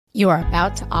You are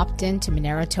about to opt in to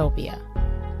Monerotopia,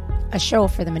 a show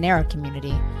for the Monero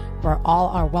community where all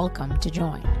are welcome to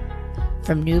join.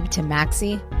 From noob to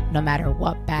maxi, no matter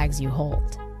what bags you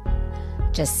hold.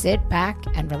 Just sit back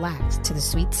and relax to the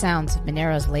sweet sounds of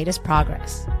Monero's latest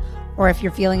progress. Or if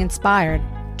you're feeling inspired,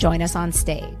 join us on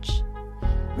stage.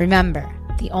 Remember,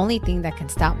 the only thing that can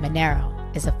stop Monero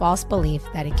is a false belief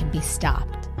that it can be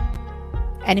stopped.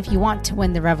 And if you want to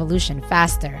win the revolution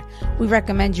faster, we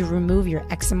recommend you remove your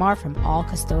XMR from all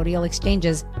custodial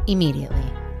exchanges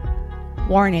immediately.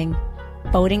 Warning,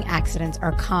 voting accidents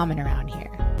are common around here.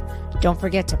 Don't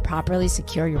forget to properly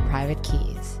secure your private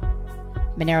keys.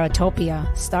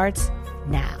 Monerotopia starts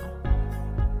now.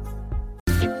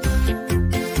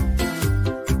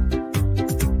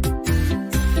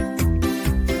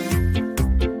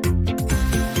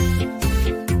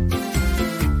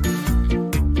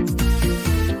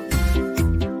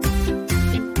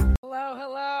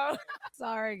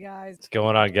 Sorry, guys. What's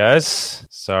going on, guys?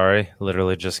 Sorry,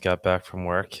 literally just got back from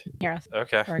work. Yeah.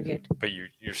 Okay. We're good. But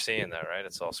you're seeing that, right?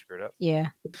 It's all screwed up. Yeah.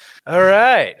 All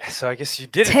right. So I guess you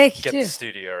didn't Take get two. the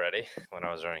studio ready when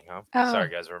I was running home. Oh. Sorry,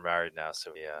 guys. We're married now,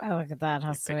 so we Oh, look at that.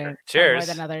 How sweet. Some Cheers.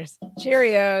 more than others.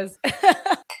 Cheerios.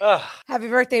 Happy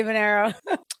birthday, Monero.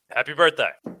 Happy birthday.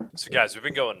 So, guys, we've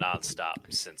been going nonstop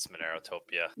since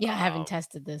Monerotopia. Yeah, I haven't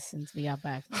tested this since we got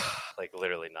back. Like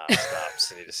literally nonstop.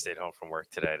 Cindy just stayed home from work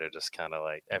today to just kind of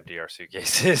like empty our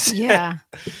suitcases. Yeah.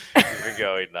 We've been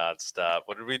going nonstop.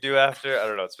 What did we do after? I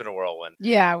don't know. It's been a whirlwind.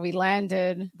 Yeah, we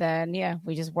landed. Then,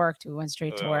 we just worked. We went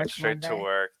straight to work. Straight to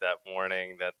work that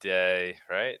morning, that day,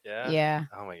 right? Yeah. Yeah.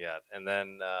 Oh my god. And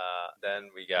then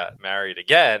we got married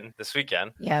again this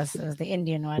weekend. Yes, it was the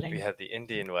Indian wedding. We had the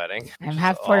Indian wedding. I'm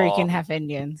half Puerto Rican, half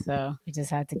Indian, so we just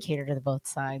had to cater to both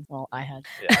sides. Well, I had.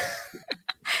 Yeah.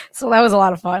 So that was a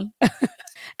lot of fun.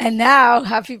 And now,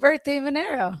 happy birthday,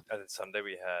 Monero. And then Sunday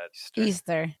we had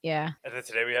Easter, yeah. And then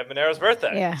today we have Monero's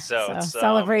birthday. Yeah. So it's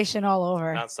celebration all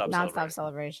over. Non-stop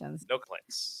celebrations. No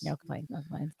complaints. No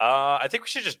complaints. I think we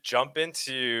should just jump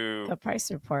into the price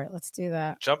report. Let's do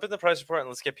that. Jump in the price report and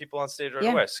let's get people on stage right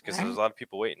away because there's a lot of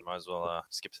people waiting. Might as well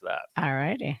skip to that. All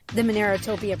righty. The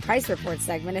Monerotopia price report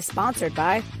segment is sponsored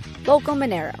by Local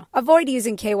Monero. Avoid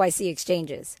using KYC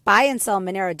exchanges. Buy and sell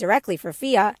Monero directly for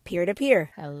fiat,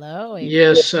 peer-to-peer. Hello.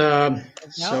 Yes. So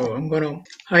I'm going to...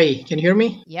 Hi, can you hear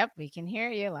me? Yep, we can hear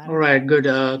you. All right, good.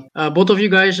 Both of you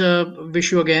guys,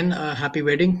 wish you again a happy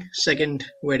wedding. Second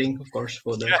wedding, of course,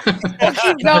 for the,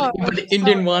 the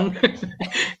Indian one.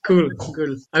 Cool.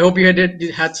 I hope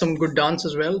you had some good dance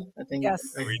as well. I think. Yes,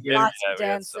 we did. Lots of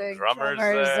dancing, some drummers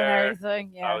there. And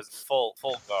everything. Yeah. I was full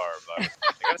garb. I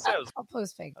gotta say, I'll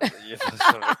post fake.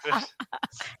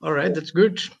 All right, that's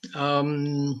good.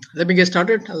 Let me get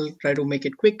started. I'll try to make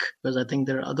it quick because I think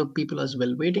there are other people as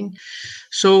well waiting.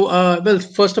 So,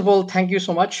 first of all, thank you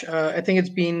so much. I think it's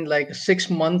been like a 6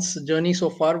 months journey so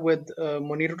far with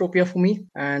Monerotopia for me.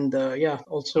 And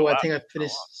also I think I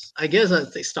finished, I guess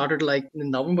I started like in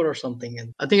November or something.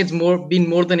 And I think it's been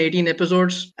more than 18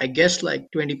 episodes, I guess like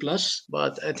 20 plus,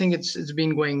 but I think it's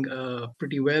been going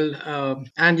pretty well.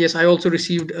 And yes, I also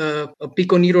received a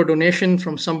Pico Nero donation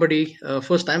from somebody,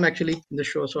 first time actually in the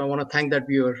show. So I want to thank that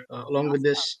viewer along with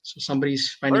this. So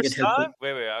somebody's finding it helpful.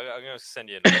 Wait, I'm going to send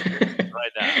you a note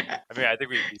right now. I mean, I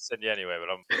think we send you anyway,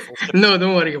 but No,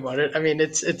 don't worry about it. I mean,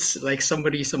 it's like some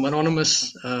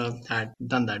anonymous had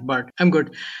done that, but I'm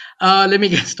good. Let me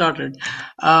get started.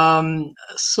 I'm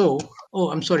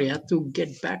sorry, I have to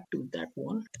get back to that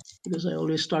one because I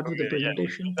always start with the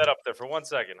presentation. Keep that up there for 1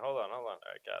 second. Hold on. All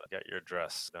right, got it. Got your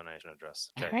donation address.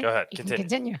 Okay, right, go ahead.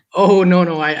 Continue. Oh,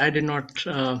 no, I did not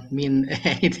mean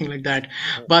anything like that.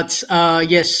 But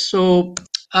yes, so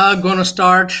I'm going to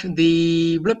start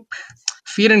the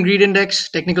Fear and Greed Index,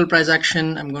 technical price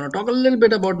action. I'm going to talk a little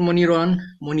bit about Money Run,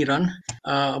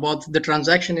 about the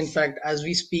transaction. In fact, as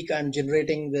we speak, I'm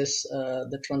generating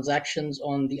the transactions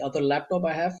on the other laptop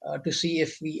I have to see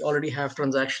if we already have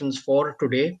transactions for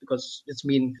today because it's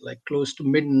been like close to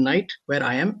midnight where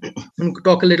I am. I'm going to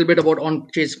talk a little bit about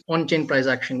on-chain price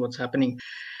action, what's happening.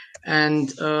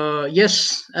 And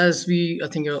yes, as I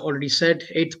think I already said,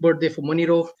 8th birthday for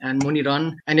Monero and Money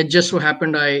Run. And it just so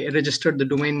happened I registered the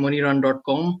domain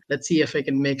moneyrun.com. Let's see if I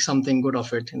can make something good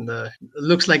of it. It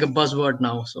looks like a buzzword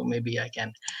now, so maybe I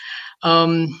can.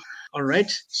 All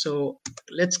right, so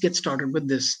let's get started with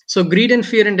this. So greed and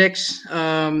fear index,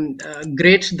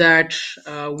 great that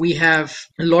we have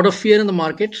a lot of fear in the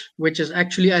market, which is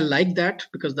actually, I like that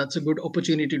because that's a good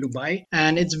opportunity to buy.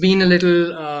 And it's been a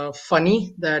little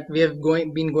funny that we have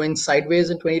been going sideways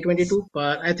in 2022,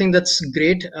 but I think that's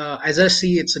great. As I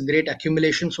see, it's a great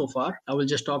accumulation so far. I will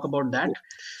just talk about that.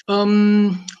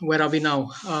 Where are we now?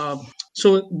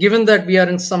 So given that we are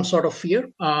in some sort of fear,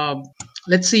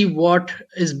 let's see what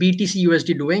is BTC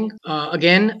USD doing.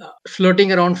 Again,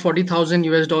 flirting around 40,000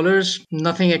 US dollars,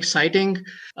 nothing exciting.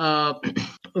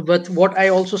 But what I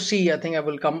also see, I think I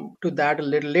will come to that a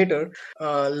little later.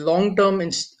 Long-term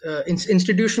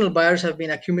institutional buyers have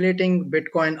been accumulating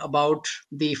Bitcoin about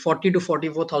the 40 to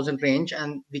 44,000 range,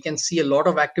 and we can see a lot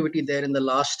of activity there in the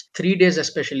last 3 days,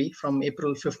 especially from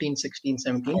April 15, 16,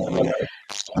 17.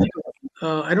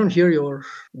 I don't hear your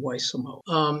voice somehow.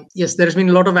 Yes, there has been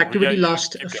a lot of activity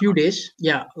last few days.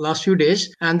 Yeah, last few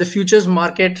days. And the futures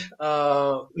market,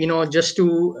 just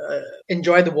to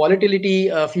enjoy the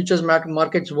volatility, futures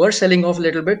markets were selling off a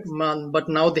little bit, but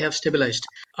now they have stabilized.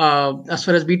 As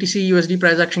far as BTC USD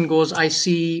price action goes, I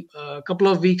see a couple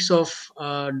of weeks of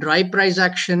dry price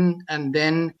action and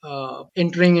then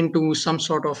entering into some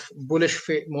sort of bullish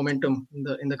momentum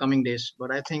in the coming days.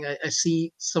 But I think I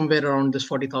see somewhere around this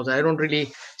 40,000. I don't really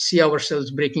see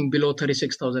ourselves breaking below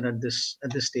 36,000 at this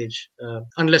stage,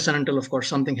 unless and until, of course,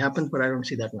 something happens. But I don't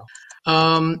see that now.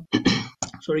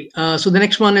 Sorry. So the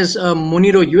next one is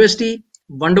Monero USD.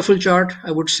 Wonderful chart,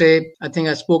 I would say. I think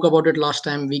I spoke about it last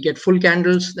time. We get full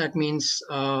candles. That means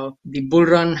the bull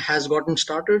run has gotten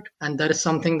started, and that is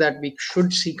something that we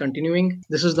should see continuing.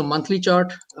 This is the monthly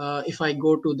chart. If I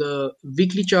go to the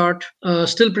weekly chart,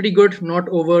 still pretty good, not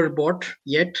overbought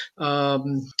yet.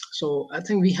 So I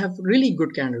think we have really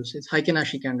good candles. It's Heikin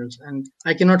Ashi candles, and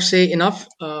I cannot say enough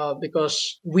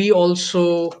because we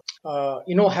also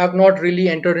have not really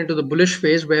entered into the bullish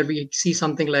phase where we see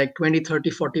something like 20, 30,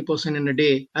 40% in a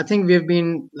day. I think we have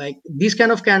been like, these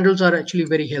kind of candles are actually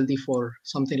very healthy for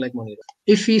something like Monero.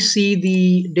 If we see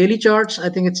the daily charts, I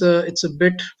think it's a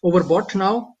bit overbought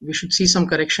now. We should see some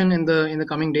correction in the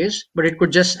coming days, but it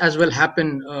could just as well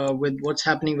happen with what's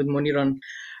happening with Monero.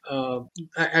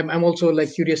 I'm also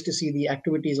curious to see the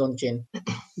activities on chain,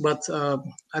 but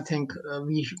I think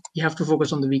we have to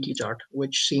focus on the weekly chart,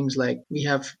 which seems like we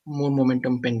have more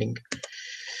momentum pending.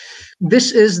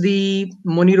 This is the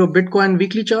Monero Bitcoin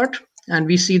weekly chart, and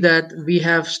we see that we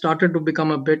have started to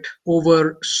become a bit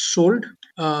oversold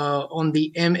on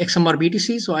the XMR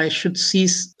BTC. So I should see,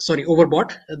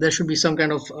 overbought. There should be some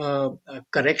kind of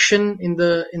correction in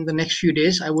the next few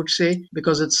days, I would say,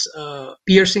 because it's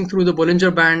piercing through the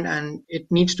Bollinger Band and it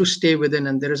needs to stay within.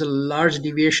 And there is a large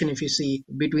deviation, if you see,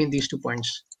 between these 2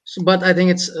 points. So, but I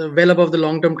think it's well above the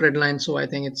long-term trend line, so I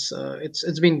think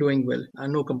it's been doing well.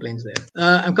 No complaints there.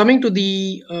 I'm coming to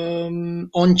the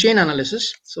on-chain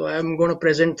analysis. So I'm going to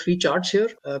present 3 charts here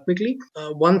quickly.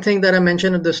 One thing that I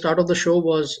mentioned at the start of the show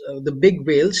was the big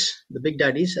whales, the big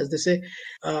daddies, as they say,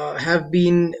 have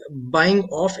been buying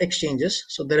off exchanges.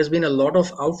 So there has been a lot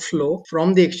of outflow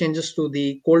from the exchanges to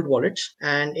the cold wallets.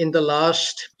 And in the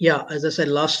last, as I said,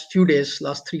 last few days,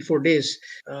 last 3-4 days,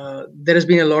 there has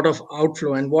been a lot of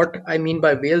outflow. And what I mean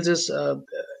by whales is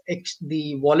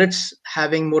the wallets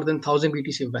having more than 1,000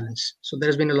 BTC of balance. So there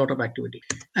has been a lot of activity.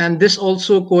 And this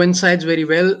also coincides very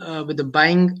well with the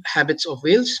buying habits of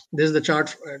whales. This is the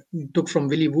chart took from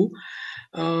Willy Woo.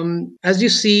 As you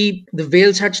see, the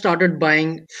whales had started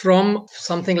buying from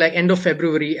something like end of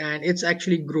February, and it's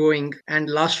actually growing. And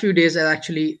last few days, I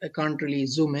can't really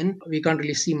zoom in. We can't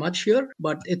really see much here,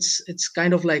 but it's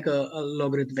kind of like a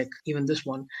logarithmic, even this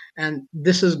one. And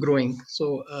this is growing.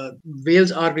 So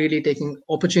whales are really taking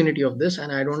opportunity of this,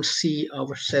 and I don't see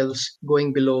ourselves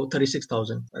going below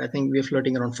 36,000. I think we're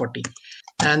floating around 40.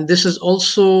 And this is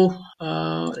also,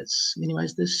 let's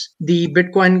minimize this, the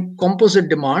Bitcoin composite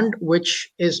demand, which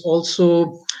is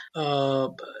also,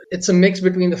 it's a mix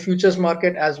between the futures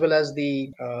market as well as the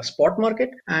spot market.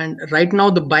 And right now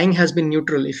the buying has been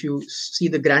neutral. If you see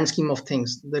the grand scheme of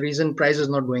things, the reason price is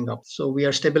not going up. So we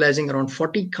are stabilizing around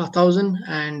 40,000.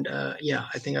 And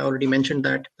I think I already mentioned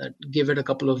that give it a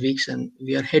couple of weeks and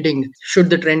we are heading, should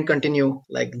the trend continue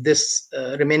like this,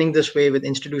 remaining this way with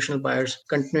institutional buyers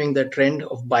continuing the trend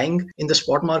of buying in the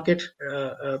spot market,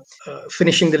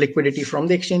 finishing the liquidity from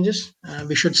the exchanges,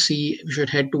 we should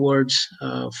head towards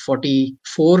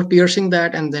 44, piercing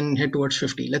that, and then head towards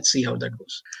 50. Let's see how that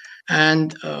goes.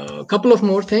 And a couple of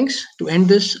more things to end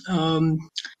this.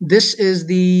 This is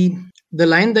the the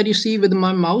line that you see with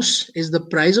my mouse is the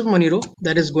price of Monero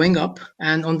that is going up.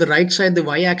 And on the right side, the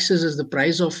y-axis is the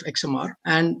price of XMR.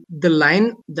 And the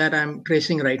line that I'm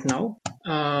tracing right now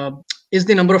is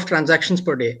the number of transactions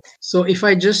per day. So if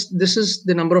this is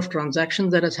the number of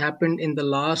transactions that has happened in the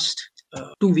last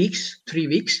 2 weeks, 3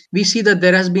 weeks, we see that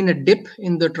there has been a dip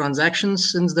in the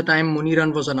transactions since the time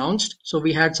Monirun was announced. So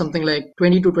we had something like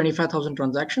 20 to 25,000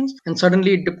 transactions, and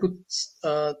suddenly it dipped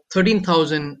to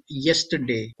 13,000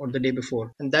 yesterday or the day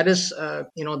before. And that is,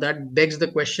 that begs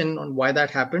the question on why that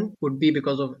happened. Could be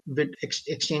because of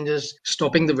exchanges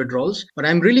stopping the withdrawals. But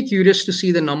I'm really curious to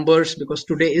see the numbers, because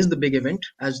today is the big event,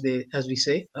 as we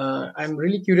say. I'm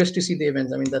really curious to see the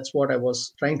events. I mean, that's what I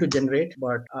was trying to generate,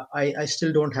 but I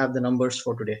still don't have the numbers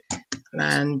for today.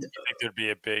 And you think there'd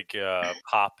be a big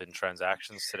pop in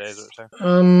transactions today? Is what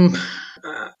you're saying?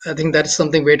 I think that's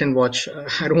something wait and watch.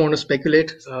 I don't want to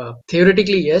speculate.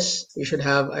 Theoretically, yes, we should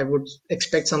have. I would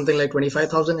expect something like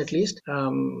 25,000 at least.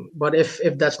 But if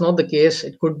that's not the case,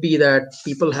 it could be that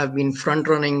people have been front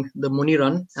running the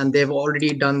Monirun and they've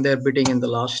already done their bidding in the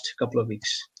last couple of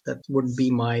weeks. That would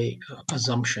be my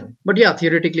assumption. But yeah,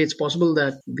 theoretically, it's possible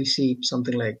that we see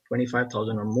something like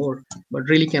 25,000 or more, but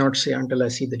really cannot say until I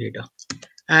see the data.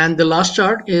 And the last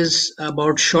chart is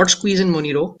about short squeeze in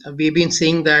Monero. We've been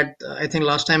saying that, I think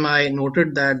last time I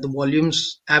noted that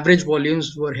the average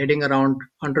volumes were heading around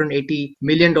 $180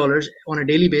 million on a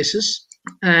daily basis.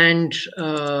 And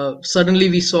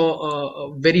suddenly we saw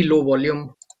a very low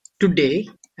volume today.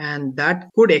 And that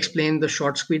could explain the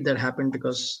short squeeze that happened,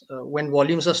 because when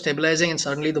volumes are stabilizing and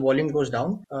suddenly the volume goes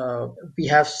down, we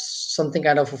have something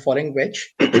kind of a falling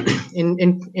wedge.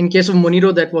 In case of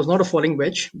Monero, that was not a falling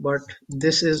wedge, but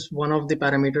this is one of the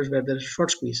parameters where there's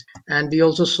short squeeze. And we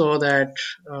also saw that,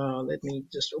 let me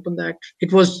just open that.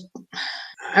 It was,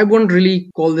 I wouldn't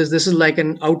really call this is like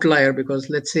an outlier,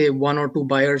 because let's say one or two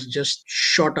buyers just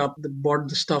bought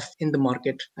the stuff in the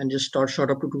market and just shot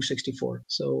up to 264.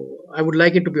 So I would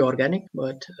like it to be organic,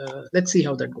 but let's see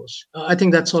how that goes. I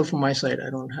think that's all from my side. I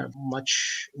don't have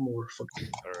much more for today.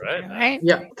 All right. All right.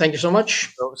 Yeah, thank you so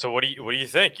much. So what do you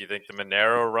think? You think the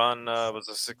Monero run was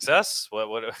a success?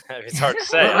 What it's hard to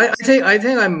say. I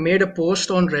think I made a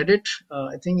post on Reddit.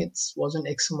 I think it was an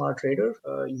XMR trader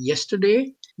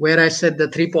yesterday, where I said the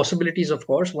three possibilities, of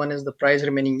course. One is the price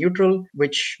remaining neutral,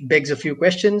 which begs a few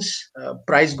questions.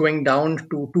 Price going down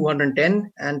to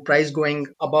 210 and price going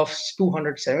above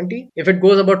 270. If it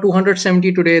goes about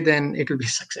 270 today, then it will be a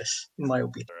success, in my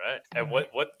opinion. All right. And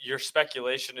what your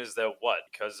speculation is that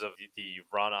because of the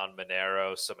run on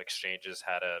Monero, some exchanges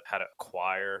had to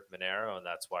acquire Monero, and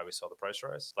that's why we saw the price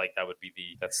rise? Like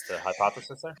that's the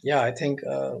hypothesis there? Yeah, I think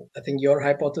your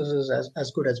hypothesis is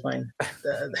as good as mine.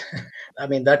 I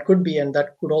mean, that could be, and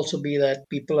that could also be that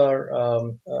people are,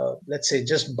 let's say,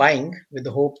 just buying with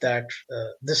the hope that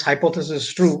this hypothesis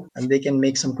is true and they can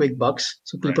make some quick bucks.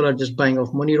 So people are just buying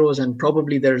off Moneros, and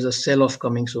probably there's a sell-off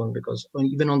coming soon, because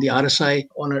even on the RSI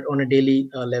on a daily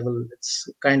level, it's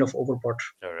kind of overbought.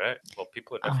 All right. Well,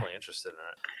 people are definitely interested in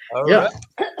it. All right.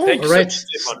 Thank you so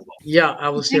much. Yeah, I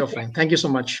will stay offline. Thank you so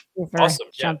much. Awesome.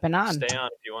 Jumping on. Stay on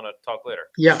if you want to talk later.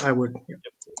 Yeah, I would. Yeah.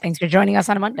 Thanks for joining us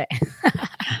on a Monday.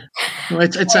 No,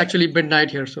 it's actually midnight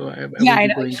here, so I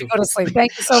know. You should go to sleep.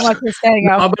 Thank you so much for staying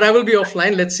up. But I will be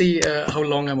offline. Let's see how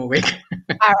long I'm awake.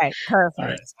 All right, perfect. All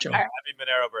right, All right. Happy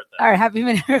Monero birthday. All right, happy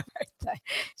Monero birthday.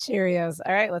 Cheerios.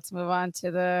 All right, let's move on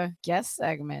to the guest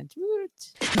segment.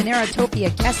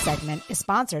 Monerotopia guest segment is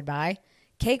sponsored by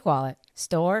Cake Wallet.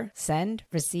 Store, send,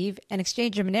 receive, and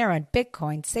exchange your Monero and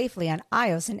Bitcoin safely on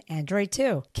iOS and Android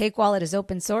too. Cake Wallet is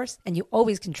open source, and you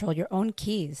always control your own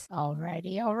keys.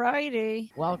 Alrighty.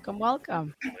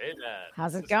 Welcome. Hey, man.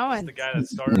 How's it going? The guy that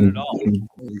started it all.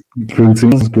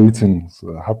 Greetings.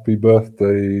 Happy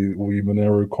birthday, all you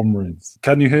Monero comrades.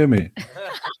 Can you hear me?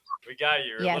 We got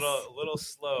you. Yes. A little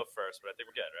slow first, but I think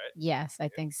we're good, right? Yes, I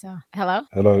think so. Hello?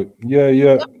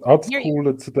 Yeah. I'd Hear call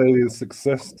it today a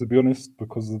success, to be honest,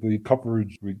 because of the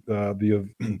coverage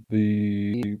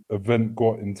the event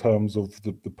got in terms of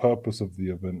the purpose of the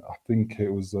event. I think it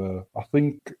was, I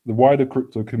think the wider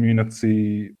crypto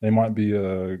community, they might be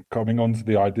coming onto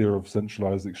the idea of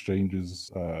centralized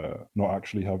exchanges not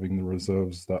actually having the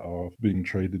reserves that are being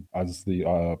traded as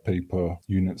the paper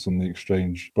units on the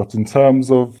exchange. But in terms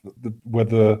of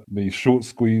whether the short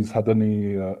squeeze had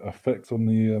any effect on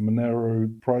the Monero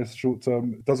price short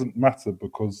term, it doesn't matter,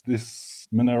 because this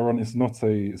Monero Run is not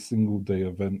a single day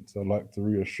event. I'd like to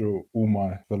reassure all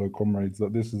my fellow comrades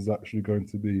that this is actually going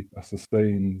to be a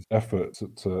sustained effort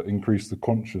to increase the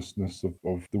consciousness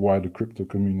of the wider crypto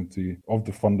community of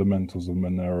the fundamentals of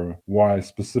Monero, why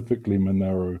specifically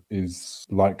Monero is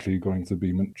likely going to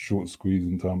be short squeezed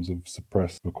in terms of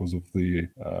suppressed because of the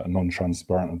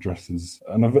non-transparent addresses.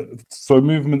 And so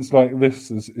movements like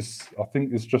this is I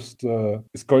think it's just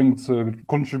it's going to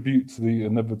contribute to the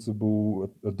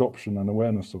inevitable adoption and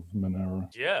awareness of Monero.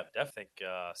 Yeah,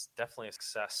 definitely a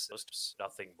success. Just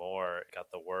nothing more.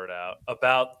 Got the word out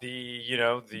about the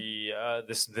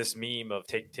this meme of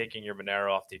taking your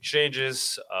Monero off the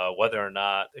exchanges. Whether or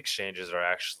not exchanges are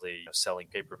actually selling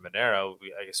paper Monero,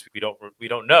 I guess we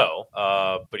don't know.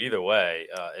 But either way,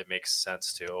 it makes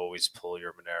sense to always pull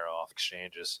your Monero off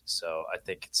exchanges. So I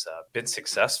think it's been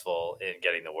successful in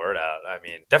getting the word out. I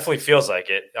mean, definitely feels like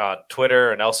it on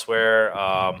Twitter and elsewhere.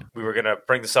 We were gonna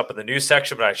bring this up in the news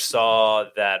section, but I saw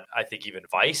that I think even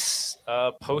Vice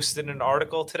posted an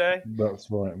article today. That's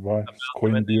right, Vice,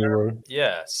 Coin Bureau.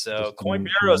 Yeah, so Coin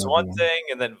Bureau is one thing,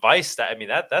 and then Vice.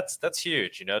 That's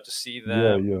huge. To see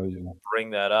them bring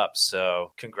that up.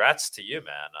 So congrats to you, man,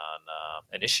 on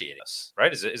initiating this.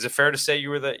 Right? Is it fair to say you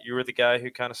were the guy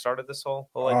who kind of started this whole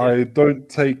idea? I don't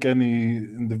take any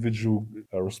individual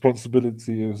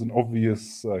responsibility. It was an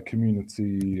obvious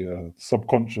community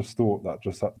subconscious thought that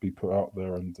just had to be put out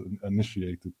there and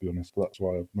initiated, to be honest. That's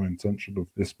why I have no intention of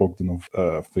this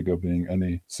Bogdanov figure being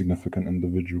any significant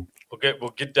individual.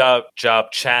 Well, good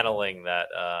job channeling that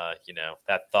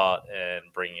that thought and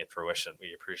bringing it to fruition.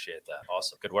 We appreciate that.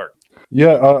 Awesome, good work.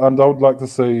 Yeah, and I would like to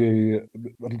say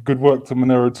good work to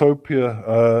Monerotopia.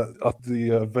 The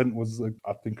event was,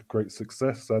 I think, a great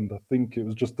success, and I think it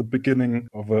was just the beginning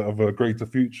of a greater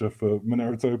future for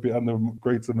Monerotopia and the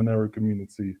greater Monero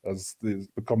community as it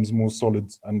becomes more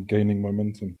solid and gaining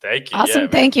momentum. Thank you. Awesome,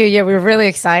 thank you. Yeah, we were really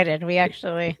excited. We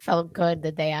actually felt good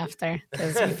the day after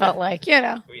because we felt like, we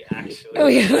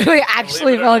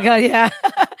actually felt good. Yeah,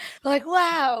 like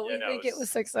wow, we think it was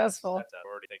successful. I've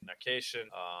already taken vacation.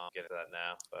 Get into that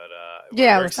now, but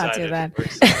let's not do that.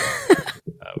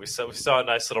 We saw a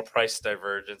nice little price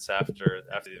divergence after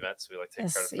the event, so we like to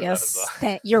take credit for that as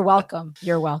well. You're welcome.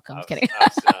 You're welcome. Kidding.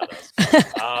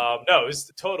 No, it was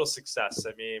a total success.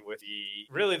 I mean,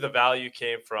 the value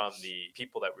came from the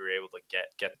people that we were able to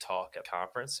get talk at the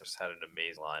conference. Just had an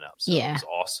amazing lineup. So it was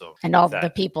awesome. And all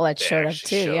the people that showed up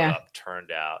too.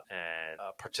 Turned out and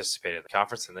participated in the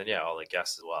conference, and then all the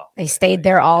guests as well. They stayed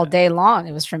there all day long.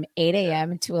 It was from 8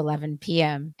 a.m. to 11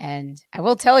 p.m. And I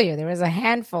will tell you, there was a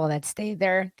handful that stayed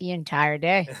there the entire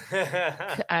day.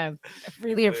 I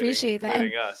really appreciate that.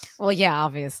 Us. Well, yeah,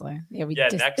 obviously.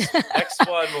 Next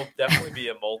one will definitely be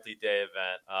a multi-day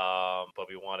event. But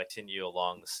we want to continue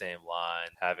along the same line,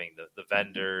 having the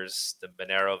vendors, the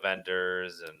Monero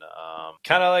vendors, and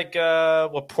kind of like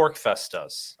what PorcFest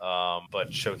does, but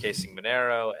showcasing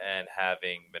Monero and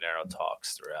having Monero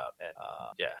talks throughout. And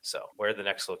so where the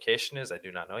next location is, I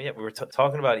do not know yet. We were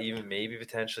talking about even maybe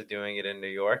potentially doing it in New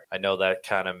York. I know that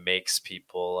kind of makes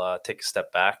people take a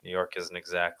step back. New York isn't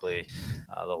exactly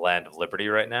the land of liberty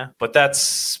right now, but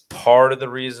that's part of the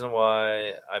reason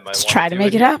why I might want to try to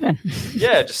make it happen.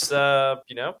 Yeah, just I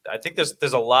think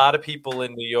there's a lot of people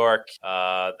in New York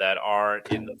that aren't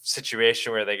in the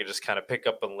situation where they can just kind of pick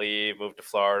up and leave, move to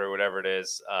Florida or whatever it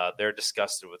is. They're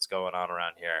disgusted with what's going on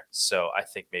around here. So I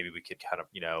think maybe we could kind of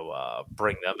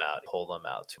bring them out, pull them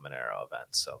out to Monero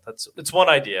events. So it's one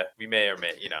idea. We may or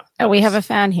may we have a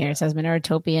fan here. It says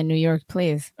Monerotopia in New York,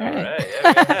 please. All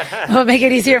right. We'll make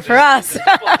it easier for us.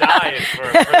 People dying for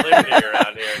liberty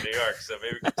around here in New York, so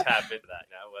maybe we can tap into that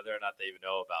now, whether or not they even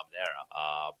know about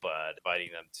Monero. But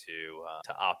inviting them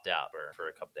to opt out for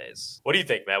a couple days. What do you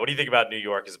think, man? What do you think about New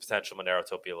York as a potential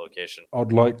Monerotopia location?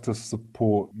 I'd like to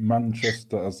support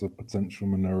Manchester as a potential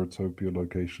Monerotopia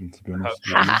location, to be honest.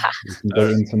 We can go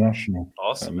international.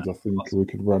 Awesome. And I think we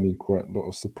could rally quite a lot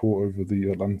of support over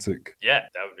the Atlantic. Yeah,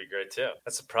 that would be great too.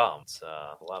 That's a problem. It's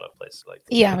a lot of places like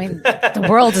that. Yeah, I mean, the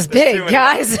world is big,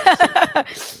 guys.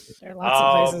 There are lots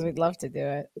of places we'd love to do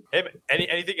it. Hey,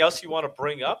 anything else you want to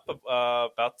bring up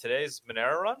about today's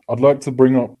Monero run? I'd like to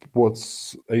bring up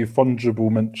what's a fungible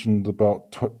mentioned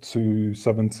about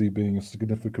 270 being a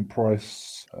significant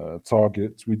price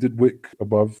target. We did wick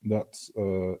above that.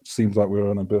 Seems like we're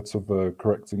on a bit of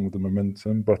correcting the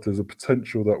momentum, but there's a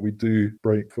potential that we do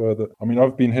break further. I mean,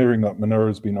 I've been hearing that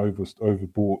Monero's been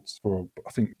overbought for,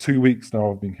 I think, 2 weeks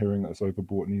now. I've been hearing that it's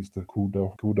overbought, needs to cool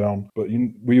down. But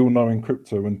we all know in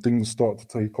crypto, when things start to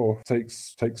take off,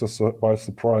 takes us by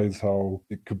surprise how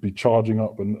it could be charging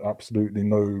up and absolutely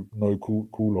no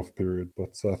cool off period.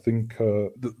 But I think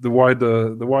the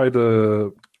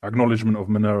wider acknowledgement of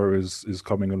Monero is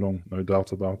coming along, no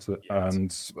doubt about it. Yes.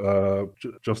 And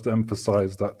just to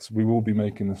emphasize that we will be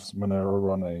making this Monero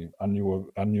run a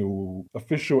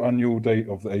official annual date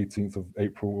of the 18th of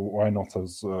April. Why not,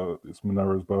 as it's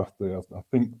Monero's birthday? I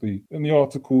think in the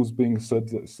articles being said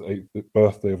that it's the 8th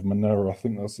birthday of Monero, I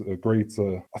think that's a great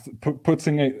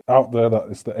putting it out there that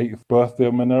it's the 8th birthday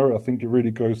of Monero. I think it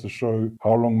really goes to show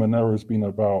how long Monero has been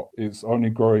about. It's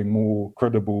only growing more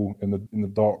credible in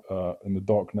the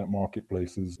dark net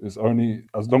marketplaces. It's only,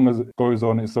 as long as it goes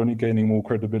on, it's only gaining more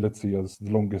credibility as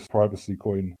the longest privacy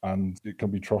coin, and it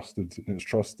can be trusted.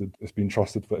 It's been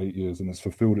trusted for 8 years, and it's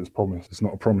fulfilled its promise. It's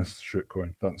not a promise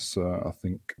shitcoin. That's I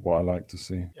think what I like to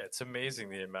see. Yeah, it's amazing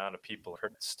the amount of people who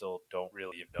still don't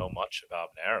really know much about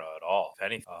Monero at all, if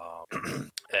anything.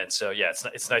 And so yeah,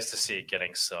 it's nice to see it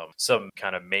getting some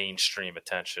kind of mainstream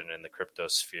attention in the crypto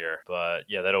sphere. But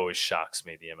yeah, that always shocks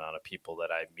me, the amount of people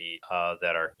that I meet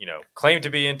that are, claim to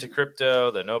be into crypto,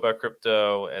 that know about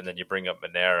crypto, and then you bring up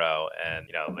Monero, and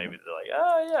maybe they're like,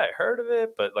 oh yeah, I heard of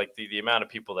it, but like the amount of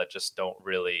people that just don't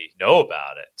really know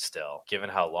about it still, given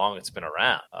how long it's been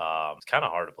around, it's kind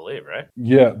of hard to believe, right?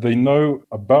 Yeah, they know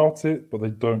about it, but they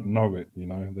don't know it.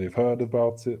 They've heard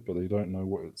about it, but they don't know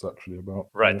what it's actually about.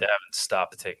 Right, they haven't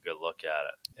stopped to take a good look at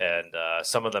it, and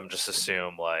some of them just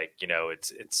assume like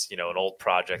it's an old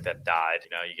project that died.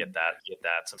 You get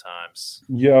that sometimes.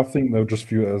 Yeah, I think they'll just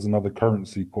view it as another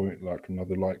currency coin, like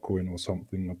another Litecoin or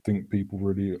something. I think people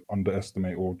really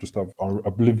underestimate or just are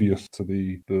oblivious to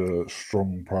the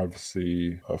strong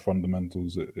privacy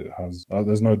fundamentals it has.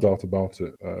 There's no doubt about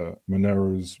it.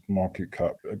 Monero's market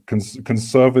cap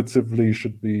conservatively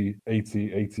should be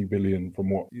 80 billion from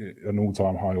what an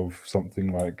all-time high of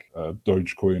something like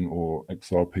Dogecoin or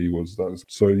XRP was.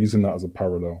 So using that as a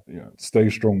parallel. Stay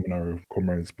strong, Monero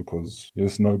comrades, because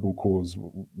this noble cause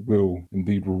will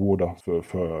indeed reward us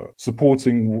for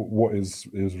supporting what is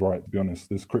right. To be honest,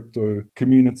 this crypto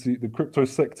community, the crypto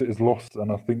sector is lost,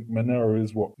 and I think Monero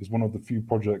is one of the few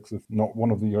projects, if not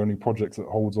one of the only projects, that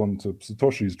holds on to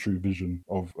Satoshi's true vision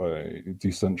of a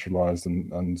decentralized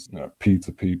and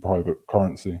P2P private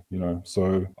currency.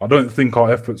 So I don't think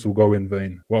our efforts will go in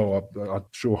vain. Well, I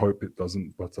sure hope it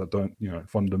doesn't, but I don't.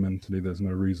 Fundamentally, there's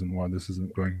no reason why this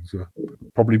isn't going to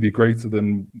probably be greater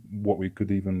than what we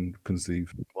could even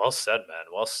conceive. Well said, man.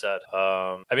 Well said.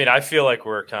 I feel like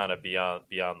we're kind of beyond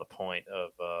the point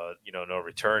of no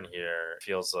return here. It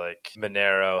feels like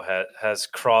Monero has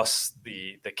crossed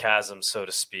the chasm, so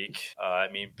to speak.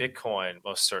 Bitcoin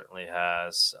most certainly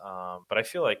has, but I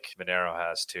feel like Monero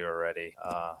has too already.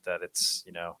 That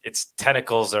its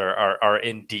tentacles are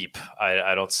in deep.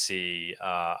 I don't see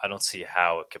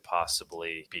how it could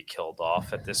possibly be killed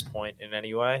off at this point in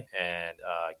any way. And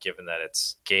given that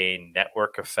it's gained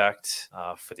network effect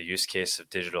for the use case of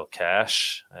digital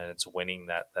cash, and it's winning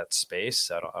that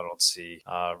space, I don't see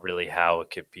really how it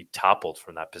could be toppled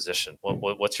from that position.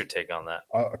 What's your take on that?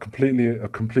 I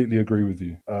completely agree with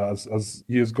you. As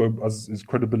years go, as its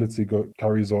credibility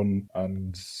carries on,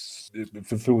 and it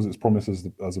fulfills its promises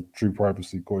as a true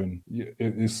privacy coin.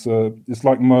 It's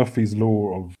like Murphy's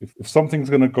law of if something's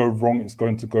going to go wrong, it's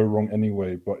going to go wrong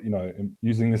anyway. But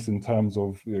using this in terms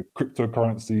of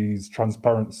cryptocurrencies,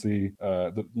 transparency,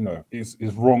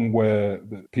 is wrong where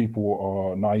the people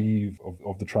are naive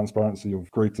of the transparency of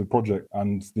creative project,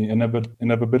 and the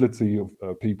inevitability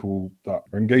of people that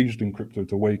are engaged in crypto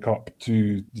to wake up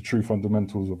to the true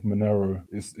fundamentals of Monero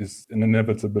is an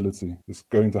inevitability. It's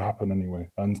going to happen anyway,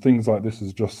 and things like this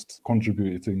is just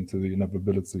contributing to the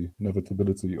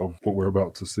inevitability of what we're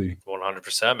about to see.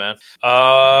 100%, man.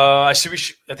 I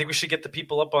think we should get the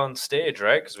people up on stage,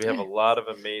 right? Because we have a lot of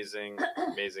amazing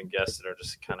guests that are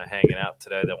just kind of hanging out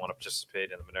today that want to participate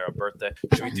in the Monero birthday.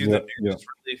 Should we do the news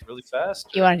really fast?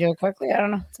 You want to do it quickly? I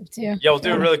don't know. It's up to you. Yeah, we'll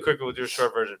do it really quickly. We'll do a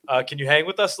short version. Can you hang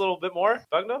with us a little bit more,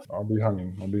 Bagnov? I'll be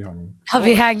hanging.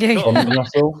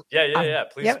 Cool.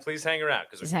 Yeah. Please hang around,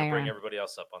 because we're going to bring everybody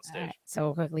else up on stage. Right, so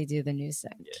we'll quickly do the news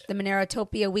segment. Yeah. The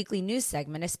Monerotopia weekly news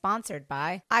segment is sponsored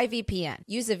by iVPN.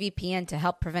 Use a VPN to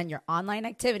help prevent your online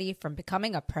activity from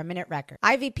becoming a permanent record.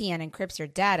 iVPN encrypts your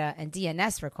data and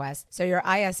DNS requests so your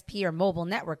ISP or mobile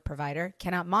network provider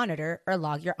cannot monitor or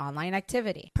log your online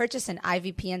activity. Purchase an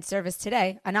iVPN service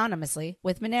today anonymously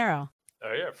with Monero.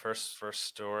 Oh yeah, first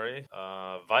story.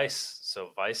 Vice. So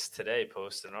Vice today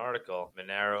posted an article.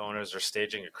 Monero owners are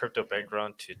staging a crypto bank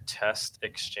run to test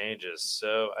exchanges.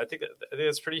 So I think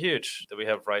it's pretty huge that we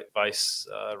have Vice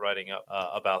writing up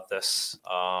about this.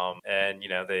 And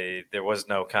there was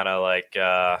no kind of like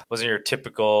wasn't your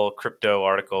typical crypto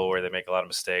article where they make a lot of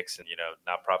mistakes and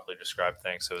not properly describe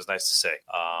things. So it was nice to see.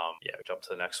 Yeah, we jump to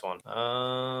the next one.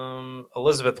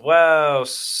 Elizabeth. Wow.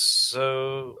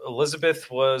 So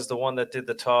Elizabeth was the one that did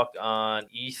the talk on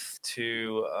ETH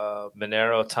to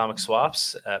Monero atomic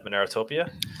swaps at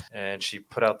Monerotopia, and she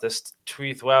put out this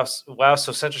tweet. Wow,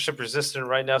 so censorship resistant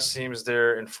right now seems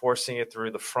they're enforcing it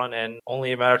through the front end.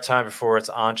 Only a matter of time before it's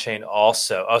on chain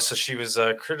also. Oh, so she was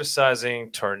criticizing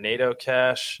Tornado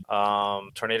Cash.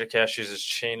 Tornado Cash uses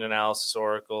chain analysis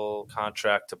Oracle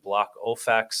contract to block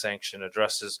OFAC sanction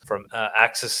addresses from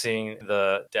accessing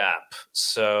the DApp.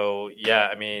 So yeah,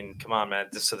 I mean, come on, man.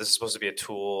 This is supposed to be a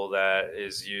tool that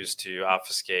is used to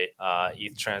obfuscate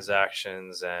ETH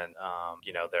transactions, and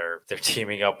they're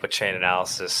teaming up with chain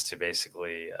analysis to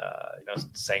basically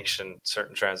sanction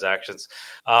certain transactions.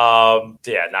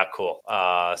 Yeah, not cool.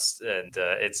 And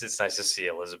it's nice to see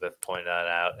Elizabeth point that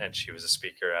out, and she was a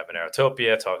speaker at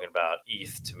Monerotopia talking about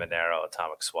ETH to Monero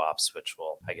atomic swaps, which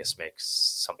will, I guess, make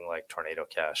something like Tornado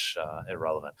Cash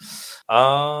irrelevant.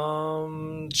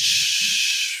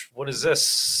 What is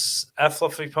this? F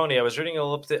Fluffy Pony. I was reading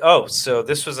Elliptic. Oh, so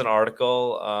this was an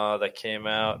article that came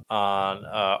out on,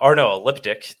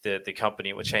 Elliptic, the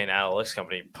company, with chain analytics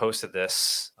company, posted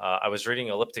this. I was reading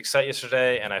Elliptic site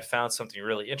yesterday, and I found something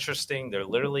really interesting. They're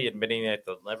literally admitting that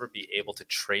they'll never be able to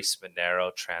trace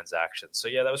Monero transactions. So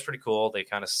yeah, that was pretty cool. They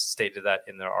kind of stated that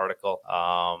in their article.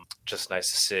 Just nice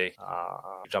to see.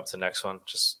 Jump to the next one.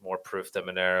 Just more proof that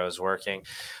Monero is working.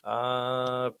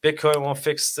 Bitcoin won't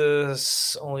fix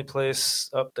this. Only place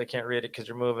up. I can't read it because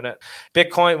you're moving it.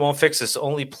 Bitcoin won't fix this.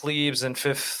 Only plebes and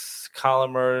fifth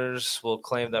columners will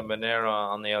claim that Monero.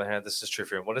 On the other hand, this is true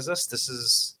for him. What is this? This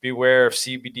is beware of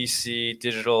CBDC,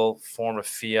 digital form of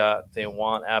fiat. They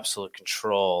want absolute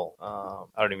control.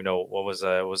 I don't even know what was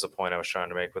the point I was trying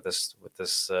to make with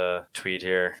this tweet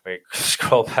here. Wait,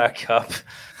 scroll back up.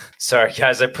 Sorry,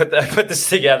 guys, I put this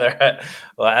together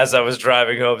as I was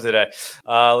driving home today.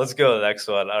 Let's go to the next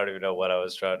one. I don't even know what I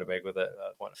was trying to make with it.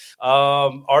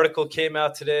 Article came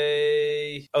out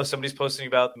today. Oh, somebody's posting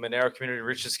about the Monero community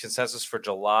reaches consensus for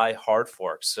July hard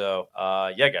fork. So,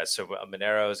 yeah, guys. So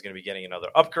Monero is going to be getting another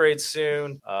upgrade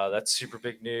soon. That's super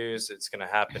big news. It's going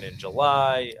to happen in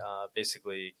July.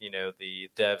 Basically,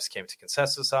 the devs came to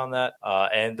consensus on that.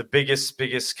 And the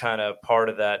biggest kind of part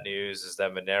of that news is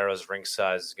that Monero's ring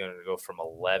size is going to go from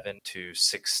 11 to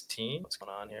 16. What's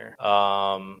going on here?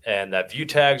 And that view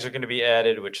tags are going to be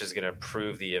added, which is going to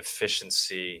improve the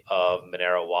efficiency of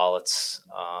Monero wallets.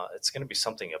 It's going to be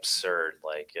something absurd,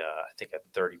 like I think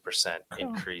a 30%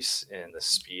 increase in the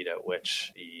speed at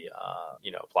which the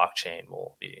blockchain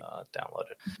will be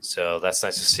downloaded. So that's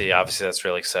nice to see. Obviously, that's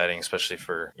really exciting, especially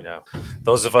for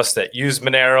those of us that use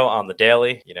Monero on the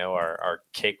daily. Our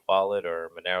Cake wallet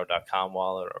or Monero.com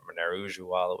wallet or Monero Uju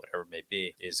wallet, whatever it may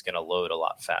be, is going to load a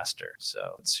lot faster.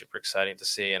 So it's super exciting to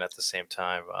see. And at the same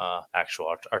time,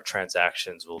 our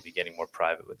transactions will be getting more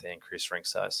private with the increased ring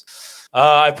size.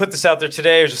 I put this out there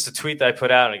today. It was just a tweet that I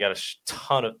put out, and I got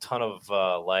a ton of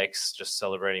likes, just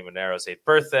celebrating Monero's 8th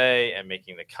birthday and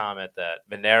making the comment that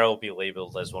Monero will be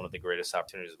labeled as one of the greatest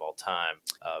opportunities of all time.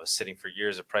 Sitting for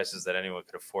years at prices that anyone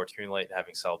could afford to accumulate,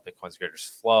 having solved Bitcoin's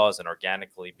greatest flaws, and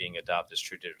organically being adopted as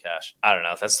true digital cash. I don't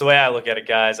know. That's the way I look at it,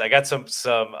 guys. I got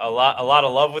a lot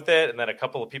of love with it, and then a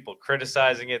couple of people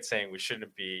criticizing it, saying we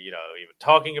shouldn't be, even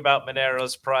talking about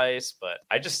Monero's price. But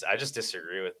I just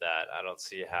disagree with that. I don't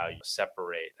see how you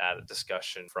separate that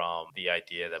discussion from the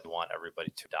idea that we want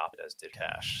everybody to adopt it as digital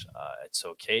cash. It's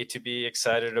okay to be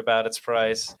excited about its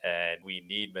price, and we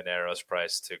need Monero's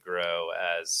price to grow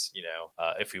as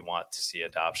if we want to see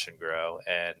adoption grow.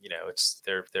 And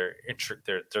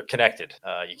they're connected.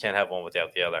 You can't have one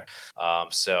without the other.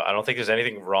 So I don't think there's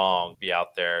anything wrong be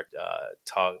out there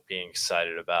being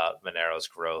excited about Monero's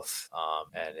growth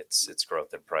and its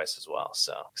growth in price as well.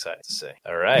 So excited to see.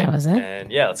 All right, that was it.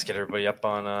 And yeah, let's get everybody up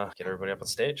on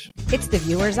stage. It's the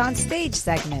Viewers on Stage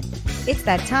segment. It's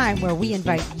that time where we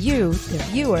invite you, the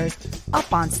viewers,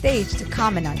 up on stage to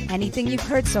comment on anything you've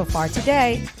heard so far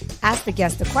today, ask the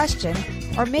guest a question,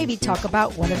 or maybe talk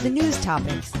about one of the news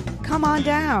topics. come on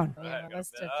down. We have Right, a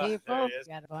list of there people. he is.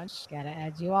 Got a bunch. Got to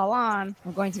add you all on.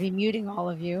 I'm going to be muting all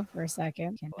of you for a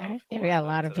second. We got a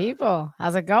lot of people.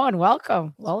 How's it going?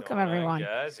 Welcome. Welcome, Going on, everyone.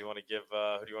 guys. You want to give,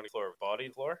 who do you want to floor? Body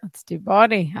floor? Let's do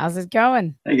body. How's it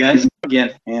going? Hey guys,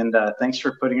 again, and thanks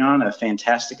for putting on a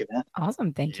fantastic event.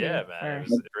 Awesome. Thank you. Yeah, man. It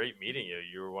for- was great meeting you.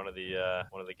 You were one of the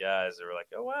guys that were like,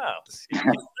 oh, wow. He's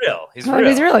real. He's Oh, real.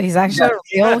 he's real. He's actually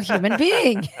a real human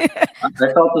being. I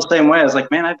felt the same way. I was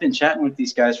like, man, I've been chatting with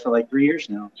these guys for like 3 years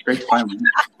now. It's great to finally meet.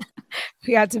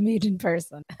 We got to meet in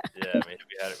person. Yeah, I mean,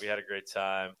 we had a great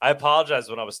time. I apologize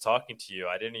when I was talking to you.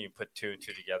 I didn't even put two and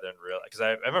two together and realize, because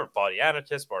I remember Body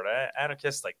Anarchist,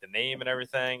 like the name and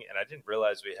everything, and I didn't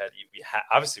realize we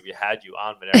had you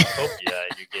on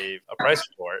Monerotopia. You gave a price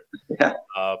report, Yeah.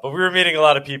 but we were meeting a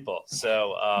lot of people,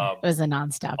 so It was a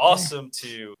nonstop. awesome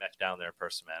to meet down there in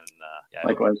person, man. And, yeah,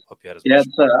 Likewise. hope you had as Yeah,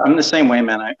 much. I'm the same way,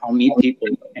 man. I'll meet people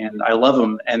and I love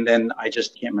them, and then I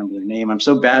just can't remember their name. I'm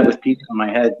so bad with people in my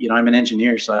head. You know, I'm an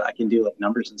engineer, so I can do like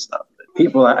numbers and stuff. But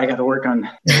people, I got to work on.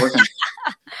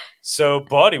 So,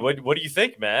 Body, what do you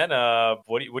think, man?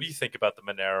 What do you think about the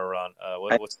Monero run?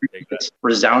 What's the big It's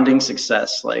resounding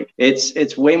success. Like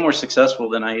it's way more successful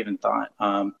than I even thought.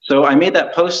 So I made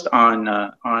that post on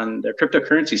the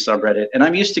cryptocurrency subreddit, and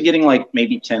I'm used to getting like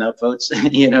maybe 10 upvotes,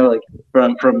 you know, like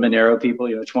from Monero people,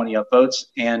 20 upvotes,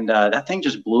 and that thing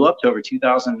just blew up to over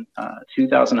 2,000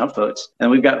 upvotes. And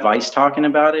we've got Vice talking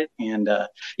about it, and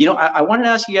I wanted to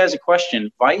ask you guys a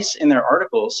question. Vice in their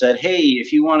article said, hey,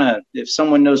 if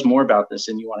someone knows more about this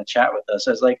and you want to chat with us,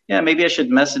 I was like, yeah, maybe I should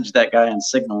message that guy on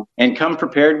Signal and come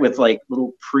prepared with like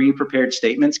little pre-prepared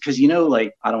statements, because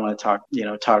like I don't want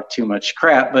to talk too much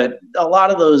crap, but a lot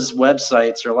of those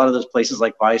websites or a lot of those places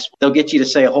like Vice, they'll get you to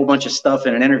say a whole bunch of stuff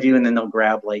in an interview, and then they'll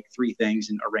grab like 3 things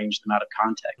and arrange them out of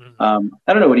context. Mm-hmm.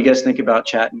 I don't know. What do you guys think about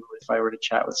chatting if I were to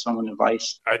chat with someone in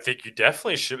Vice? I think you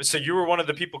definitely should. So you were one of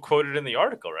the people quoted in the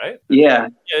article, right? Yeah.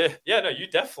 Yeah. No, you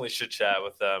definitely should chat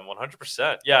with them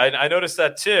 100%. Yeah, I noticed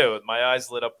that too. My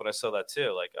eyes lit up when I saw that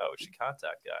too. Like, oh, we should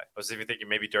contact guy. I was even thinking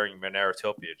maybe during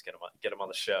Monerotopia to get him on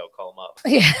the show, call him up.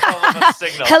 Yeah. Call him on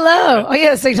Signal. Hello. Oh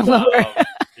yeah, Signal number.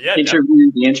 Yeah,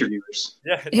 Interview the interviewers.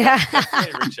 Yeah.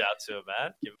 Definitely reach out to him,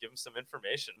 man. Give him some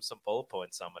information, some bullet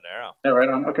points on Monero. Yeah, right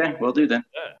on. Okay, we'll do then.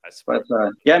 Yeah, I suppose.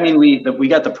 But I mean, we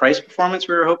got the price performance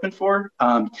we were hoping for.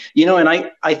 And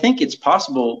I think it's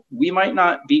possible we might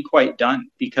not be quite done,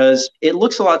 because it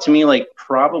looks a lot to me like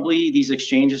probably these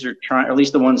exchanges are trying, or at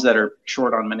least the ones that are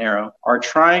short on Monero, are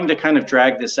trying to kind of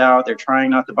drag this out. They're trying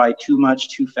not to buy too much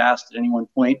too fast at any one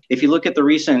point. If you look at the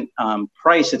recent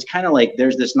price, it's kind of like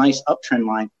there's this nice uptrend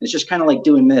line. It's just kind of like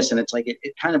doing this, and it's like it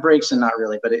kind of breaks and not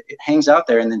really, but it hangs out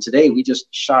there. And then today we just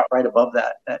shot right above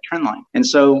that trend line. And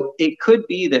so it could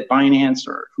be that Binance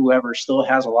or whoever still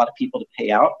has a lot of people to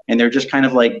pay out, and they're just kind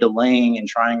of like delaying and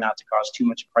trying not to cause too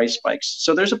much price spikes.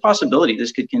 So there's a possibility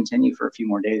this could continue for a few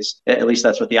more days. At least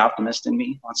that's what the optimist in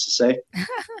me wants to say.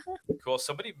 Cool.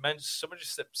 Somebody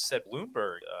just said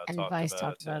Bloomberg And talked Vice about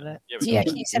talked about it. Yeah,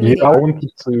 Can you send me Yeah, I the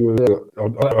wanted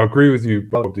to. I agree with you,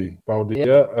 Baldi.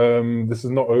 Yeah, this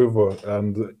is not over,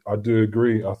 and I do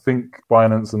agree. I think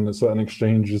Binance and certain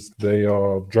exchanges, they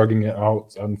are dragging it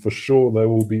out, and for sure there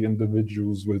will be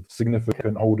individuals with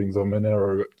significant holdings on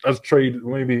Monero as trade,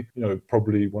 maybe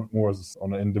probably more as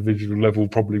on an individual level,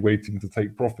 probably waiting to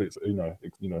take profits.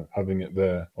 Having it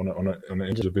there on an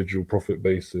individual profit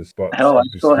basis. But hell, I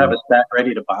still have a stack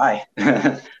ready to buy.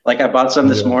 Like I bought some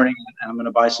this morning, and I'm going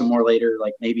to buy some more later,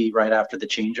 like maybe right after the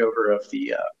changeover of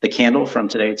the candle from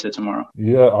today to tomorrow.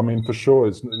 Yeah, I mean, for sure,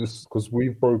 it's because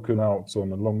we've broken out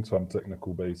on a long-term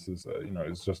technical basis.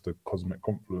 It's just a cosmic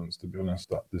confluence, to be honest,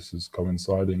 that this is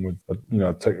coinciding with,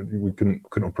 we couldn't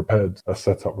have prepared a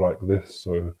setup like this.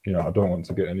 So, I don't want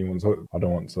to get anyone's hope. I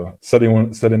don't want to set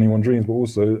anyone's dreams, but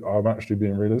also I'm actually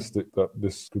being realistic that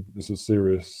this is a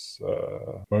serious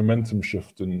momentum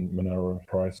shift in Monero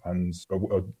price and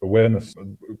awareness,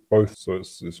 both. So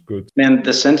it's good. Man,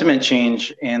 the sentiment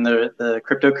change and the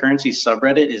cryptocurrency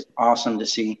subreddit is awesome to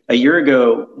see. A year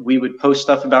ago, we would post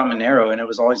stuff about Monero, and it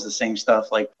was always the same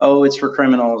stuff, like, oh, it's for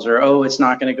criminals, or oh, it's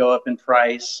not going to go up in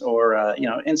price, or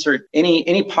insert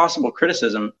any possible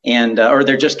criticism, and or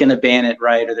they're just going to ban it,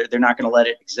 right, or they're not going to let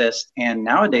it exist. And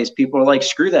nowadays, people are like,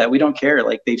 screw that, we don't care.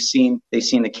 Like they've seen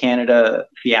the Canada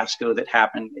fiasco that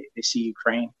happened. They see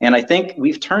Ukraine, and I think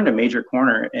we've turned a major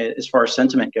corner as far as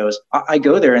sentiment goes. I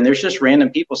go there, and there's just random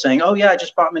people saying, oh yeah, I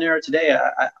just bought Monero today.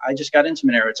 I just got into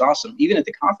Monero. It's awesome. Even at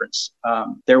the conference,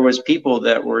 there was people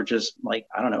that were just like,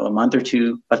 I don't know, a month or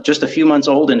two, just a few months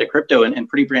old into crypto and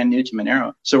pretty brand new to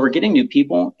Monero. So we're getting new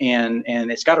people, and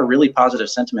it's got a really positive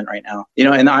sentiment right now.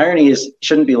 And the irony is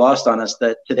shouldn't be lost on us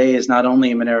that today is not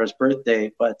only Monero's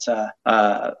birthday, but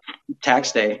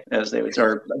tax day, as they would,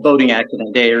 or voting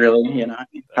accident day, really. You know,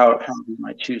 how we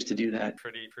might choose to do that.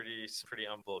 Pretty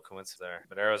humble coincidence there.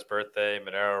 Monero's birthday,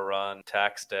 Monero run,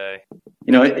 tax day.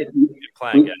 You know,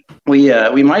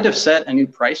 we might have set a new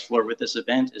price floor with this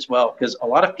event as well, because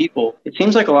it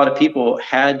seems like a lot of people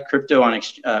had crypto on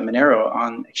Monero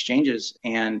on exchanges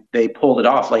and they pulled it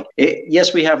off. Like,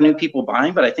 yes, we have new people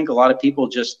buying, but I think a lot of people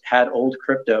just had old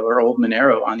crypto or old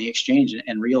Monero on the exchange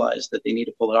and realized that they need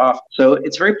to pull it off. So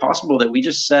it's very possible that we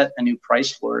just set a new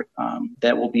price floor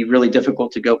that will be really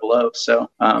difficult to go below. So,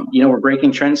 we're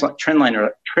breaking trend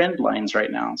lines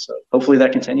right now. So hopefully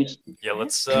that continues. Yeah,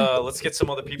 let's get some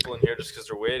other people in here just because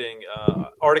they're waiting.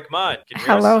 Arctic Mind, can you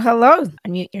hear us? Hello.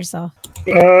 Unmute yourself.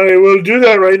 I will do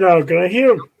that right now. Can I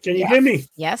hear? Can you hear me?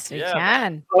 Yes, we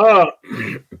can. How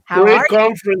great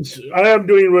conference. I am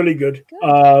doing really good.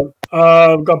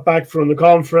 Got back from the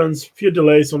conference. A few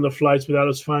delays on the flights, but that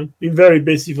was fine. Been very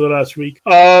busy for the last week.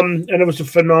 And it was a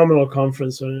phenomenal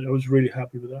conference, and I was really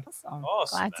happy with that.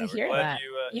 Awesome. Glad to hear that.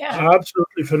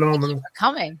 Absolutely phenomenal.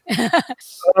 Coming.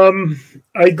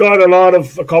 I got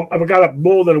I got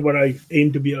more than what I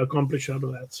aimed to accomplish out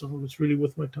of that, so it was really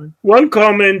worth my time. One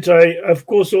comment: I, of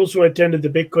course, also attended the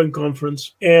Bitcoin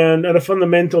conference, and at a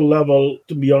fundamental level,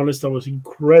 to be honest, I was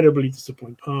incredibly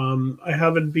disappointed. I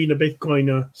haven't been a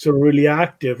Bitcoiner so really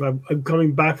active. I'm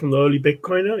coming back from the early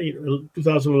Bitcoiner,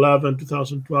 2011,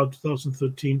 2012,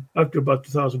 2013, up to about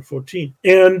 2014,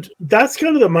 and that's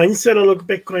kind of the mindset I look at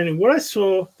Bitcoin. And what I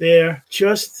saw there,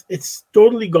 it's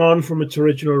totally gone from its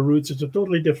original roots. It's a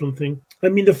totally different thing. I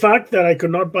mean, the fact that I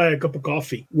could not buy a cup of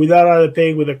coffee without either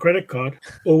paying with a credit card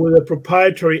or with a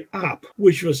proprietary app,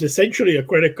 which was essentially a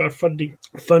credit card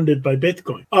funded by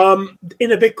Bitcoin,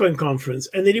 in a Bitcoin conference,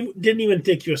 and they didn't even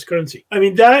take US currency. I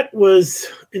mean, that was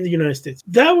in the United States.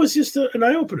 That was just an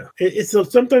eye-opener. It's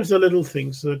sometimes the little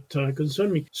things that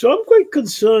concern me. So I'm quite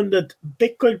concerned that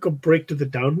Bitcoin could break to the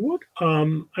downward.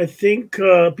 I think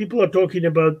people are talking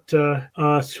about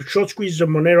short squeeze of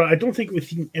Monero. I don't think we've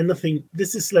seen anything.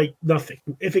 This is like nothing.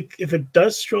 If it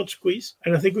does short squeeze,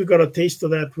 and I think we got a taste of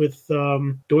that with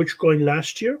Dogecoin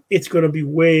last year, it's going to be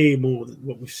way more than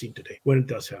what we've seen today when it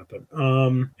does happen.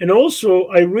 And also,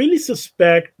 I really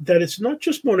suspect that it's not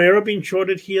just Monero being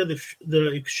shorted here.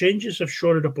 The exchanges have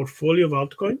shorted a portfolio of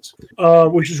altcoins,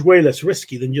 which is way less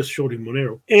risky than just shorting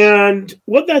Monero. And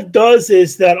what that does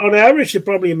is that on average, they're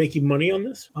probably making money on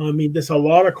this. I mean, there's a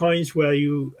lot of coins where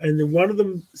and then one of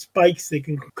them spikes, they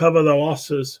can cover the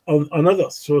losses on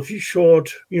others. So if you short,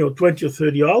 20 or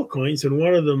 30 altcoins and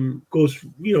one of them goes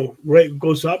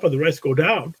up and the rest go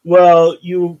down, well,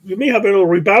 you may have a little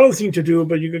rebalancing to do,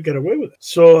 but you could get away with it.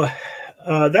 So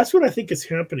that's what I think is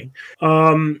happening.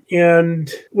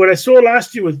 And what I saw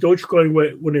last year with Dogecoin,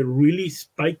 when it really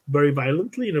spiked very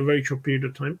violently in a very short period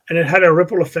of time, and it had a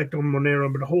ripple effect on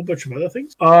Monero, but a whole bunch of other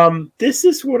things. This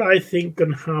is what I think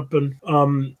can happen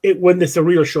when there's a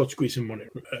real short squeeze in Monero.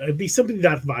 It'd be something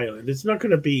that violent. It's not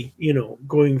going to be,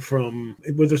 going from,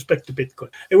 with respect to Bitcoin.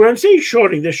 And when I'm saying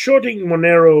shorting, they're shorting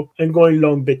Monero and going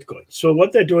long Bitcoin. So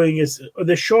what they're doing is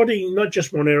they're shorting not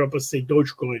just Monero, but say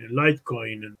Dogecoin and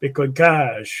Litecoin and Bitcoin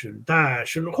Cash and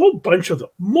Dash and a whole bunch of them.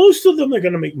 Most of them they're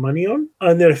going to make money on,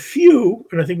 and there are a few,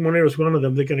 and I think Monero is one of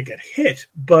them, they're going to get hit,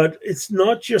 but it's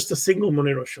not just a single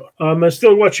Monero short. I'm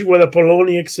still watching whether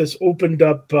Poloniex has opened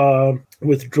up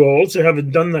withdrawals. They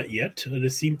haven't done that yet. They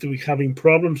seem to be having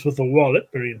problems with the wallet,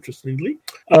 very interestingly.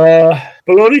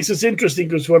 Poloniex is interesting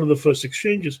because it's one of the first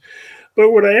exchanges.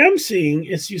 But what I am seeing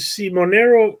is you see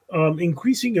Monero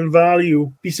increasing in value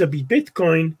vis-a-vis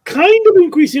Bitcoin, kind of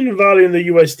increasing in value in the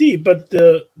USD, but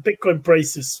the Bitcoin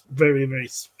price is very, very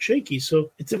shaky.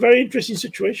 So it's a very interesting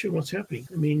situation, what's happening.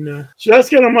 I mean, so that's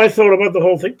kind of my thought about the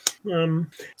whole thing.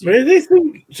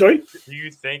 Sorry? Do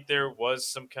you think there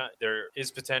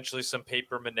is potentially some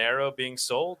paper Monero being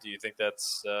sold? Do you think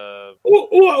that's...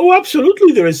 Oh,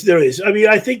 absolutely there is. I mean,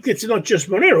 I think it's not just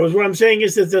Monero. What I'm saying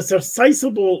is that there's a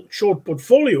sizable short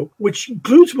portfolio, which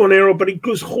includes Monero, but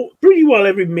includes pretty well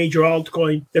every major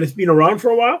altcoin that has been around for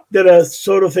a while. There are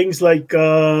sort of things like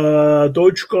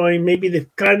Dogecoin. Maybe they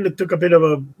kind of took a bit of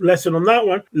a lesson on that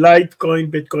one.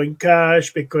 Litecoin, Bitcoin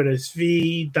Cash, Bitcoin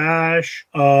SV, Dash,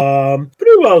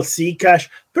 pretty well Zcash.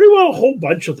 Pretty well a whole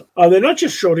bunch of them. They're not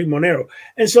just shorting Monero.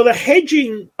 And so they're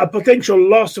hedging a potential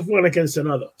loss of one against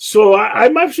another. So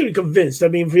I'm absolutely convinced. I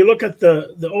mean, if you look at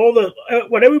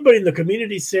what everybody in the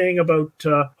community is saying about,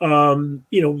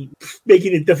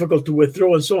 making it difficult to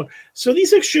withdraw and so on. So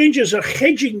these exchanges are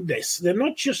hedging this. They're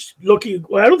not just looking,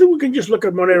 I don't think we can just look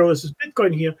at Monero versus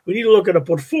Bitcoin here. We need to look at a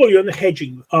portfolio and the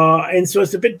hedging. And so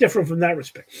it's a bit different from that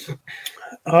respect.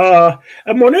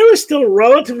 And Monero is still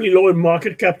relatively low in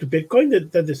market cap to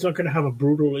Bitcoin, that it's not going to have a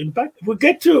brutal impact. If we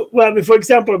get to, for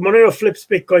example, if Monero flips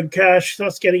Bitcoin Cash,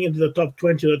 starts getting into the top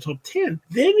 20 or the top 10,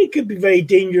 then it could be very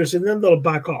dangerous, and then they'll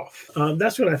back off.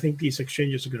 That's what I think these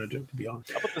exchanges are going to do, to be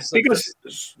honest. How about this, Because,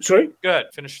 sorry? Go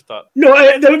ahead, finish your thought. No,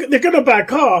 they're going to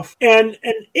back off. And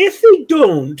if they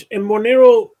don't, and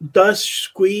Monero does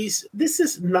squeeze, this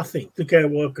is nothing to care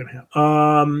what can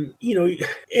happen.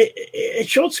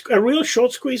 A real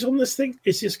short squeeze on this thing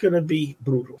is just going to be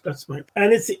brutal. That's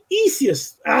and it's the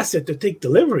easiest asset to take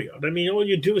delivery on. I mean, all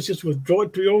you do is just withdraw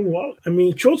it to your own wallet. I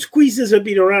mean, short squeezes have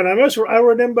been around. I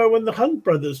remember when the Hunt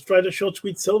brothers tried to short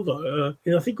squeeze silver.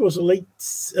 I think it was the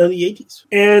early 80s.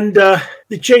 And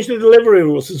they changed the delivery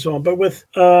rules and so on. But with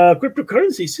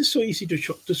cryptocurrency, it's just so easy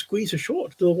to squeeze a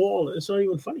short to the wall. It's not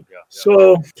even funny. Yeah.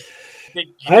 So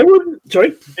I wouldn't. Sorry.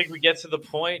 I think we get to the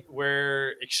point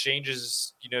where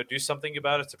exchanges, do something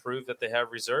about it to prove that they have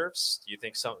reserves. Do you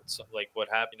think something like what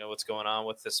happened? What's going on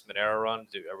with this Monero run?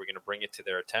 Are we going to bring it to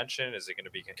their attention? Is it going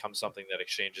to become something that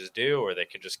exchanges do, or they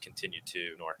can just continue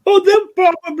to ignore? Oh, they'll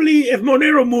probably, if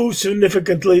Monero moves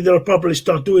significantly, they'll probably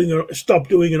stop doing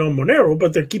it on Monero,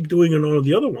 but they'll keep doing it on all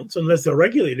the other ones unless they're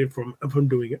regulated from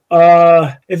doing it.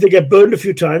 If they get burned a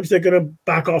few times, they're going to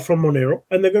back off from Monero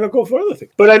and they're going to go for other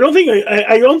things. But I don't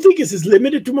think this is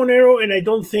limited to Monero, and I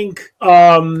don't think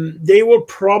they will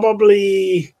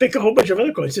probably pick a whole bunch of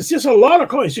other coins. It's just a lot of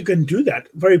coins. You can do that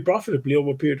very profitably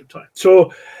over a period of time.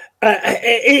 So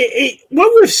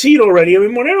what we've seen already, I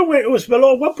mean, Monero, it was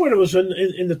below, at one point it was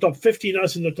in the top 50, now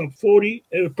it's in the top 40.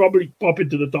 It will probably pop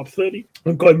into the top 30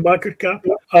 on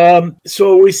CoinMarketCap.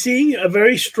 So we're seeing a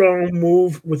very strong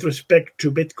move with respect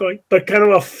to Bitcoin, but kind of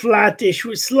a flattish,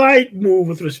 slight move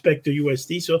with respect to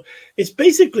USD. So it's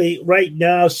basically right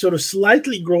now sort of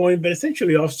slightly growing, but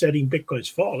essentially offsetting Bitcoin's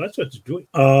fall. That's what it's doing.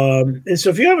 And so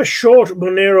if you have a short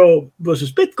Monero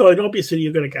versus Bitcoin, obviously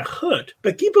you're going to get hurt.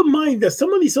 But keep in mind that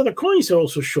some of these other coins are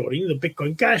also shorting. The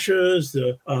Bitcoin Cashers,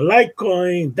 the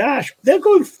Litecoin, Dash, they're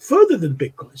going further than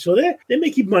Bitcoin. So they're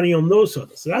making money on those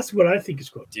others. So that's what I think is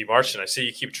going on. D. Martian, I see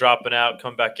you keep dropping out.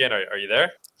 Come back in. Are you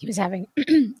there? He was having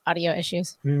audio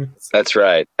issues. That's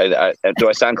right. Do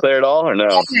I sound clear at all or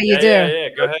no? Yeah, you do. Yeah.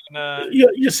 Go ahead and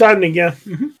you're sounding, yeah.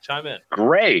 Chime in.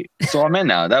 Great. So I'm in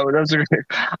now. That was great.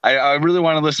 I really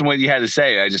want to listen to what you had to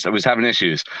say. I was having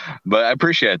issues, but I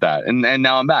appreciate that. And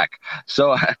now I'm back.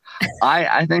 So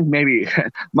I think maybe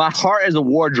my heart is a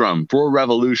war drum for a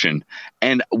revolution.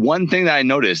 And one thing that I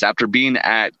noticed after being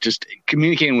at just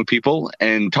communicating with people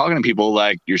and talking to people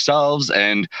like yourselves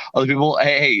and other people,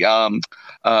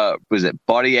 was it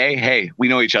Baudier? Hey, we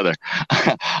know each other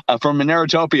from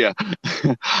Monerotopia.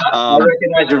 I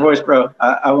recognize your voice, bro.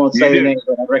 I won't say your name,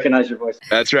 but I recognize your voice.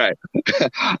 That's right.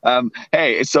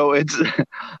 Hey, so it's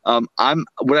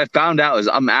what I found out is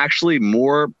I'm actually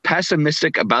more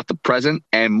pessimistic about the present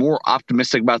and more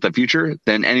optimistic about the future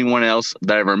than anyone else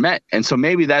that I ever met. And so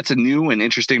maybe that's a new and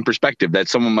interesting perspective that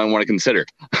someone might want to consider.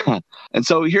 And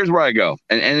so here's where I go.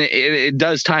 And it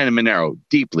does tie into Monero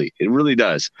deeply. It really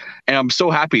does. And I'm so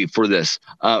happy for this.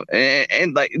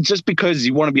 And like, just because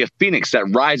you want to be a phoenix that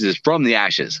rises from the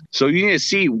ashes. So you need to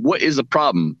see what is the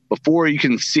problem before you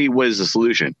can see what is the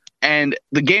solution. And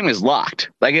the game is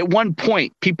locked. Like at one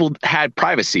point, people had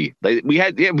privacy. Like we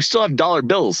still have dollar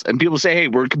bills, and people say, "Hey,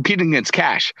 we're competing against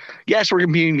cash." Yes, we're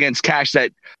competing against cash.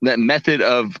 That method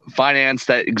of finance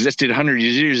that existed 100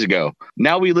 years ago.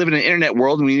 Now we live in an internet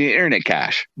world, and we need internet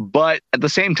cash. But at the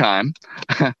same time,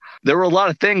 there were a lot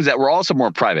of things that were also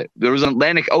more private. There was an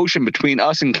Atlantic Ocean between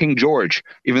us and King George,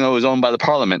 even though it was owned by the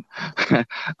Parliament.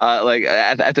 Like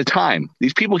at the time,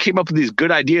 these people came up with these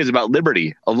good ideas about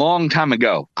liberty a long time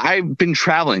ago. I've been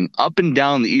traveling up and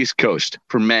down the East Coast,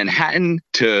 from Manhattan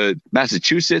to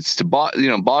Massachusetts to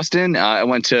Boston. I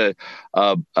went to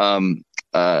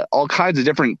all kinds of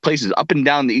different places up and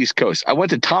down the East Coast. I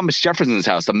went to Thomas Jefferson's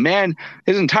house. The man,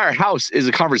 his entire house is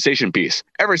a conversation piece.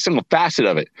 Every single facet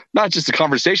of it, not just the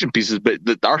conversation pieces, but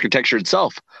the architecture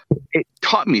itself. It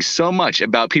taught me so much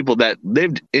about people that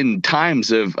lived in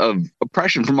times of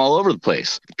oppression from all over the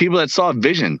place, people that saw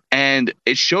vision. And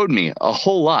it showed me a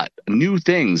whole lot of new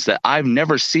things that I've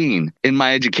never seen in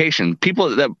my education.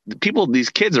 These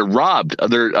kids are robbed of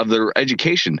their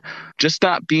education, just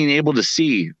not being able to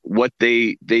see what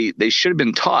they should have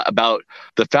been taught about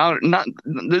the founder.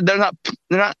 They're not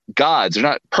gods. They're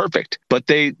not perfect, but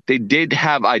they did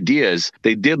have ideas.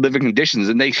 They did live in conditions,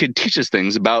 and they could teach us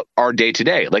things about our day to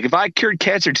day. Like if I cured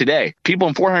cancer today, people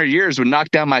in 400 years would knock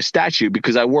down my statue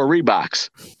because I wore Reeboks.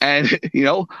 And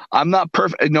I'm not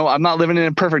perfect. No, I'm not living in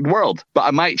a perfect world, but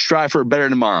I might strive for a better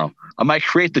tomorrow. I might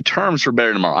create the terms for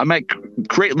better tomorrow. I might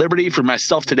create liberty for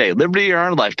myself today, liberty in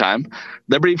our lifetime,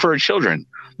 liberty for our children,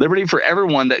 liberty for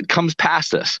everyone that comes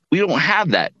past us. We don't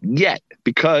have that yet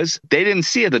because they didn't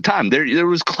see at the time. There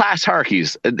was class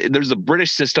hierarchies. There's a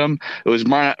British system. It was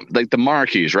like the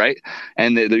monarchies, right?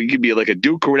 And you could be like a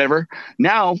duke or whatever.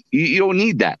 Now you don't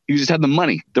need that. You just have the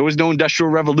money. There was no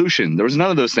industrial revolution. There was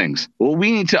none of those things. What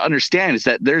we need to understand is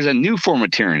that there's a new form of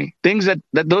tyranny, things that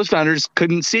those founders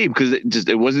couldn't see because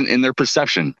it wasn't in their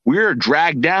perception. We're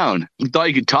dragged down. You thought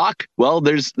you could talk? Well,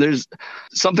 there's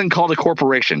something called a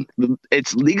corporation.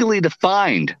 It's legally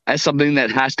defined as something that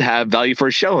has to have value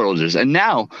for shareholders. And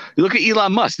now you look at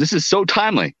Elon Musk. This is so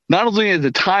timely. Not only at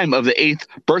the time of the 8th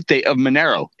birthday of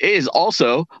Monero, it is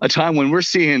also a time when we're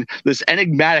seeing this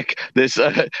enigmatic, this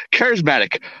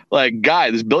charismatic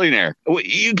guy, this billionaire.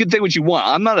 You can think what you want.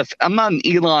 I'm not an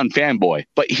Elon fanboy,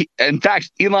 but in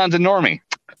fact, Elon's a normie.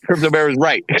 Crypto Bear is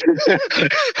right.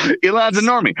 Elon's a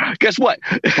normie. Guess what?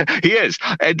 He is.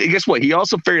 And guess what? He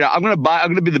also figured out I'm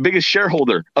going to be the biggest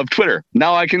shareholder of Twitter.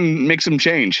 Now I can make some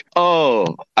change.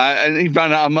 And he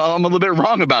found out I'm a little bit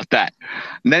wrong about that.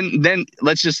 And then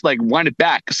let's just wind it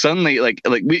back. Suddenly,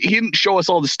 he didn't show us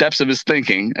all the steps of his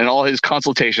thinking and all his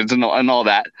consultations and all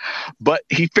that. But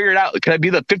he figured out, can I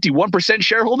be the 51%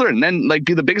 shareholder and then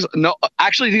be the biggest? No,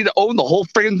 actually you need to own the whole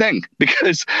freaking thing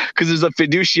because there's a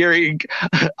fiduciary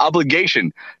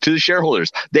obligation to the shareholders.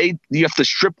 You have to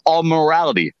strip all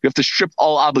morality. You have to strip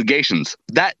all obligations.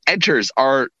 That enters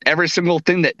every single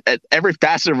thing at every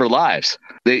facet of our lives.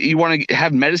 You want to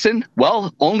have medicine?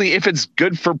 Well, only if it's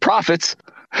good for profits.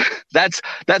 That's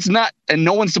not, and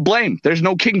no one's to blame. There's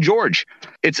no King George.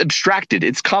 It's abstracted.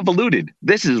 It's convoluted.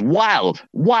 This is wild.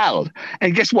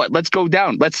 And guess what? Let's go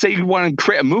down. Let's say you want to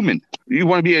create a movement. You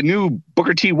want to be a new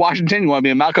Booker T. Washington. You want to be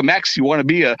a Malcolm X. You want to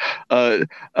be you want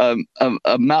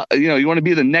to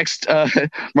be the next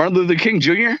Martin Luther King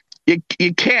Jr.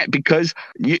 You can't because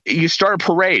you start a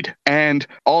parade and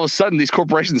all of a sudden these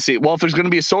corporations see, well, if there's going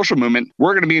to be a social movement,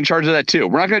 we're going to be in charge of that too.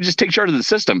 We're not going to just take charge of the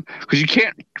system because you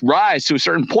can't rise to a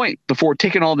certain point before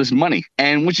taking all this money.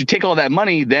 And once you take all that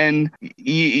money, then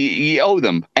you owe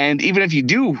them. And even if you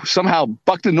do somehow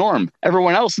buck the norm,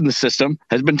 everyone else in the system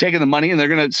has been taking the money and they're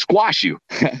going to squash you.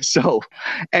 So,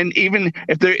 and even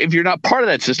if you're not part of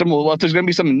that system, well, if there's going to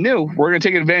be something new, we're going to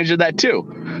take advantage of that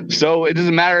too. So it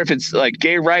doesn't matter if it's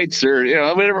gay rights or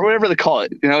whatever they call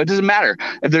it. It doesn't matter.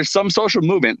 If there's some social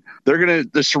movement, they're gonna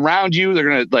surround you. They're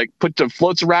gonna put the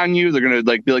floats around you. They're gonna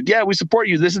be like, yeah, we support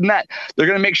you. This and that. They're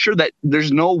gonna make sure that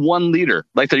there's no one leader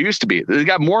like there used to be. They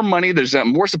got more money. There's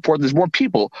more support. There's more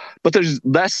people, but there's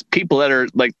less people that are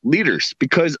leaders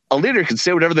because a leader can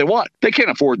say whatever they want. They can't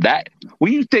afford that.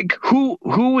 When you think who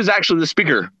is actually the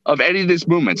speaker of any of these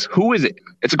movements, who is it?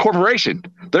 It's a corporation.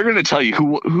 They're gonna tell you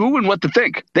who and what to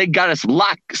think. They got us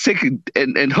locked, sick,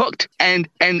 and hooked. And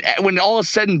when all is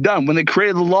said and done, when they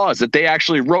created the laws that they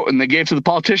actually wrote and they gave to the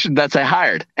politicians that they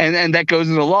hired, and that goes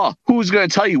into law, who's going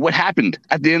to tell you what happened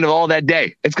at the end of all that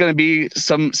day? It's going to be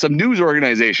some news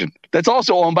organization that's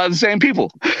also owned by the same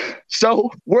people.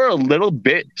 So we're a little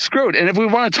bit screwed. And if we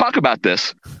want to talk about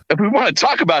this,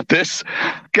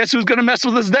 guess who's going to mess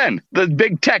with us then? The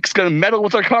big tech's going to meddle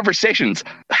with our conversations,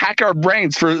 hack our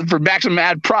brains for maximum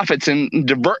ad profits and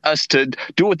divert us to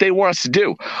do what they want us to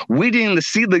do. Weeding the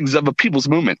seedlings of a people's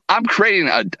movement. I'm creating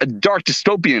a dark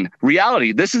dystopian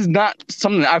reality. This is not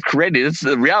something that I've created. It's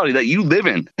the reality that you live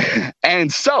in.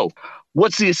 And so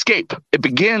what's the escape? It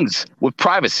begins with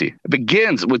privacy. It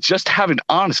begins with just having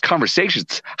honest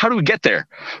conversations. How do we get there?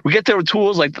 We get there with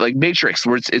tools like Matrix,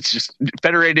 where it's just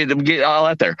federated and we get all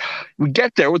out there. We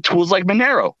get there with tools like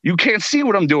Monero. You can't see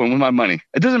what I'm doing with my money.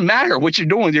 It doesn't matter what you're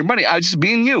doing with your money. I'm just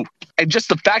being you. And just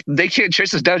the fact that they can't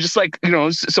chase us down, just like,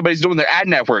 somebody's doing their ad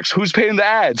networks. Who's paying the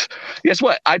ads? Guess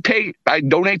what? I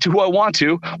donate to who I want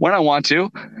to, when I want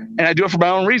to, and I do it for my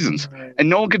own reasons. And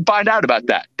no one can find out about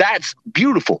that. That's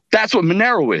beautiful. That's what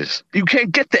Monero is. You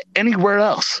can't get that anywhere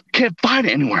else. You can't find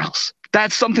it anywhere else.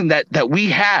 That's something that we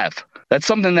have. That's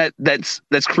something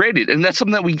that's created, and that's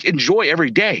something that we enjoy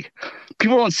every day.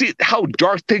 People don't see how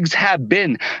dark things have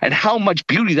been and how much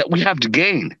beauty that we have to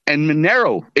gain. And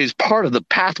Monero is part of the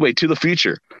pathway to the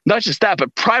future. Not just that,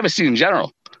 but privacy in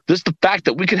general. Just the fact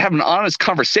that we could have an honest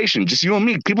conversation, just you and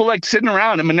me. People like sitting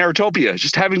around in Monerotopia,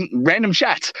 just having random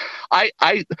chats. I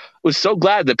was so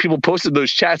glad that people posted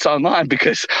those chats online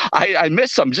because I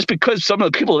missed some just because some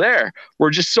of the people there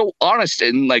were just so honest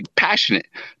and passionate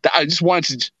that I just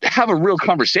wanted to have a real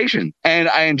conversation. And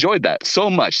I enjoyed that so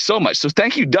much. So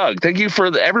thank you, Doug. Thank you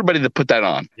for everybody that put that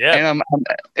on. Yeah. And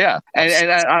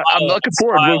I'm looking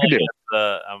forward to what we can do.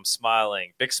 I'm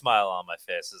smiling, big smile on my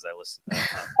face as I listen.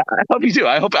 I hope you do.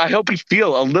 I hope you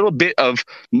feel a little bit of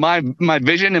my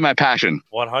vision and my passion.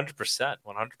 100%.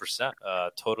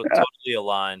 Totally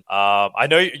aligned. I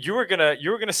know you were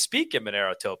gonna speak at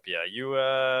Monerotopia. You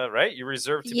right? You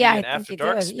reserved to be an After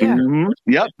Dark speaker. Yeah. Mm-hmm.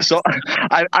 Yep. So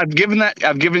I've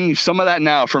given you some of that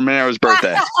now for Monero's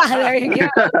birthday. There you go.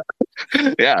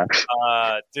 Yeah.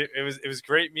 Dude, it was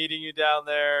great meeting you down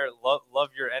there. Love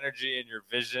your energy and your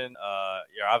vision.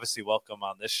 You're obviously welcome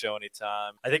on this show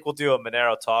anytime. I think we'll do a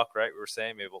Monero talk, right? We were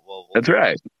saying maybe we'll That's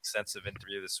right. Extensive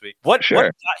interview this week. What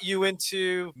got you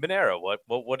into Monero?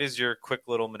 What is your quick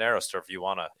little Monero story if you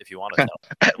wanna tell?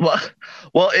 well,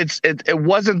 it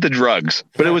wasn't the drugs,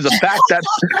 but it was the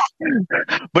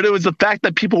fact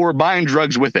that people were buying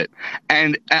drugs with it.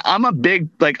 And I'm a big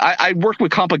I work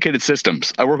with complicated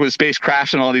systems. I work with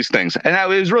spacecrafts and all these things, and it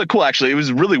was really cool. Actually, it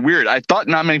was really weird. I thought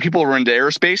not many people were into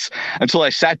aerospace until I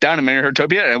sat down in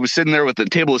Monerotopia, and I was sitting there with a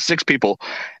table of 6 people.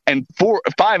 And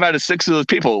 5 out of 6 of those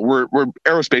people were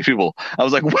aerospace people. I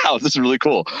was like, wow, this is really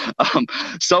cool.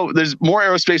 So there's more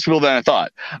aerospace people than I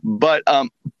thought. But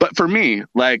for me,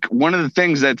 like one of the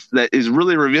things that is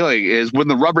really revealing is when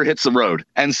the rubber hits the road.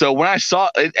 And so when I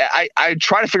saw it, I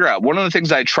try to figure out, one of the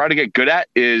things I try to get good at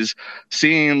is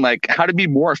seeing like how to be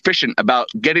more efficient about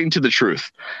getting to the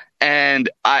truth. And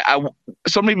I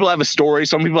some people have a story.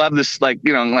 Some people have this How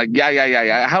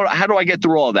do I get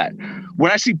through all of that?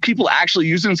 When I see people actually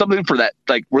using something for that,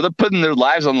 like where they're putting their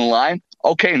lives on the line,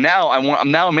 okay, now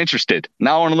I'm interested.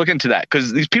 Now I want to look into that,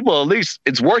 because these people, at least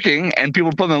it's working and people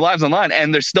are putting their lives online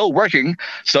and they're still working.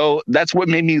 So that's what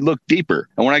made me look deeper.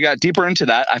 And when I got deeper into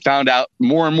that, I found out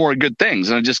more and more good things,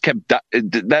 and I just kept that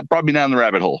brought me down the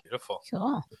rabbit hole. Beautiful.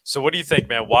 Cool. So what do you think,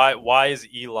 man? Why is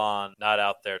Elon not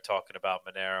out there talking about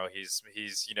Monero? He's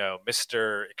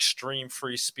Mr. Extreme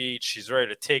Free Speech. He's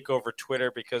ready to take over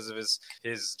Twitter because of his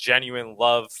genuine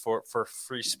love for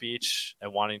free speech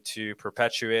and wanting to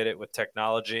perpetuate it with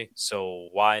technology. So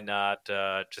why not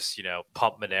just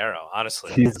pump Monero?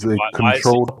 Honestly, he's a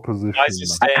controlled opposition. Why is he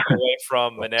staying away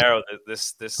from Monero?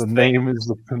 The name is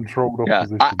the controlled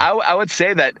opposition. I would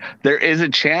say that there is a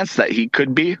chance that he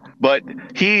could be, but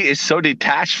he is so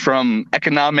detached from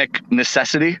economic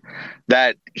necessity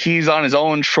that he's on his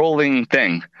own trolling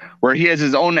thing, where he has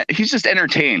his own. He's just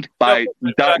entertained by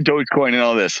Dogecoin and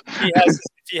all this.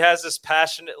 He has this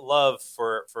passionate love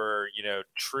for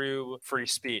true free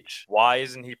speech. Why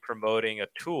isn't he promoting a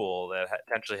tool that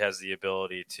potentially has the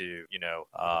ability to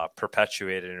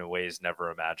perpetuate it in ways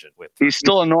never imagined? He's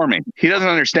still a normie. He doesn't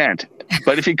understand.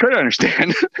 But if he could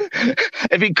understand,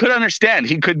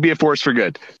 he could be a force for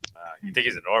good. You think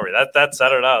he's a normie? That's I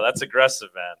don't know. That's aggressive,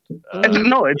 man.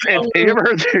 No, you ever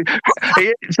heard?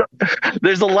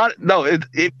 There's a lot. No,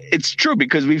 it's true,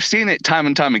 because we've seen it time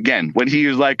and time again. When he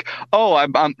was like, "Oh,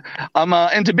 I'm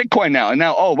into Bitcoin now," and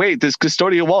now, oh wait, this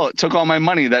custodial wallet took all my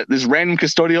money. This random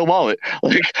custodial wallet,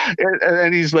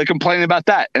 and he's like complaining about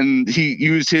that, and he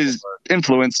used his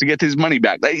influence to get his money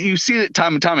back. You see it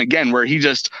time and time again, where he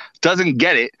just doesn't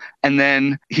get it, and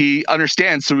then he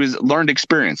understands through his learned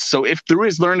experience. So if through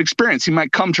his learned experience, he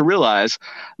might come to realize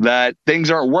that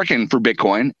things aren't working for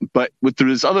Bitcoin, but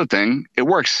through this other thing, it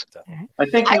works. I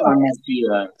think he might be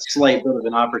a slight bit of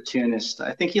an opportunist.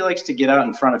 I think he likes to get out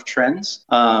in front of trends,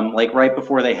 like right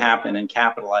before they happen, and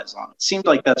capitalize on it. It seemed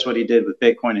like that's what he did with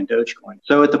Bitcoin and Dogecoin.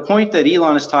 So at the point that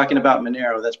Elon is talking about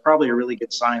Monero, that's probably a really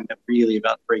good sign that really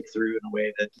about to break through in a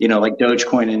way that, like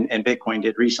Dogecoin and Bitcoin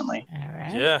did recently. All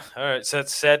right. Yeah. All right. So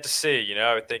it's sad to see.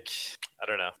 I would think. I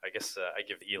don't know. I guess I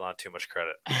give Elon too much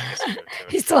credit.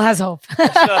 He still has hope.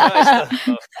 Let's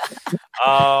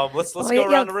go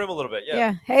around the room a little bit.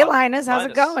 Yeah. Hey, Linus, how's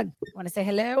it going? Want to say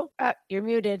hello? You're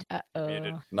muted.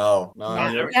 Muted. No.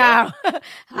 Hi.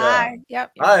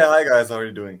 Yep. Hi, guys. How are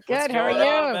you doing? Good. How are you?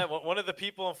 Man? One of the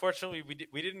people, unfortunately,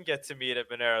 we didn't get to meet at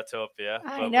Monerotopia.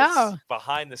 I know.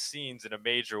 Behind the scenes in a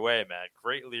major way, man.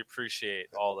 Greatly appreciate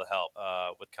all the help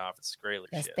with conference. Greatly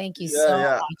appreciate. Yes, thank you so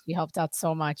much. You helped out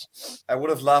so much. I would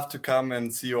have loved to come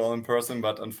and see you all in person,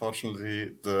 but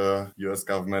unfortunately, the US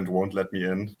government won't let me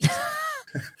in.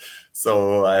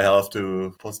 So I have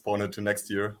to postpone it to next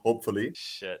year, hopefully.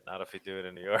 Shit, not if we do it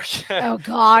in New York. Oh,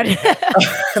 God.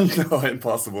 No,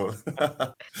 impossible.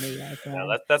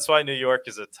 That's why New York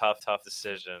is a tough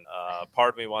decision.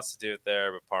 Part of me wants to do it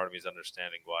there, but part of me is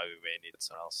understanding why we may need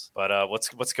something else. But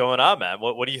what's going on, man?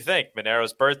 What do you think?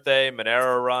 Monero's birthday,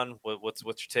 Monero run. What's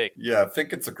your take? Yeah, I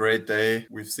think it's a great day.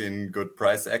 We've seen good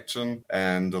price action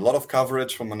and a lot of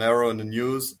coverage from Monero in the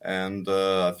news, and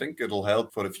I think it'll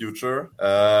help for the future.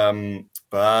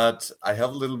 but I have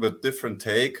a little bit different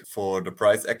take for the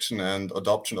price action and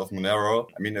adoption of Monero.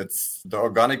 I mean, the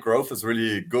organic growth is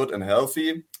really good and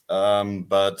healthy.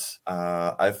 But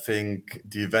I think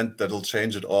the event that'll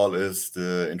change it all is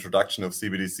the introduction of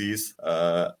CBDCs.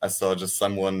 I saw just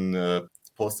someone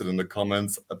posted in the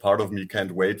comments, a part of me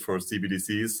can't wait for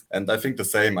CBDCs. And I think the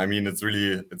same. I mean, it's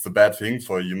a bad thing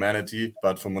for humanity,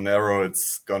 but for Monero,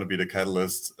 it's going to be the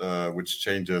catalyst, which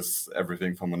changes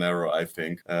everything for Monero, I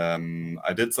think.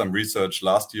 I did some research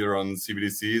last year on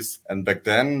CBDCs, and back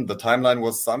then the timeline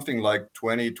was something like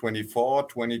 2024,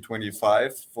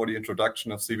 2025 for the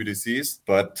introduction of CBDCs.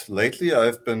 But lately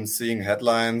I've been seeing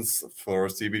headlines for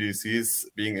CBDCs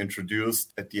being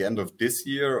introduced at the end of this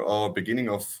year or beginning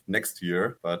of next year.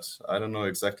 But I don't know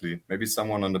exactly. Maybe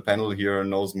someone on the panel here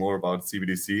knows more about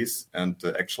CBDCs and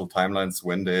the actual timelines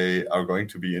when they are going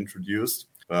to be introduced.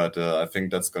 But I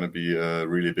think that's going to be a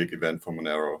really big event for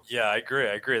Monero. Yeah, I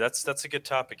agree. That's a good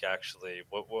topic, actually.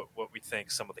 What we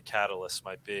think some of the catalysts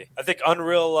might be. I think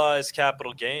unrealized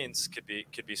capital gains could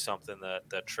be something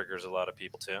that triggers a lot of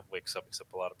people too. Wakes up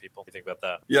a lot of people. What do you think about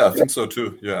that? Yeah, I think so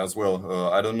too. Yeah, as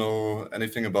well. I don't know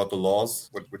anything about the laws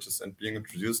which is being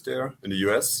introduced there in the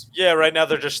US. Yeah, right now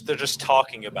they're just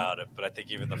talking about it, but I think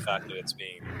even the fact that it's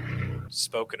being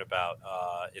spoken about,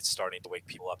 it's starting to wake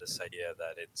people up. This idea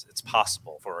that it's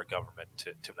possible for a government to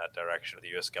in that direction, or the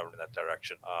U.S. government in that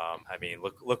direction. I mean,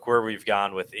 look where we've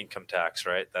gone with income tax,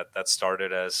 right? That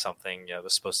started as something that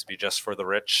was supposed to be just for the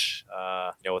rich.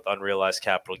 With unrealized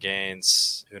capital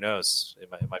gains, who knows? It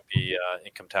might be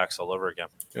income tax all over again.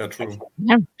 Yeah, true.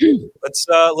 Yeah.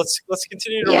 Let's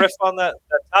continue to riff on that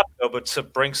topic, though, but to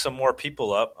bring some more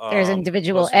people up. There's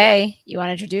individual A. You want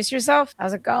to introduce yourself?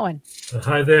 How's it going?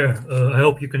 Hi there. I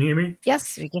hope you can hear me.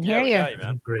 Yes, we can hear you. Yeah,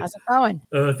 man. Great. How's it going?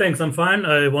 Thanks. I'm fine.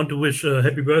 I want to wish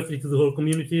happy birthday to the whole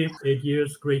community. 8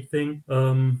 years, great thing.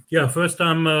 First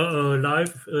time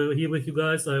live here with you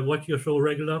guys. I watch your show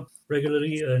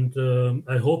regularly, and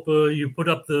I hope you put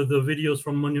up the videos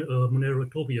from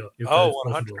Monerotopia.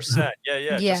 100%.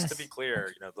 Yeah. Yes. Just to be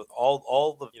clear,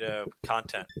 all the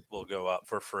content will go up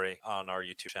for free on our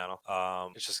YouTube channel.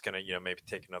 It's just gonna maybe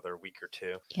take another week or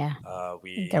two. Yeah.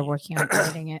 They're working on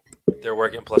editing it. They're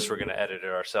working. Plus, we're gonna edit it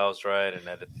ourselves, right? And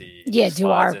edit the do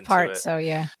our part. It. So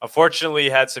yeah. Unfortunately,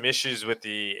 had some issues with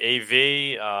the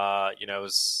AV. It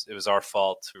was our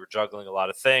fault. We were juggling a lot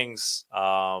of things,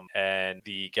 and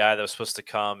the guy that was supposed to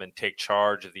come and take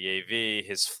charge of the AV,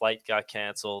 his flight got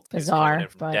canceled. Bizarre,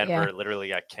 from Denver literally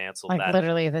got canceled.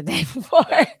 Literally the day before.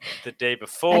 The day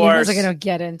before. And he wasn't going to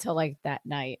get into that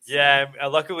night. So. Yeah,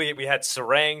 luckily we had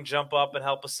Sarang jump up and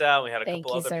help us out. We had a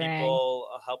couple other Sarang. People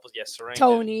help us. Yeah, Sarang.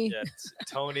 Tony.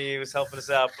 Tony was helping us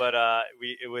out, but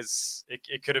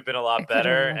it could have been a lot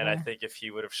better. And I think if he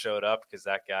would have showed up, because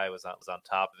that guy was on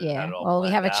top of it. Yeah. Well, we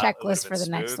have a checklist for the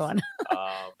next one.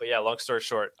 But yeah, long story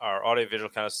short, our audio visual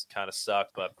kind of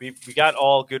sucked, but we got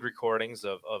all good recordings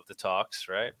of the talks,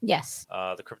 right? Yes.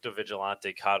 The Crypto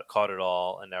Vigilante caught it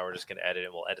all, and now we're just going to edit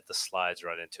it. We'll edit the slides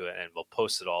right into it, and we'll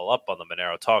post it all up on the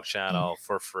Monero Talk channel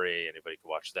for free. Anybody can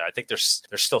watch that. I think they're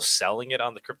still selling it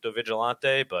on the Crypto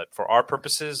Vigilante, but for our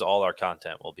purposes, all our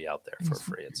content will be out there for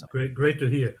free. Great to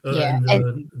hear. Yeah.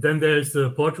 Then there's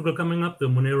Portugal coming up, the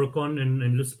MoneroCon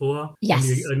in Lisboa. Yes.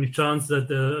 Any chance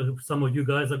that some of you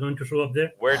guys are going to show up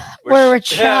there? We're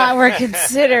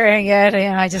considering it.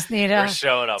 I just need we're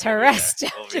showing up. to rest.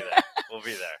 We'll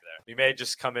be there. We may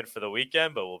just come in for the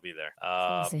weekend, but we'll be there.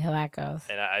 We'll see how that goes.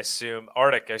 And I assume,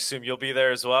 Arctic, you'll be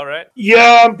there as well, right?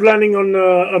 Yeah, I'm planning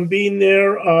on being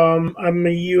there. I'm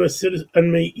a U.S. citizen.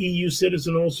 I'm a EU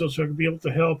citizen also, so I'll be able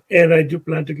to help. And I do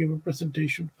plan to give a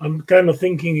presentation. I'm kind of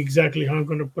thinking exactly how I'm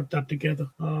going to put that together.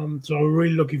 So I'm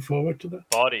really looking forward to that.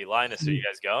 Body, Linus, are you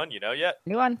guys going? You know yet?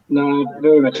 Anyone? No, I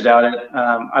very much doubt it.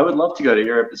 I would love to go to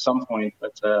Europe at some point,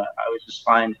 but I would just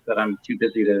find that I'm too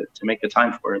busy to make the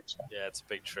time for it. So. Yeah, it's a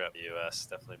big trip. U.S.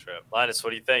 definitely a trip. Linus,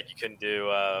 what do you think? You can do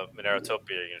Monerotopia.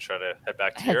 You're gonna try to head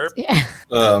back to Europe? Yeah.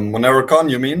 MoneroCon,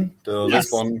 you mean the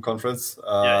Yes. Lisbon conference?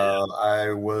 Yeah.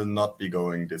 I will not be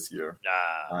going this year.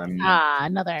 I'm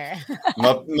Another.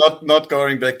 not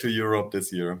going back to Europe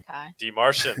this year. Okay. D.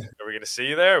 Martian, are we gonna see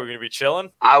you there? Are we gonna be chilling?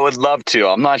 I would love to.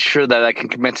 I'm not sure that I can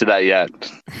commit to that yet.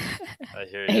 I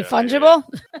hear you. Hey, fungible?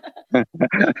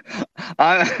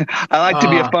 I like to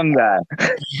be a fun guy.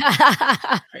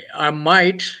 I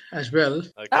might as well.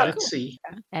 Okay. Let's see.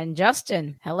 And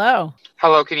Justin, hello.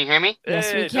 Hello, can you hear me?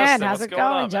 Yes, Hey, we can. Justin, How's what's it going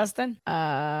on, going, man? Justin?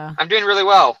 I'm doing really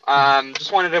well.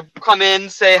 Just wanted to come in,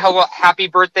 say hello, happy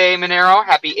birthday, Monero.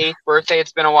 Happy 8th birthday.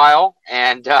 It's been a while,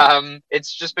 and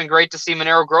it's just been great to see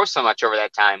Monero grow so much over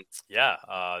that time. Yeah,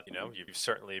 you've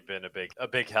certainly been a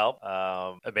big help.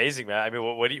 Amazing, man. I mean,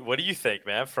 what do you think,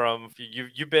 man? From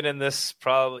you've been in this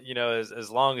probably as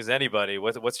long as anybody.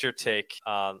 What's your take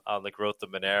on the growth of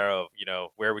Monero?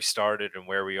 Where we started and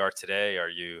where we are today. Are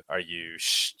you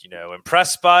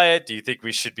impressed by it? Do you think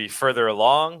we should be further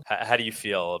along? How do you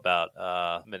feel about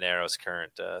Monero's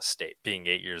current state, being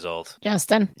 8 years old?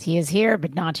 Justin, he is here,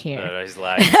 but not here. He's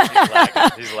lagging.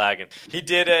 He's lagging. He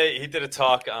did a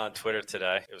talk on Twitter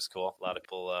today. It was cool. A lot of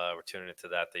people were tuning into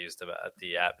that. They used the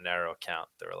 @Monero account.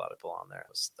 There were a lot of people on there.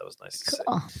 That was nice to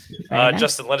Cool. see. Very nice.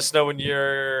 Justin, let us know when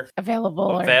you're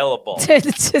Available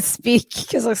to speak,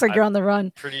 because it looks like you're on the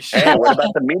run. Pretty sure. Hey, what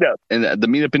about the meetup? And the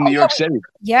meetup in New York City.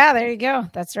 Yeah, there you go.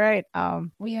 That's right.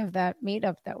 We have that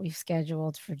meetup that we've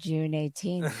scheduled for June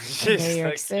 18th in New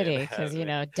York City, because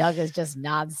Doug is just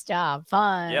nonstop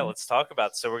fun. Yeah, let's talk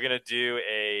about it. So we're gonna do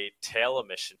a tail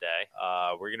emission day.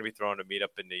 We're gonna be throwing a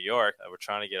meetup in New York. We're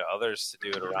trying to get others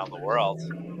to do it around the world.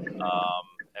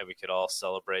 And we could all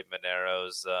celebrate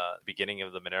Monero's beginning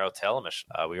of the Monero tail emission.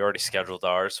 We already scheduled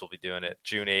ours. We'll be doing it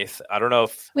June 8th. I don't know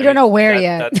if We don't know where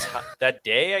yet. That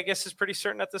day, I guess, is pretty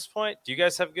certain at this point. Do you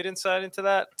guys have good insight into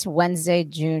that? It's Wednesday,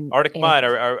 June Arctic 8th. Mind,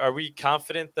 are we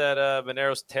confident that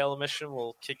Monero's tail emission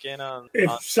will kick in on? If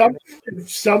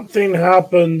something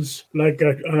happens, like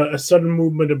a sudden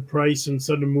movement in price and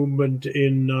sudden movement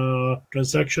in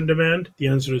transaction demand, the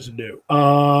answer is no.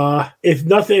 If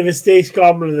it stays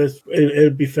calm,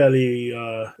 it'll be fairly,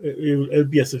 it'll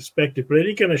be as expected. But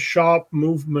any kind of sharp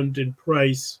movement in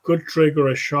price could trigger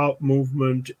a sharp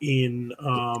movement in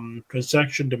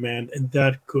transaction demand, and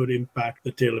that could impact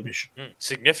the tail emission.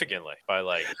 Significantly by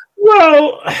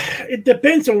Well, it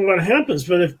depends on what happens,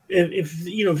 but if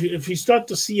you start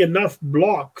to see enough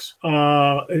blocks,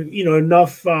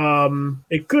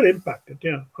 it could impact it.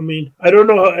 Yeah, I mean, I don't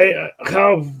know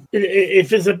how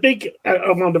if it's a big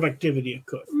amount of activity, it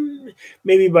could.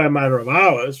 Maybe by a matter of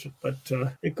hours, but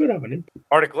it could have an impact.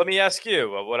 Arctic, let me ask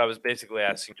you what I was basically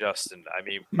asking Justin. I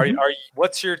mean,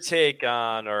 what's your take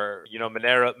on,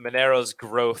 Monero's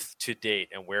growth to date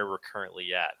and where we're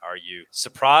currently at? Are you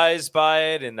surprised by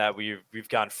it in that we've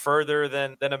gone further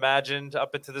than imagined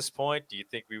up until this point? Do you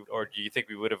think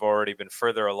we would have already been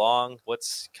further along?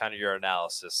 What's kind of your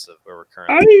analysis of where we're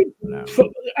currently at now?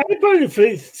 I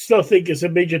probably still think it's a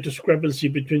major discrepancy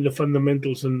between the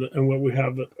fundamentals and what we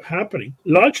have happening,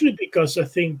 largely because I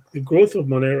think the growth of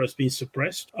Monero has been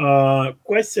suppressed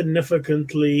quite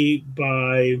significantly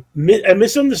by a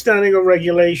misunderstanding of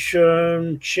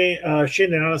regulation, chain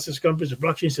analysis companies,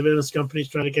 blockchain surveillance companies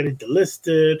trying to get it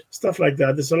delisted, stuff like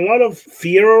that. There's a lot of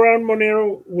fear around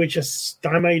Monero, which has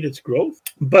stymied its growth.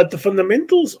 But the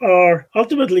fundamentals are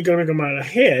ultimately going to come out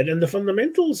ahead. And the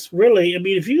fundamentals really, I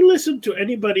mean, if you listen to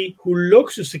anybody who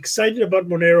is excited about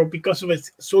Monero because of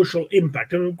its social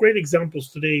impact, and great examples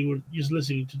today, we're just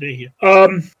listening today here,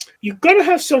 you've got to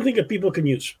have something that people can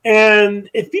use. And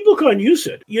if people can't use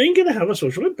it, you ain't going to have a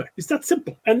social impact. It's that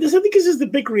simple. And I think this is the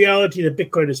big reality that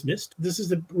Bitcoin has missed. This is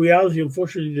the reality,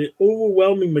 unfortunately, the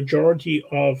overwhelming majority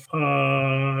of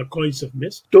coins have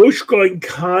missed. Dogecoin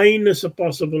kind of is a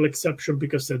possible exception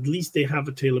because at least they have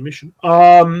a tail emission.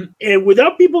 And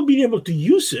without people being able to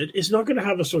use it, it's not going to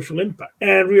have a social impact.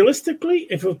 And realistically,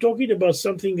 if we're talking about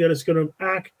something that is going to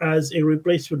act as a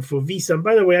replacement for Visa, and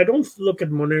by the way, I don't look at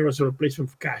Monero as a replacement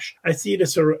for cash. I see it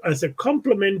as a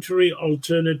complementary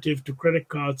alternative to credit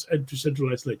cards and to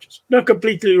centralized ledgers. Not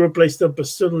completely replace them, but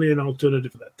certainly an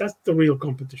alternative for that. That's the real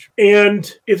competition.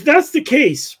 And if that's the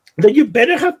case, then you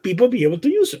better have people be able to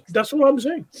use it. That's what I'm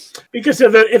saying. Because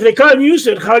if they can't use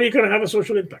it, how are you going to have a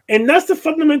social impact? And that's the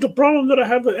fundamental problem that I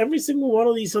have with every single one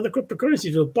of these other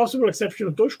cryptocurrencies, with the possible exception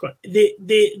of Dogecoin.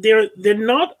 They're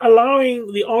not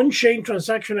allowing the on-chain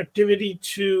transaction activity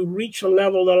to reach a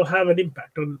level that'll have an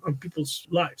impact on people's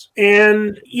lives.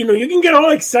 And, you can get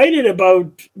all excited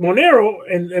about Monero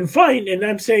and fine. And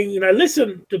I'm saying, I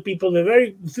listen to people, they're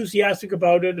very enthusiastic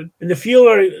about it and they feel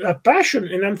a passion.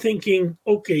 And I'm thinking,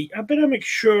 okay, say, I better make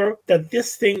sure that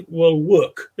this thing will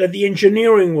work, that the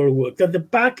engineering will work, that the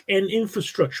back end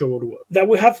infrastructure will work, that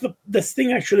we have this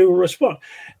thing actually will respond,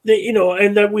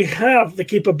 and that we have the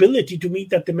capability to meet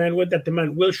that demand when that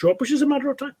demand will show up, which is a matter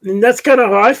of time. And that's kind of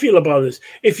how I feel about this.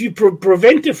 If you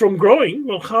prevent it from growing,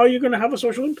 well, how are you going to have a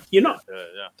social impact? You're not.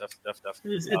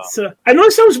 Definitely. I know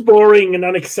it sounds boring and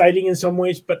unexciting in some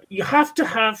ways, but you have to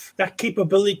have that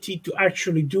capability to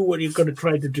actually do what you're going to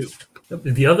try to do.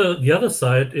 The other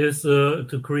side is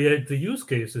to create the use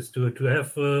cases, to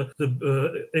have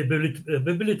the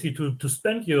ability to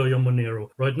spend your Monero.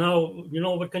 Right now,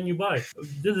 what can you buy?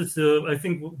 This is I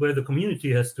think where the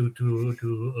community has to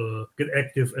get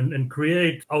active and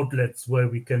create outlets where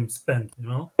we can spend.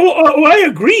 Oh, I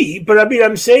agree, but I mean,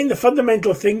 I'm saying the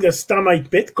fundamental thing that stymied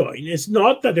Bitcoin is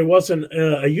not that there wasn't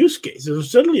a use case. There was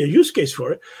certainly a use case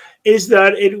for it. Is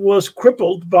that it was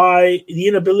crippled by the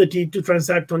inability to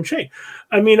transact on chain.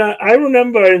 I mean, I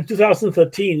remember in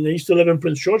 2013, I used to live in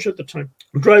Prince George at the time,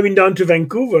 driving down to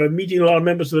Vancouver and meeting a lot of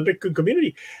members of the Bitcoin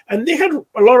community. And they had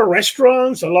a lot of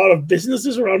restaurants, a lot of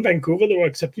businesses around Vancouver that were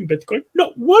accepting Bitcoin.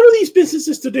 No, one of these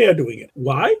businesses today are doing it.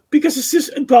 Why? Because it's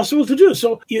just impossible to do.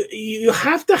 So you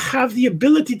have to have the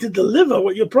ability to deliver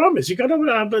what you promise. You got to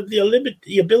have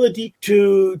the ability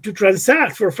to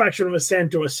transact for a fraction of a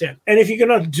cent to a cent. And if you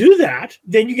cannot do that,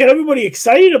 then you get everybody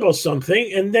excited about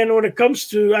something, and then when it comes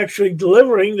to actually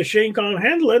delivering, the chain can't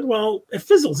handle it. Well, it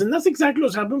fizzles, and that's exactly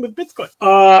what's happened with Bitcoin.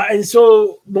 And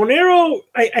so Monero,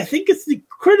 I think it's the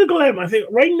critical element. I think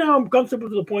right now I'm comfortable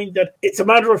to the point that it's a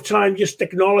matter of time. Just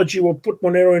technology will put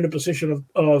Monero in a position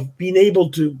of being able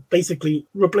to basically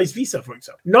replace Visa, for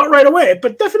example. Not right away,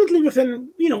 but definitely within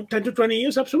 10 to 20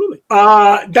 years, absolutely.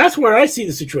 That's where I see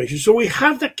the situation. So we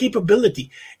have that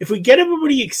capability. If we get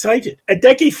everybody excited, a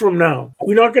decade from now,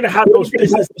 we're not going to have those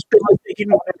businesses taking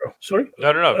Monero. Sorry?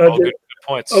 No. All good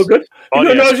points. Oh, good. I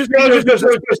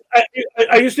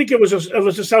just think it was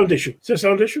a sound issue. Is it a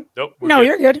sound issue? Nope. No,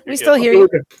 you're good. We still hear you.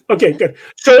 Okay, good.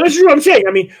 So this is what I'm saying.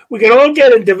 I mean, we can all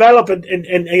get and develop,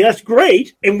 and that's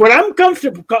great. And what I'm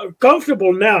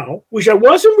comfortable now, which I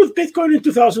wasn't with Bitcoin in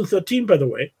 2013, by the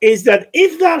way, is that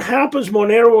if that happens,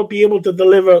 Monero will be able to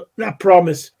deliver that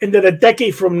promise, and that a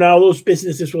decade from now, those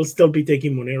businesses will still be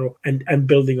taking Monero and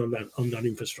building on that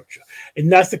infrastructure.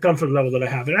 And that's the comfort level that I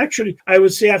have. And actually, I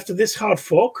would say after this hard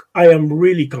fork, I am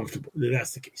really comfortable that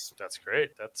that's the case. That's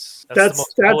great. That's the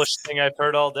most bullish thing I've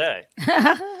heard all day.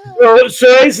 So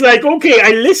it's like, okay,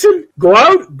 I listen, go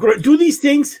out, do these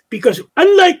things, because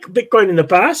unlike Bitcoin in the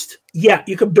past, yeah,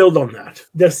 you can build on that.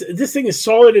 This thing is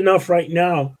solid enough right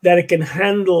now that it can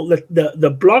handle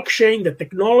the blockchain, the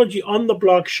technology on the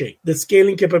blockchain, the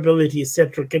scaling capability,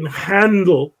 etc., can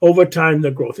handle over time the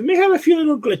growth. It may have a few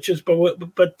little glitches,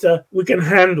 but we can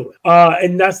handle it.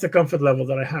 And that's the comfort level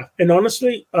that I have. And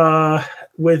honestly,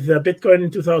 with Bitcoin in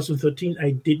 2013,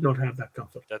 I did not have that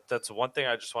comfort. That's one thing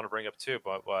I just want to bring up too.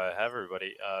 But while I have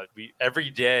everybody, every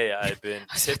day I've been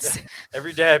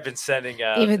sending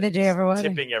out, even the day of our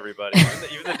wedding, tipping everybody.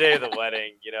 Even the day of the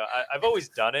wedding, I've always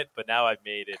done it, but now I've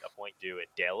made it a point to do it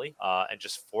daily, and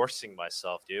just forcing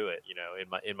myself to do it,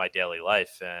 in my daily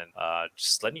life, and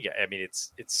just letting you get. I mean,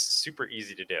 it's super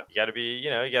easy to do. You got to be, you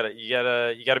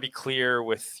got to be clear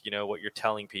with, what you're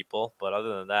telling people. But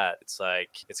other than that,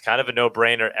 it's kind of a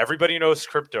no-brainer. Everybody knows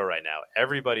crypto right now.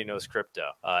 Everybody knows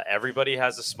crypto. Everybody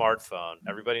has a smartphone.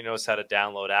 Everybody knows how to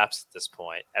download apps at this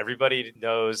point. Everybody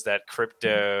knows that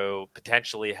crypto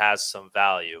potentially has some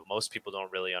value. Most people don't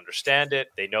really understand it.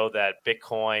 They know that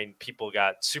Bitcoin, people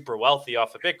got super wealthy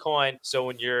off of Bitcoin. So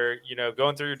when you're,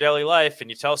 going through your daily life and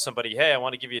you tell somebody, hey, I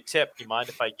want to give you a tip. Do you mind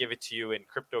if I give it to you in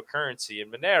cryptocurrency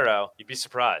in Monero? You'd be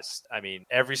surprised. I mean,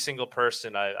 every single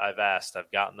person I've asked,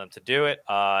 I've gotten them to do it.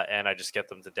 And I just get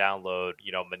them to download,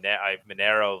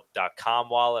 Monero.com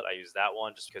wallet. I use that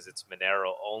one just because it's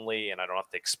Monero only. And I don't have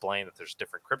to explain that there's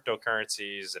different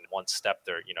cryptocurrencies. And one step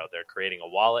they're creating a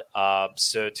wallet.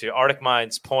 So to Arctic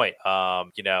Mind's point,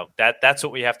 that's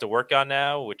what we have to work on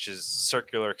now, which is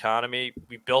circular economy.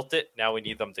 We built it. Now we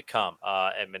need them to come.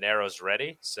 And Monero's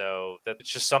ready. So that's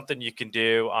just something you can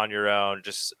do on your own,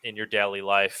 just in your daily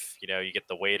life. You get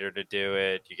the waiter to do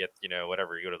it. You get,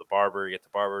 whatever. You go to the barber, you get the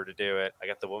barber to do it. I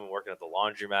got the woman working at the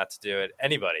laundromat to do it.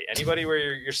 Anybody where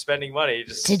you're spending money.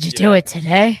 Did you do it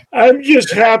today? I'm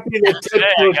just happy that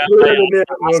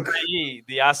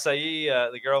the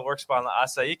acai, the girl works on the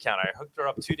acai counter. I hooked her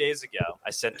up 2 days ago. I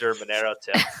I sent her a Monero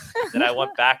tip. Then I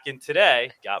went back in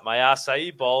today, got my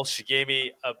acai bowl. She gave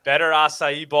me a better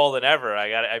acai bowl than ever.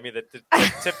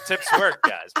 The tips work,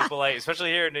 guys. People like, especially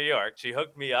here in New York. She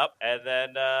hooked me up, and then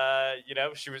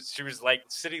she was like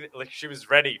sitting, like she was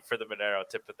ready for the Monero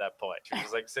tip at that point. She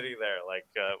was like sitting there, like,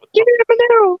 give me the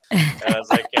Monero. And I was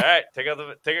like, all right, take out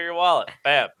your wallet.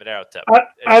 Bam, Monero tip.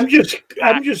 I'm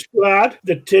just glad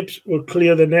the tips will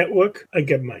clear the network and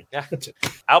get mine. Yeah, that's it.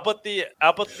 How about the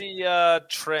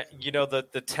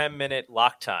 10-minute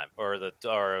lock time or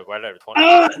whatever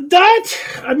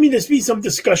 20 there's been some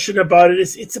discussion about it.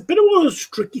 It's a bit of one of those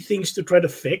tricky things to try to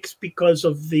fix because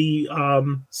of the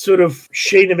sort of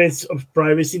chain events of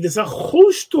privacy. There's a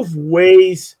host of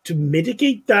ways to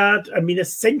mitigate that. I mean,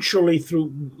 essentially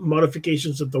through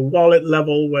modifications at the wallet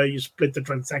level where you split the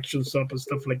transactions up and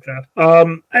stuff like that.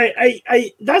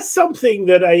 That's something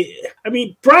that I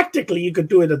mean, practically you could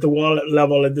do it at the wallet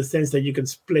level in the sense that you can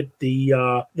split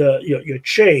your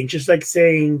change. It's like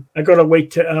saying I gotta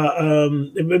wait.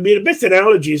 The best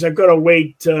analogy is I've got to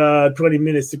wait 20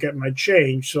 minutes to get my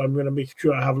change, so I'm going to make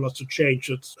sure I have lots of change,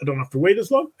 so I don't have to wait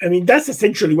as long. I mean, that's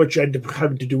essentially what you end up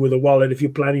having to do with a wallet if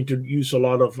you're planning to use a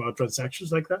lot of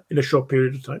transactions like that in a short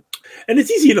period of time. And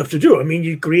it's easy enough to do. I mean,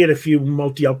 you create a few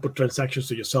multi-output transactions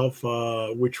to yourself,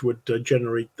 which would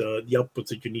generate the outputs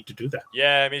that you need to do that.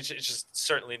 Yeah, I mean, it's just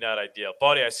certainly not ideal.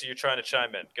 Buddy, I see you're trying to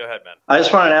chime in. Go ahead, man. I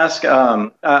just wanted to ask,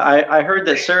 I heard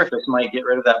that Seraphis might get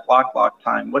rid of that block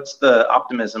time. What's the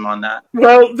optimism on that?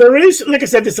 Well, there is, like I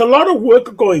said, there's a lot of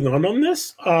work going on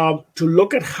this to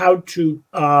look at how to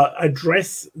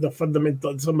address the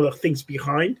fundamental, some of the things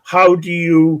behind. How do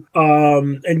you,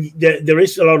 and there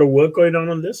is a lot of work going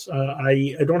on this.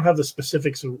 I don't have the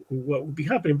specifics of what would be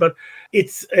happening, but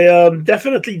it's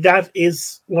definitely that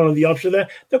is one of the options there.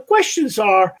 The questions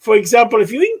are, for example,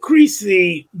 if you increase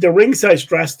the ring size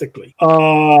drastically,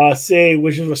 say,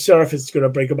 which is what Seraphis is going to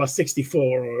break about 64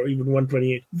 or even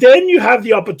 128, then you have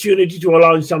the opportunity to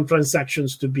allow some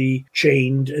transactions to be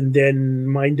chained and then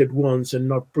mined at once and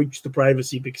not breach the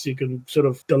privacy because you can sort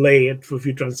of delay it for a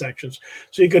few transactions.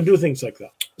 So you can do things like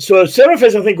that. So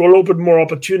Seraphis, I think, will open more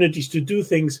opportunities to do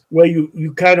things where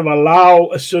you kind of allow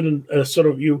a certain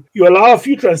you allow a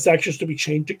few transactions to be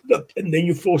chained and then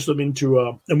you force them into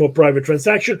a more private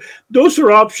transaction. Those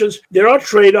are options. There are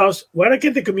trade-offs. When I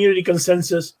get the community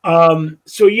consensus,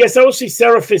 so yes, I would say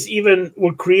Seraphis even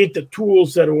will create the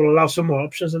tools that will allow some more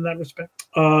options in that respect.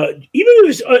 Even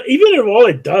if all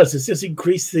it does is just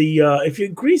increase the if you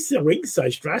increase the ring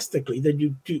size drastically, then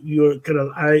you do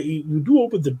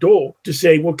open the door to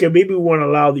say, okay, maybe we want to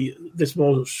allow this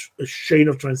more chain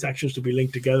of transactions to be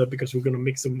linked together because we're going to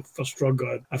make them for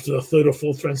stronger after the third or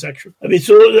fourth transaction. I mean,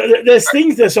 so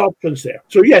there's options there.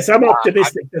 So yes, I'm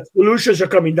optimistic that solutions are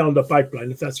coming down the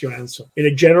pipeline, if that's your answer, in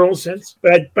a general sense.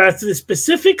 But to the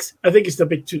specifics, I think it's a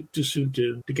bit too soon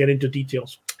to get into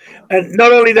details. And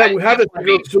not only that, we have a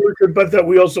solution, but that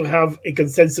we also have a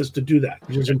consensus to do that,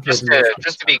 which is important.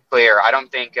 Just to be clear, I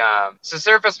don't think so.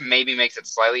 Seraphis maybe makes it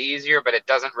slightly easier, but it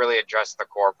doesn't really address the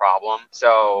core problem.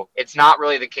 So it's not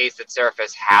really the case that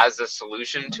Seraphis has a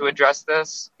solution to address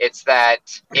this. It's that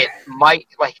it might,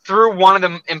 like, through one of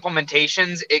the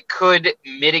implementations, it could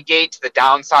mitigate the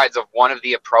downsides of one of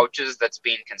the approaches that's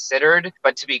being considered.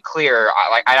 But to be clear,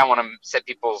 I don't want to set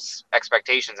people's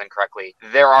expectations incorrectly.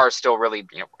 There are still really,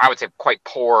 I would say, quite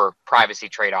poor privacy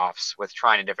trade-offs with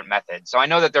trying a different method. So I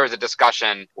know that there is a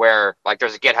discussion where, like,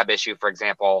 there's a GitHub issue, for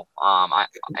example,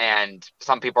 and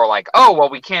some people are like, oh, well,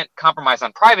 we can't compromise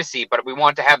on privacy, but we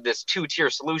want to have this two-tier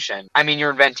solution. I mean,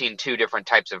 you're inventing two different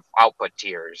types of output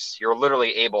tiers. You're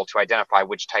literally able to identify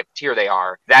which type of tier they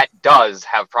are. That does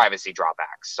have privacy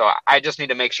drawbacks. So I just need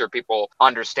to make sure people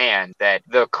understand that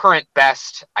the current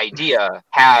best idea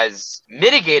has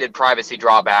mitigated privacy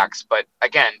drawbacks, but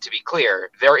again, to be clear,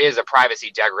 there is a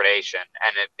privacy degradation.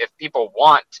 And if people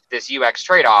want this UX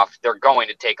trade-off, they're going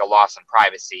to take a loss in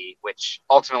privacy, which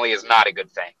ultimately is not a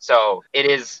good thing. So it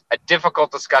is a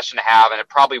difficult discussion to have, and it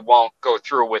probably won't go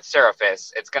through with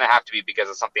Seraphis. It's going to have to be because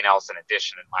of something else in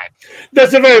addition, in my opinion.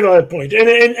 That's a very valid point.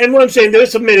 And what I'm saying,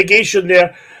 there's some mitigation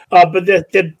there. But there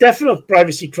are definite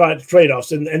privacy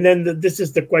trade-offs. And then this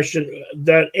is the question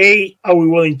that, A, are we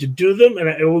willing to do them? And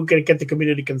are we going to get the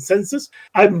community consensus?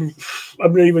 I'm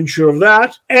not even sure of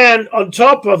that. And on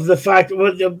top of the fact,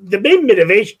 well, the main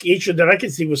mitigation that I can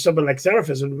see with something like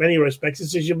Seraphis in many respects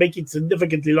is you're making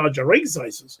significantly larger ring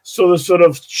sizes. So the sort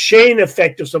of chain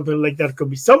effect or something like that could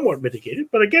be somewhat mitigated.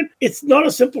 But again, it's not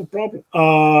a simple problem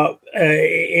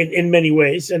in many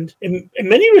ways. And in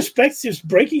many respects, just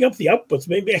breaking up the outputs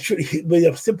maybe actually be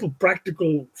a simple,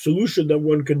 practical solution that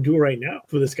one can do right now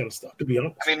for this kind of stuff, to be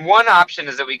honest. I mean, one option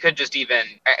is that we could just even,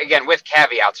 again, with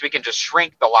caveats, we can just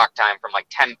shrink the lock time from like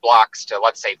 10 blocks to,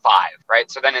 let's say, 5, right?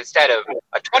 So then instead of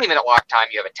a 20-minute lock time,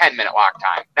 you have a 10-minute lock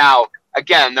time. Now,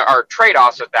 again, there are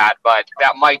trade-offs with that, but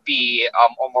that might be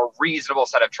a more reasonable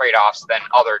set of trade-offs than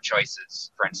other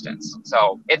choices, for instance.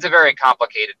 So it's a very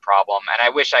complicated problem, and I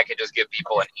wish I could just give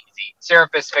people an easy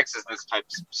Seraphis fixes this type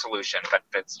of solution, but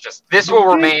it's just, this will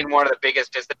remain one of the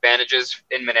biggest disadvantages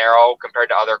in Monero compared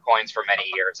to other coins for many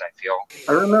years, I feel.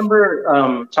 I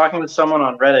remember talking with someone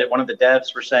on Reddit. One of the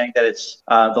devs were saying that it's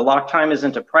the lock time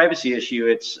isn't a privacy issue,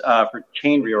 it's for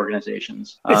chain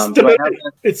reorganizations.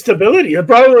 It's stability. The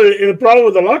problem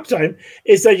with the lock time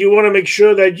is that you want to make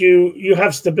sure that you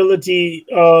have stability,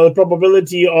 the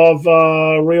probability of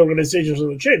reorganizations on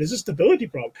the chain. It's a stability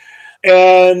problem.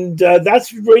 And that's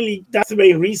the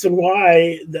main reason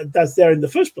why that's there in the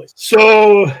first place.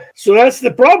 So that's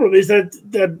the problem, is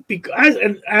that because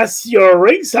as your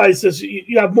ring sizes,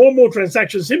 you have more and more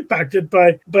transactions impacted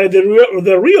by the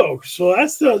reorg. So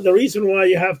that's the reason why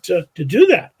you have to do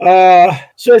that.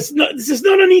 So this is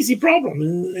not an easy problem,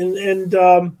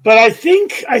 but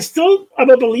I'm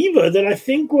a believer that I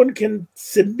think one can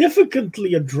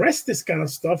significantly address this kind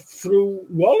of stuff through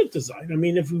wallet design. I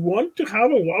mean, if we want to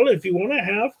have a wallet, if you want to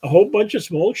have a whole bunch of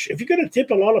small, if you're going to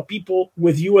tip a lot of people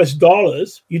with US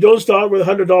dollars, you don't start with a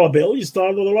 $100 bill. You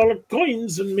start with a lot of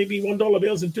coins and maybe $1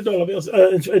 bills and $2 bills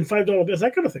and $5 bills,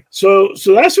 that kind of thing. So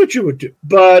that's what you would do.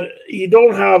 But you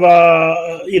don't have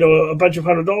a bunch of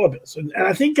 $100 bills. And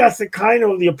I think that's the kind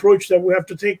of the approach that we have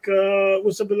to take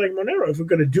with something like Monero. If we're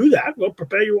going to do that, well,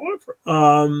 prepare your wallet for it.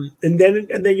 And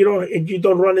then you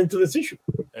don't run into this issue.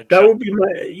 That would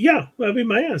be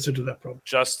my answer to that problem.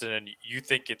 Justin, you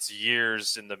think it's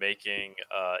years in the making,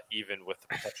 even with the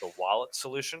potential wallet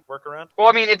solution workaround? Well,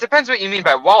 I mean, it depends what you mean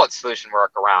by wallet solution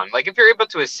workaround. Like, if you're able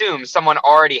to assume someone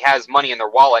already has money in their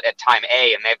wallet at time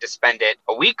A and they have to spend it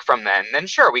a week from then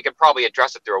sure, we could probably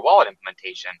address it through a wallet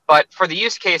implementation. But for the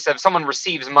use case of someone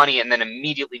receives money and then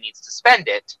immediately needs to spend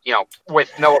it,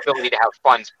 with no ability to have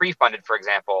funds pre-funded, for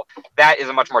example, that is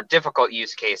a much more difficult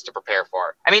use case to prepare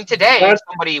for. I mean, today,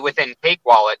 somebody within Cake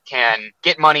Wallet can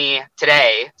get money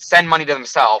today, send money to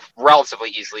themselves relatively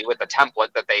easily with a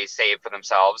template that they save for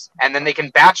themselves, and then they can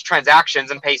batch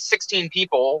transactions and pay 16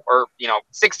 people or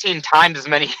 16 times as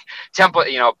many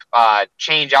template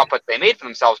change outputs they made for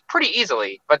themselves pretty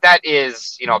easily. But that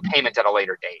is payment at a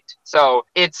later date. So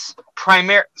it's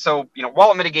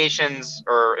wallet mitigations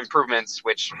or improvements,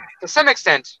 which to some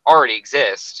extent already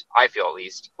exist, I feel at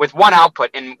least. With one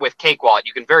output with Cake Wallet,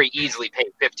 you can very easily pay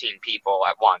 15 people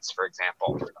at once, for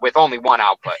example, with only one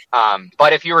output.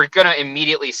 But if you were going to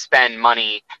immediately spend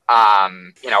money,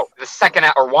 the second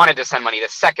or wanted to send money the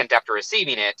second after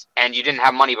receiving it, and you didn't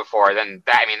have money before, then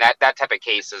that type of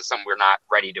case is something we're not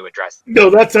ready to address. No,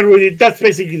 that's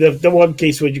basically the one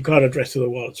case where you can't address the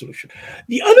wallet solution.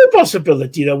 The other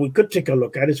possibility that we could take a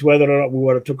look at is whether or not we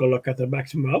want to take a look at the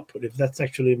maximum output, if that's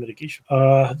actually a mitigation.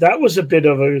 That was a bit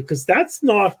of because that's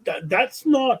not.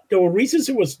 There were reasons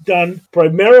it was done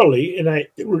primarily, and I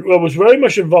was very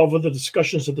much involved with the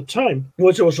discussions at the time,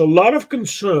 was there was a lot of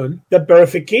concern that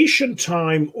verification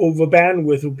time over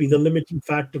bandwidth would be the limiting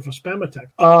factor for spam attack.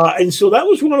 And so that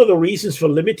was one of the reasons for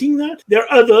limiting that. There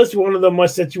are others. One of them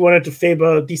was that you wanted to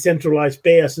favor decentralized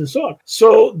payers and so on.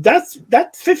 So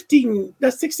that 16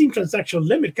 transaction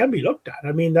limit can be looked at.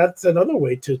 I mean, that's another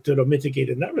way to mitigate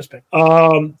in that respect.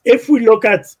 If we look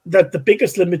at that, the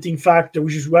biggest limiting factor,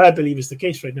 which is what I believe is the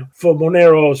case right now, for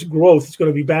Monero's growth, is going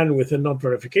to be bandwidth and not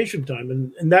verification time.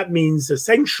 And that means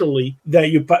essentially that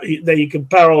you can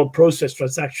parallel process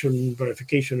transaction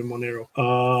verification in Monero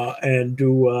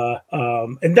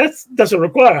and that doesn't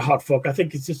require a hard fork. I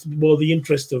think it's just more the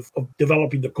interest of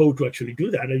developing the code to actually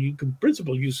do that. And you can in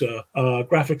principle use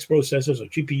graphics processors or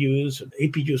GPUs and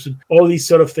APUs and all these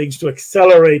sort of things to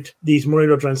accelerate these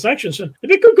Monero transactions. And the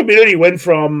Bitcoin community went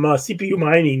from CPU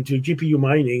mining to GPU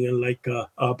mining in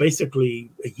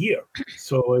basically a year.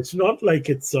 So it's not like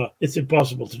it's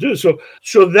impossible to do. So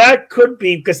that could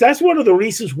be, because that's one of the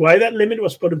reasons why that limit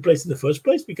was put in place in the first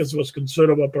place, because it was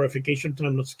concerned about verification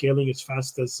time not scaling as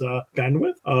fast as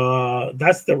bandwidth.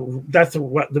 That's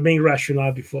the main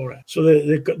rationale before it. So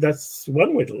that's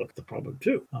one way to look at the problem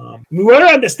too. We want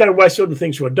to understand why certain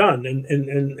things were done,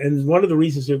 and one of the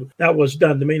reasons that was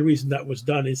done, the main reason that was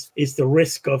done is the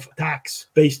risk of attacks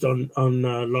based on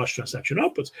large transaction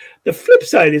outputs. The flip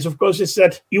side is, of course, is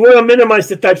that you want to minimize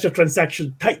the types of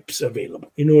transaction types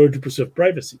available in order to preserve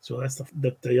privacy. So that's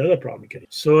the other problem you're getting.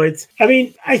 So it's, I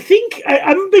mean, I think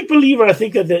I'm a big believer. I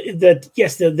think that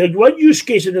yes, the one use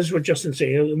case, and this is what Justin's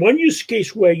saying, one use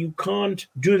case where you can't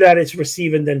do that is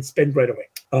receive and then spend right away.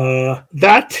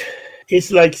 That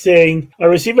is like saying I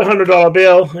receive $100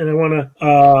 bill and I want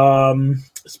to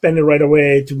spend it right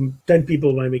away to 10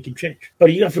 people by making change.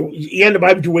 But you end up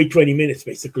having to wait 20 minutes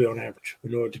basically on average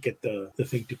in order to get the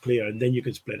thing to clear, and then you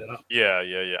can split it up. Yeah.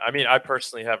 I mean, I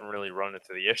personally haven't really run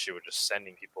into the issue with just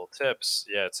sending people tips.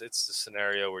 Yeah, it's the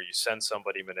scenario where you send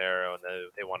somebody Monero and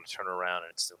they want to turn around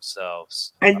and it's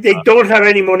themselves. And they don't have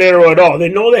any Monero at all. They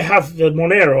know they have the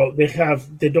Monero.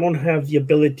 They don't have the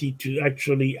ability to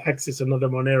actually access another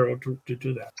Monero to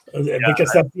do that.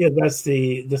 Because that's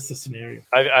the scenario.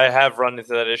 I have run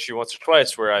into that issue once or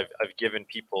twice where I've given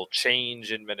people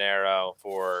change in Monero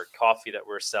for coffee that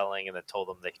we're selling and then told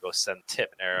them they could go send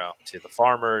tip Monero to the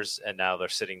farmers, and now they're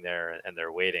sitting there and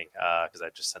they're waiting because I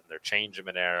just sent their change in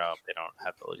Monero. They don't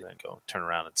have the ability to then go turn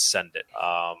around and send it.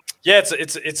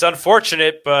 It's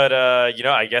unfortunate, but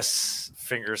I guess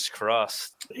fingers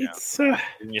crossed.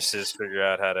 Geniuses figure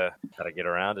out how to get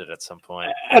around it at some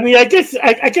point. I mean, I guess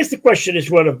the question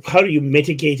is how do you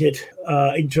mitigate it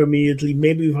intermediately?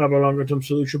 Maybe you have a longer term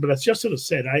solution, but as Justin has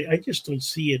said, I just don't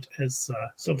see it as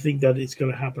something that is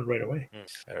going to happen right away.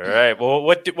 All right. Well,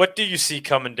 what do you see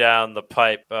coming down the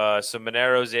pipe? So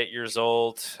Monero's 8 years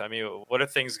old. I mean, what are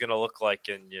things going to look like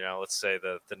in let's say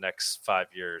the next 5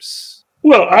 years?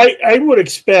 Well, I would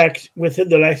expect within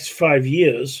the next 5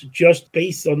 years, just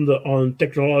based on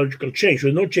technological change,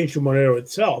 with no change to Monero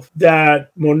itself, that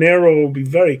Monero will be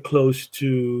very close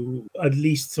to at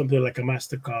least something like a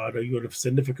MasterCard, or you would have a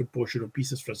significant portion of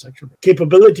pieces transaction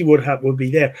capability would be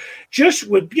there, just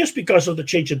because of the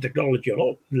change in technology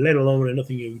alone, let alone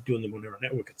anything you do in the Monero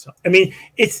network itself. I mean,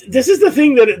 this is the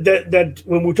thing that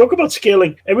when we talk about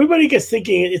scaling, everybody gets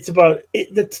thinking it's about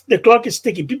the clock is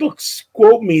ticking. People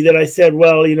quote me that I said,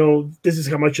 well, this is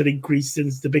how much it increased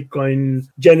since the Bitcoin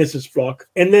Genesis block.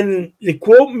 And then they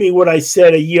quote me what I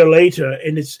said a year later,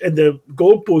 and the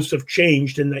goalposts have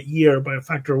changed in that year by a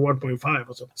factor of 1.5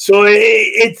 or something. So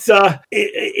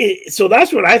so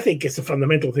that's what I think is the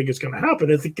fundamental thing is going to happen.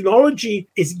 The technology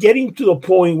is getting to the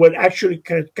point where it actually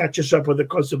catches up with the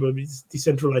concept of this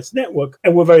decentralized network,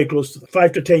 and we're very close to that.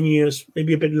 5 to 10 years,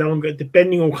 maybe a bit longer,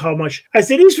 depending on how much.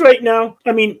 As it is right now,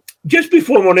 I mean, just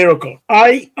before MoneroCon,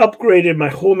 I upgraded my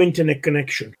home internet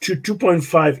connection to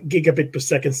 2.5 gigabit per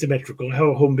second symmetrical. I have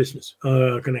a home business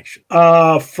connection.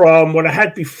 From what I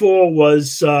had before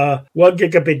was 1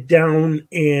 gigabit down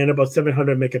and about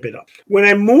 700 megabit up. When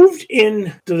I moved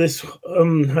into this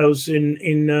house in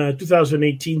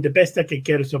 2018, the best I could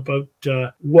get is about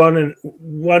 1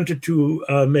 to 2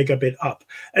 megabit up.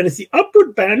 And it's the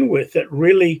upward bandwidth that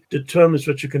really determines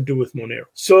what you can do with Monero.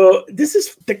 So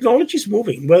technology is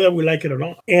moving, whether we like it or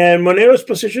not. And Monero is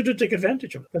positioned to take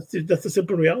advantage of it. That's the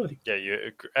simple reality. Yeah,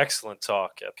 excellent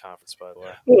talk at conference, by the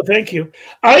way. Well, thank you.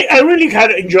 I really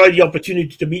had enjoyed the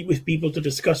opportunity to meet with people, to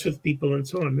discuss with people, and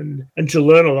so on, and to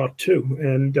learn a lot too.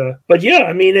 And but yeah,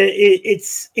 I mean,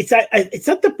 it's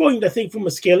at the point, I think, from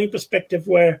a scaling perspective,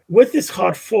 where with this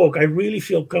hard fork, I really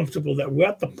feel comfortable that we're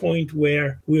at the point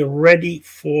where we're ready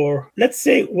for, let's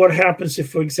say, what happens if,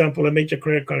 for example, a major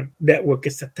credit card network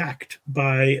is attacked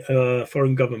by a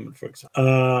foreign government, for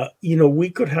example. We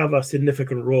could have a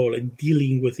significant role in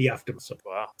dealing with the aftermath.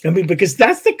 Wow. I mean, because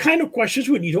that's the kind of questions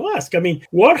we need to ask. I mean,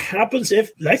 what happens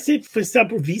if, let's say, for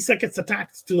example, Visa gets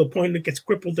attacked to the point it gets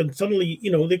crippled and suddenly,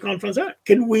 they can't transact?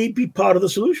 Can we be part of the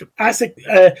solution?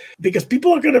 Because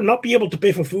people are going to not be able to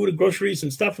pay for food and groceries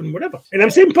and stuff and whatever. And I'm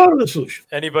saying part of the solution.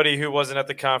 Anybody who wasn't at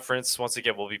the conference, once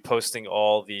again, we'll be posting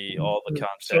all the content.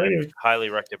 So anyway, highly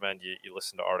recommend you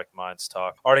listen to Arctic Minds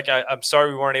talk. Arctic, I'm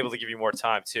sorry we weren't able to give you more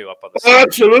time too up on the side.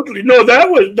 Absolutely. No, that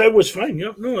was fine.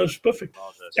 Yeah, no, that was perfect.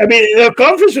 I mean, the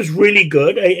conference was really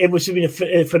good. It was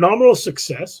a phenomenal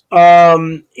success.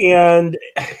 And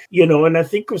I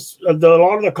think a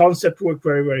lot of the concept worked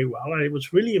very, very well. I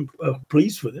was really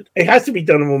pleased with it. It has to be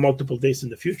done over multiple days in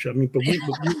the future. I mean, but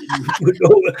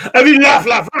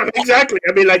laugh. Exactly.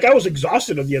 I mean, I was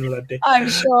exhausted at the end of that day. I'm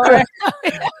sure.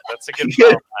 That's a good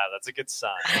sign. That's a good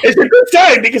sign. It's a good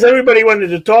sign because everybody wanted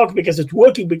to talk because it's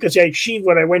working, because I achieved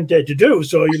what I went there to do.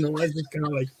 So, I was kind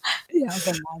of like... Yeah,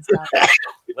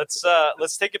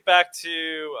 Let's take it back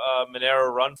to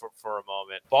Monero Run for a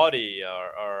moment. Body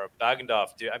or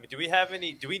Bagendorf. Do we have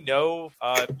any? Do we know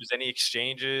if there's any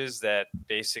exchanges that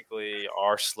basically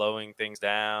are slowing things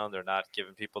down? They're not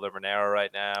giving people their Monero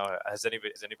right now. Is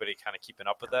anybody kind of keeping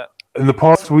up with that? In the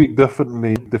past week,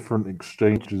 definitely different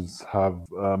exchanges have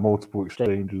multiple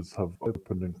exchanges have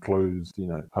opened and closed.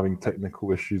 Having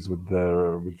technical issues with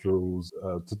their withdrawals.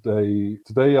 Today,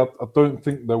 I don't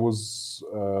think there was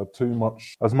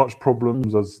as much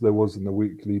problems as there was in the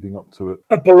week leading up to it.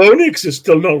 Poloniex is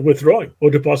still not withdrawing or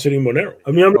depositing Monero.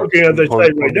 I mean, I'm looking at the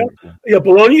site right now. Yeah,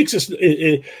 Poloniex is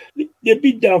they've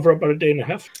been down for about a day and a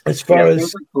half. As far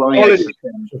as Poloniex has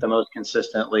been the most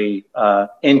consistently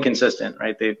inconsistent,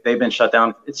 right? They've been shut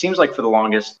down. It seems like for the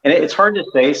longest, and it's hard to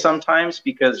say sometimes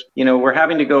because we're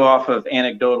having to go off of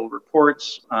anecdotal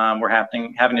reports. We're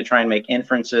having to try and make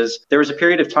inferences. There was a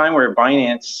period of time where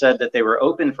Binance said that they were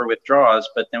open for withdrawals,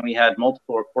 but then we had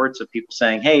multiple reports of people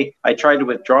saying, "Hey, I tried to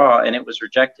withdraw and it was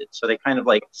rejected." So they kind of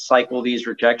like cycle these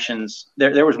rejections.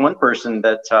 There was one person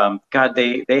that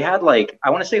they had like, I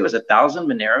want to say it was 1,000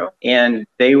 Monero, and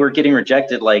they were getting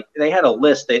rejected. Like they had a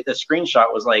list. The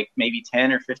screenshot was like maybe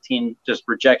 10 or 15 just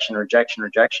rejection.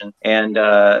 And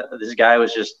this guy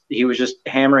was just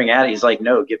hammering at it. He's like,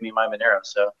 "No, give me my Monero."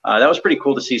 So that was pretty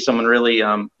cool to see someone really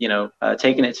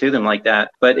taking it to them like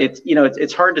that. But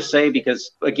it's hard to say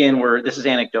because again, this is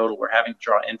anecdotal. We're having to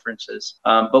draw inferences.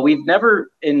 But we've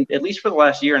never, at least for the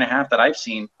last year and a half that I've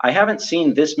seen, I haven't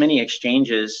seen this many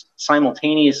exchanges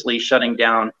simultaneously shutting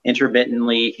down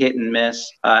intermittently, hit and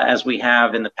miss, as we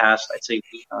have in the past, I'd say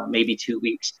maybe 2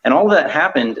 weeks. And all of that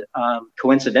happened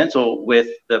coincidental with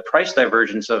the price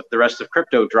divergence of the rest of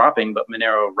crypto dropping, but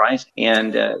Monero rising.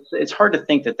 And it's hard to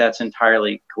think that that's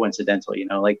entirely coincidental.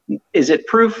 Is it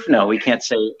proof? No, we can't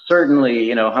say certainly,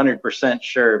 100%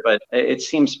 sure, but it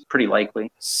seems pretty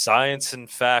likely. Science and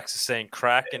Facts is saying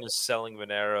Kraken is selling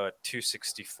Monero at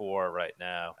 $264 right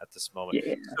now at this moment.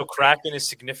 Yeah. So Kraken is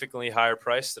significantly higher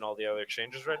priced than all the other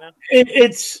exchanges right now?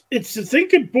 It's I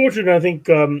think important, I think,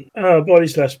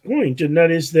 Body's last point, and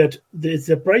that is that it's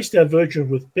the price divergence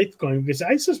with Bitcoin,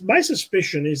 because my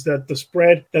suspicion is that the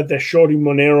spread that they're shorting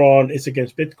Monero on is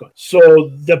against Bitcoin.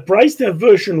 So the price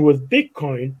diversion with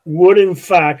Bitcoin would in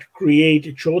fact create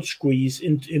a short squeeze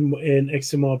in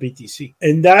XMR BTC.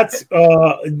 And that's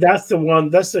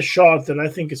the short that I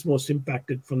think is most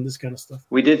impacted from this kind of stuff.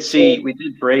 We did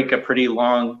break a pretty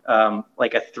long,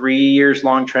 like a 3 years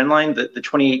long trend line. The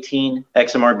 2018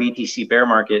 XMR BTC bear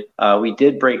market, we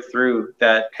did break through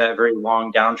that very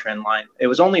long downtrend line. It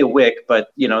was only a wick,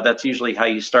 but that's usually how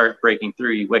you start breaking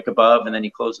through. You wick above and then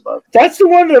you close above. That's the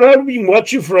one that I've been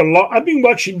watching for a lot. I've been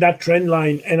watching that trend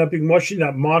line and I've been watching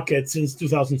that market since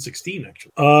 2016,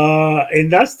 actually.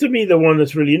 And that's to me the one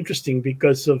that's really interesting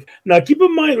because of, now keep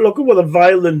in mind, look at what a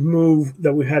violent move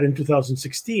that we had in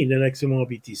 2016 in XMR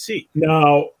BTC.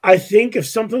 Now, I think if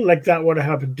something like that were to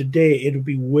happen today, it would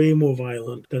be way more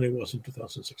violent than it was in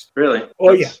 2016. Really?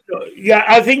 Oh, yeah. Yeah,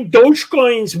 I think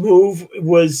Dogecoin's move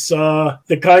was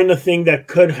the kind of thing that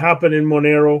could happen in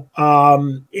Monero.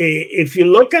 If you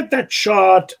look at that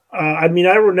chart, I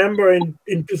remember in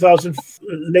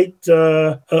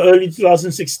early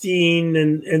 2016,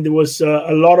 and there was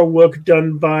a lot of work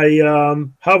done by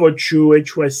Howard Chu,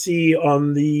 HYC,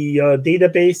 on the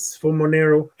database for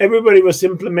Monero. Everybody was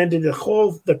implementing the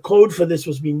code for this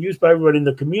was being used by everybody in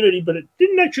the community, but it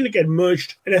didn't actually get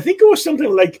merged. And I think it was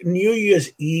something like New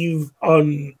Year's Eve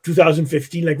on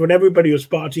 2015, like when everybody was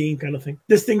partying kind of thing.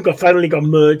 This thing finally got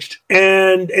merged,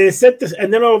 and it said this,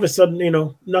 and then all of a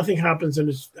sudden, nothing happens,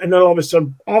 and then all of a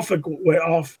sudden went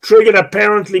off, triggered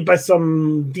apparently by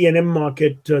some DNM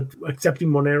market accepting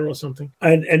Monero or something,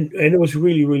 and it was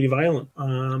really, really violent.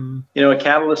 A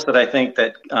catalyst that I think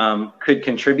that could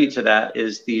contribute to that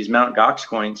is these Mt. Gox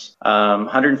coins.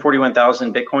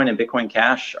 141,000 Bitcoin and Bitcoin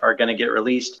Cash are going to get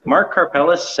released. Mark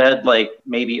Karpeles said like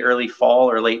maybe early fall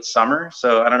or late summer,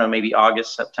 so I don't know, maybe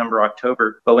August, September,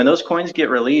 October. But when those coins get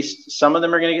released, some of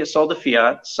them are going to get sold to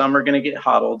fiat, some are going to get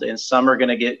hodled, and some are going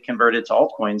to get converted to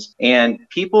altcoins. And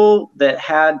people that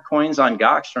had coins on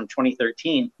Gox from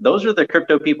 2013, those are the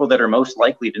crypto people that are most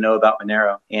likely to know about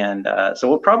Monero. And so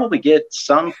we'll probably get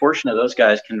some portion of those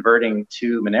guys converting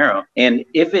to Monero. And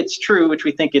if it's true, which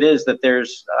we think it is, that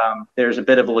there's a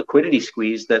bit of a liquidity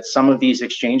squeeze, that some of these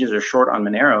exchanges are short on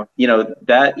Monero,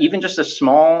 that even just a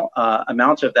small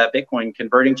amount of that Bitcoin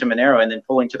converting to Monero and then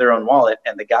pulling to their own wallet,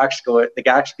 and the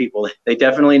Gox people, they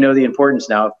definitely know the importance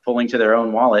now of pulling to their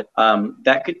own wallet.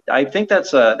 I think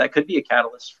that's that could be a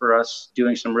catalyst for us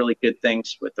doing some really good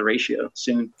things with the ratio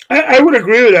soon. I would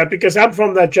agree with that because I'm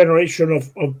from that generation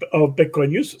of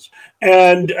Bitcoin users.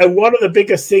 And one of the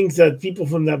biggest things that people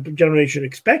from that generation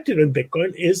expected in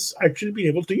Bitcoin is actually being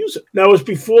able to use it. Now, it was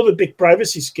before the big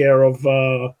privacy scare of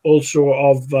the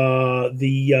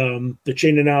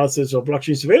chain analysis or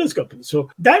blockchain surveillance companies. So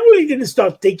that really didn't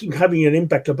start having an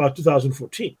impact about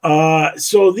 2014.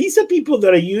 So these are people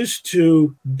that are used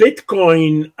to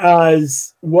Bitcoin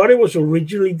as what it was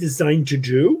originally designed to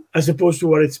do, as opposed to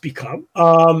what it's become.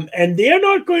 And they are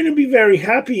not going to be very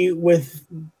happy with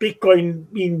Bitcoin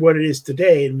being what it is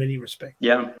today in many respects.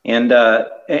 Yeah. And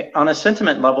on a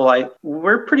sentiment level,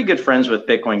 we're pretty good friends with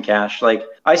Bitcoin Cash. Like,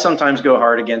 I sometimes go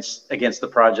hard against the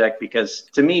project because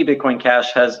to me, Bitcoin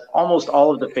Cash has almost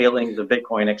all of the failings of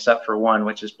Bitcoin except for one,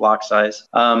 which is block size.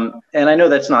 And I know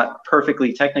that's not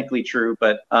perfectly technically true,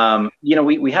 but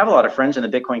we have a lot of friends in the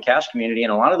Bitcoin Cash community,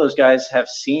 and a lot of those guys have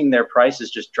seen their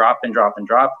prices just drop and drop and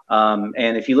drop.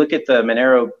 And if you look at the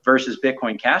Monero versus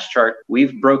Bitcoin Cash chart,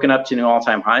 we've broken up to new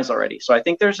all-time highs already. So I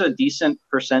think there's a decent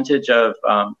percentage of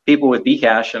people with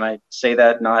Bcash, and I say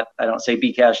that I don't say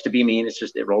Bcash to be mean. It's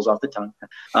just it rolls off the tongue.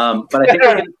 But I think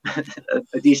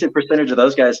a decent percentage of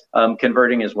those guys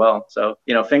converting as well. So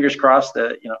fingers crossed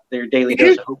that their daily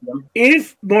dose of opium.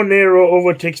 If Monero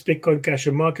overtakes Bitcoin Cash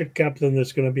in market cap, then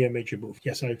there's going to be a major move.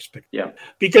 Yes, I expect. Yeah.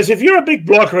 Because if you're a big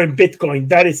blocker in Bitcoin,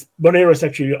 Monero is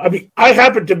actually. I mean, I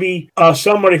happen to be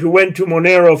somebody who went to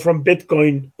Monero from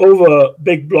Bitcoin over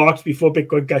big blocks before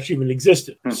Bitcoin Cash even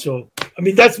existed. So I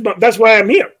mean, that's why I'm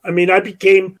here. I mean, I left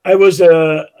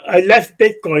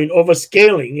Bitcoin over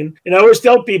scaling, and I always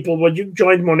tell people, when you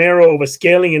joined Monero over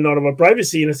scaling and not over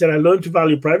privacy, and I said I learned to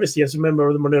value privacy as a member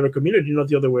of the Monero community, not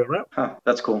the other way around.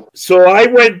 That's cool. So I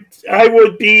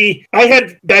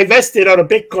had divested out of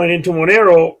Bitcoin into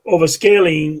Monero over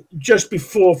scaling just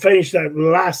before finished that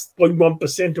last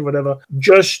 0.1% or whatever,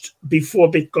 just before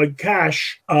Bitcoin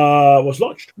Cash was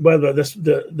launched, whether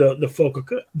the fork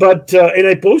occurred. But and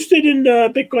I posted in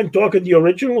Bitcoin Talk in the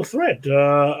original thread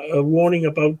a warning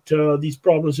about these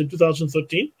problems in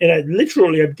 2013, and I'd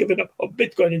given up on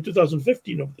Bitcoin in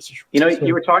 2015 over this issue.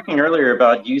 You were talking earlier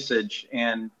about usage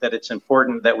and that it's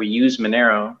important that we use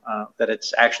Monero, that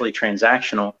it's actually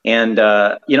transactional. And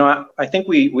I think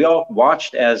we all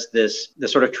watched as the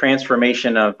sort of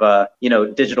transformation of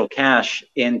digital cash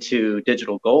into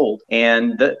digital gold.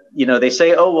 And they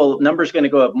say, oh well, number's going to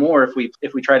go up more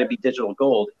if we try to be digital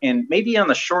gold. And maybe on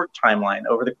the short timeline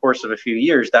over the course of a few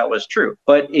years that was true.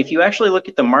 But if you actually look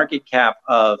at the market cap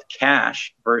of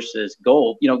cash versus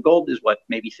gold, gold is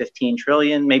maybe 15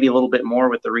 trillion, maybe a little bit more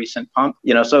with the recent pump.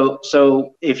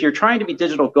 So if you're trying to be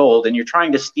digital gold and you're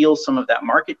trying to steal some of that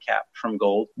market cap from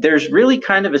gold, there's really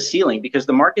kind of a ceiling because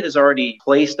the market has already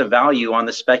placed a value on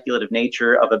the speculative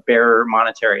nature of a bearer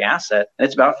monetary asset, and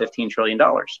it's about $15 trillion,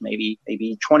 maybe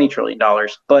 $20 trillion.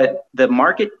 But the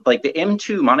market, like the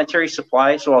M2 monetary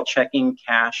supply, so all checking,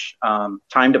 cash,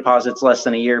 time deposits less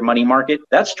than a year, money market,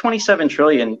 that's 27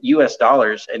 trillion US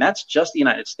dollars, and that's just the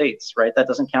United States, right? That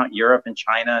doesn't count Europe and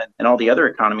China and all the other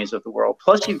economies of the world.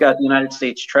 Plus, you've got the United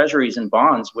States treasuries and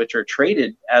bonds, which are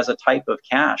traded as a type of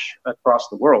cash across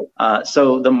the world.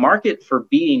 So the market for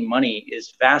being money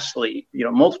is vastly,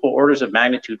 multiple orders of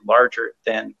magnitude larger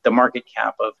than the market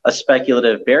cap of a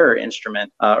speculative bearer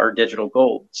instrument or digital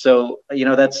gold. So,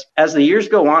 that's as the years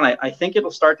go on, I think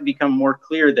it'll start to become more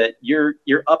clear that your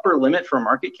upper limit for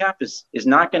market cap is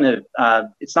not going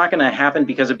to it's not going to happen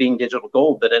because of being digital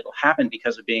gold, but it'll happen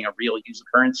because of being a real user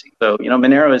currency. So,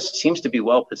 Monero seems to be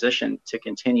well positioned to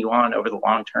continue on over the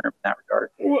long term in that regard.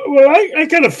 Well, I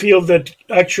kind of feel that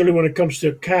actually when it comes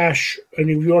to cash, and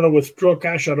if you want to withdraw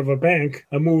cash out of a bank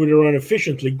and move it around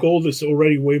efficiently, gold is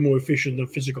already way more efficient than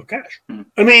physical cash.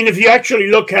 I mean, if you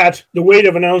actually look at the weight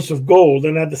of an ounce of gold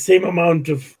and at the same amount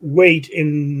of weight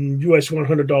in US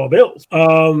 $100 bills,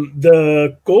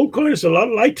 the gold coin is a lot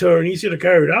lighter and easier to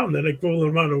carry around than the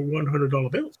equivalent amount of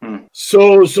 $100 bills.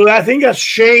 So I think that's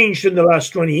changed in the last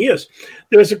 20 years.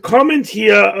 There's a comment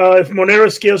here, if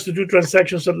Monero scales to do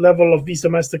transactions at level of Visa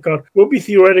MasterCard, will be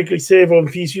theoretically save on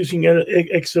fees using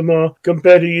XMR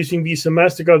compared to using Visa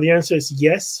MasterCard? The answer is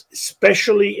yes,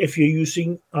 especially if you're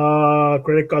using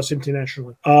credit cards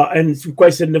internationally, and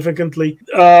quite significantly.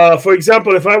 For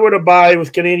example, if I were to buy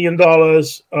with Canadian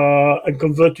dollars and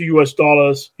convert to US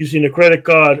dollars using a credit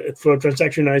card for a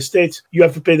transaction in the United States, you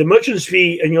have to pay the merchant's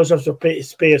fee, and you also have to pay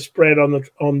a spread on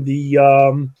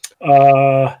the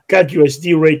CAD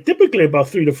USD rate, typically about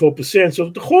 3 to 4%. So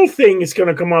the whole thing is going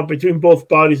to come out between both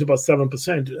parties about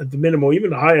 7% at the minimum,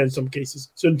 even higher in some cases,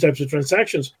 certain types of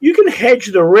transactions. You can hedge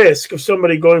the risk of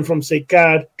somebody going from, say,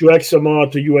 CAD to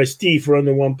XMR to USD for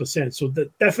under 1%. So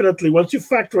that definitely, once you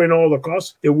factor in all the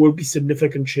costs, there will be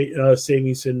significant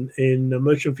savings in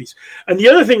merchant fees. And the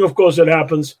other thing, of course, that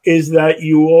happens is that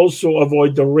you also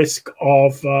avoid the risk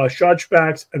of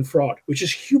chargebacks and fraud, which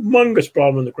is a humongous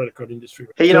problem in the credit card industry.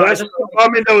 Hey, that's a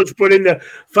comment that was put in the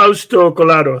Fausto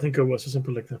Collado, I think it was, or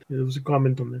something like that. There was a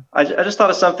comment on there. I just thought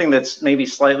of something that's maybe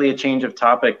slightly a change of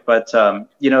topic, but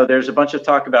there's a bunch of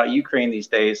talk about Ukraine these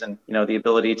days, and the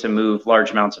ability to move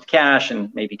large amounts of cash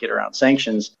and maybe get around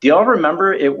sanctions. Do y'all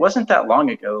remember? It wasn't that long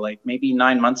ago, like maybe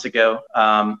 9 months ago,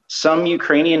 some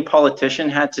Ukrainian politician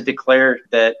had to declare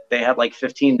that they had like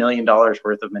 $15 million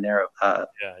worth of Monero.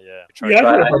 Yeah. So I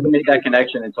didn't make that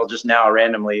connection until just now,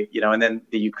 randomly, and then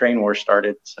the Ukraine war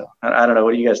started. So I don't know.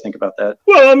 What do you guys think about that?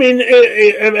 Well, I mean,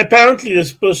 apparently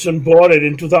this person bought it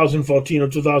in 2014 or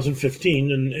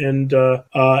 2015, and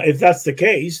if that's the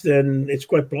case, then it's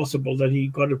quite possible that he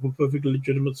got it from perfectly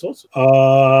legitimate sources.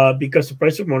 Because the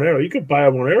price of Monero, you could buy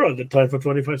a Monero at the time for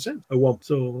 25 cents. I won't.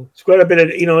 So it's quite a bit of,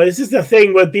 this is the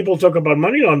thing when people talk about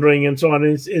money laundering and so on,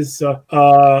 is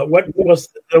what was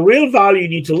the real value you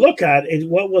need to look at is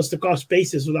what was the cost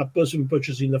basis of that person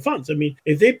purchasing the funds. I mean,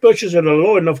 if they purchase at a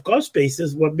low enough cost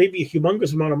basis, what may be a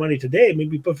humongous amount of money today may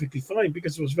be perfectly fine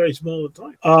because it was very small at the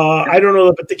time. I don't know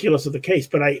the particulars of the case,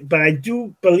 but I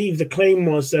do believe the claim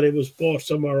was that it was bought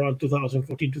somewhere around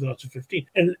 2014, 2015.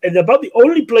 And about the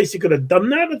only place you could have done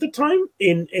that at the time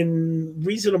in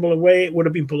reasonable way would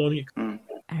have been Polonia.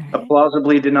 A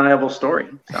plausibly deniable story,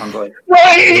 sounds like. Well,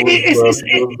 It was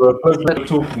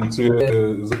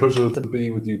a pleasure to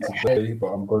be with you today, but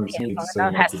I'm going to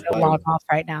has to log off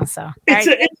right now. So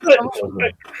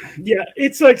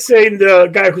it's like saying the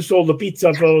guy who sold the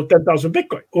pizza for 10,000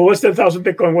 Bitcoin. Well, what's 10,000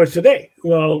 Bitcoin worth today?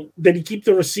 Well, did he keep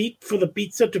the receipt for the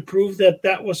pizza to prove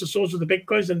that was the source of the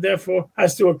Bitcoins and therefore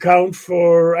has to account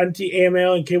for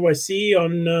anti-AML and KYC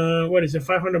on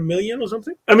 500 million or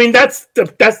something? I mean, that's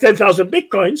 10,000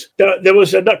 Bitcoins. There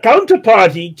was a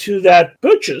counterparty to that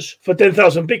purchase for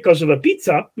 10,000 Bitcoins of a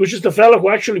pizza, which is the fellow who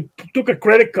actually took a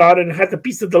credit card and had the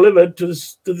pizza delivered to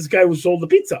this guy who sold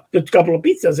the couple of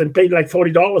pizzas and paid like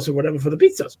 $40 or whatever for the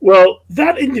pizzas. Well,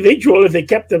 that individual, if they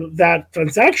kept that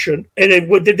transaction, and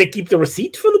did they keep the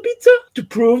receipt for the pizza to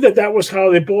prove that was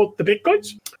how they bought the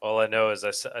Bitcoins? All I know is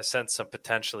I sent some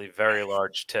potentially very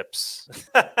large tips.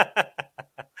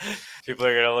 People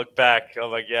are gonna look back. Oh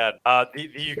my god! The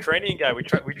Ukrainian guy, we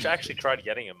actually tried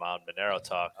getting him on Monero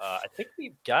Talk. I think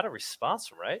we got a response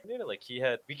from, right?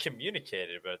 We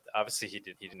communicated, but obviously he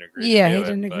didn't agree. Yeah, he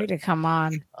didn't agree to come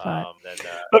on.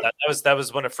 That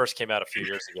was when it first came out a few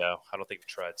years ago. I don't think we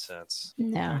tried since.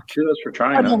 No. Kudos for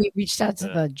trying. No, we reached out to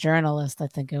the journalist. I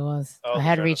think it was. Oh, I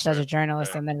had reached out to a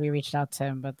journalist, and then we reached out to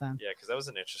him. But then because that was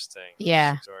an interesting.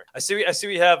 Yeah. Story. I see.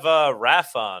 We have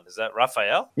Raf on. Is that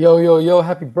Raphael? Yo!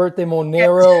 Happy birthday,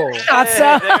 Monero!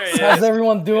 How's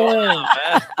everyone doing?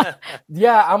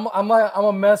 Yeah, I'm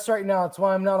a mess right now. That's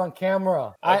why I'm not on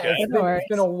camera. Okay. It's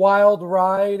been a wild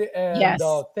ride, and yes.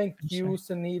 Thank you,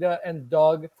 Sunita and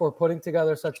Doug, for putting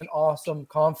together such an awesome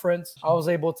conference. I was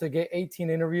able to get 18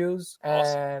 interviews,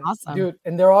 and awesome. Dude,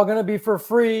 and they're all gonna be for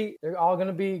free. They're all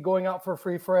gonna be going out for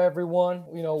free for everyone.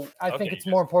 I think it's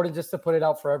more important just to put it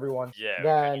out for everyone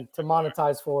than to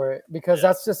monetize for it, because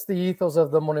that's just the ethos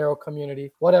of the Monero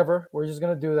community. Whatever, we're just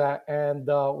gonna do that, and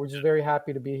we're just very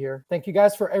happy to be here. Thank you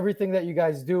guys for everything that you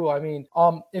guys do. I mean,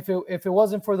 if it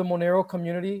wasn't for the Monero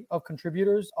community of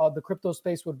contributors, the crypto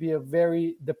space would be a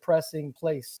very depressing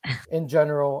place in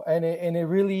general, and it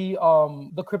really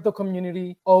the crypto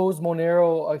community owes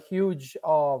Monero a huge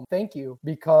thank you,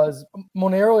 because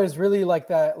Monero is really like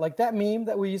that meme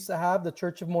that we used to have, the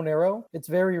Church of Monero. It's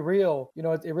very real.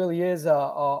 It really is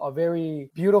a very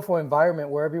beautiful environment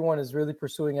where everyone is really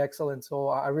pursuing excellence. So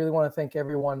I really want to thank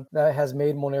everyone that has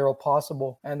made Monero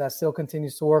possible and that still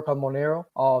continues to work on Monero.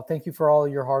 Thank you for all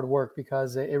of your hard work,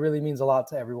 because it really means a lot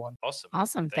to everyone.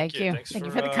 Awesome. Thank you. Thank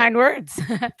you for the kind words.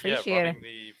 Appreciate it.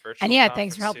 And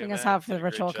thanks for helping us out for the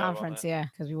virtual conference. Yeah,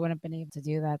 because we wouldn't have been able to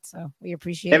do that. So we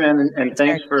appreciate it. Hey, man, and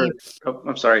thanks for... Oh,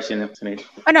 I'm sorry, Sunita.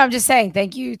 Oh, no, I'm just saying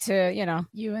thank you to,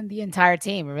 you and the entire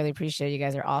team. We really appreciate it. You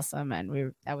guys are awesome,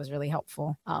 and that was really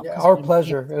helpful. Our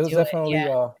pleasure. It was definitely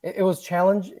it was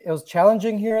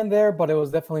challenging here and there, but it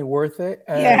was definitely worth it.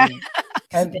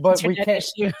 And but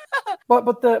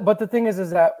But the thing is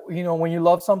that, you know, when you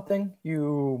love something,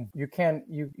 you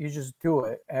just do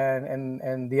it,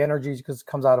 and the energy just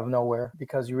comes out of nowhere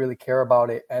because you really care about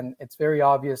it, and it's very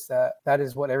obvious that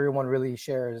is what everyone really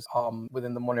shares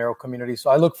within the Monero community. So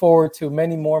I look forward to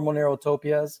many more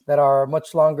Monerotopias that are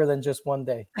much longer than just one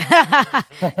day.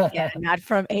 Yeah, not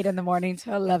from 8 a.m.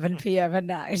 to 11 p.m. at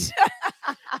night.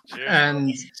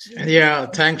 And yeah,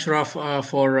 thanks, Raf,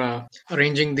 for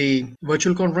arranging the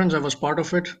virtual conference. I was part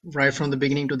of it right from the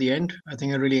beginning to the end. I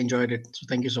think I really enjoyed it. So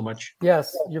thank you so much.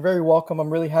 Yes, you're very welcome. I'm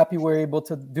really happy we're able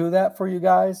to do that for you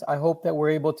guys. I hope that we're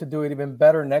able to do it even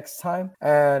better next time.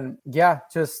 And yeah,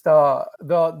 just the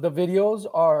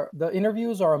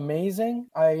interviews are amazing.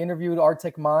 I interviewed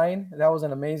Arctic Mine. That was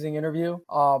an amazing interview.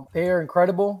 They are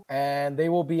incredible, and they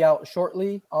will be out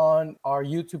shortly on our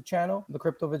YouTube channel, The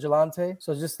Crypto Vigilante.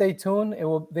 So just stay tuned.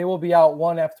 They will be out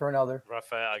one after another.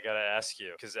 Raphael, I gotta ask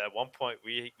you, because at one point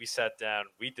we sat down,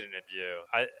 we did an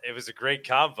interview. It was a great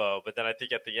convo, but then I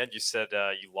think at the end you said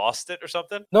you lost it or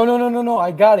something. No.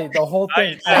 I got it. The whole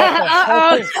thing. We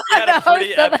had a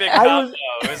pretty epic convo.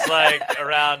 It was like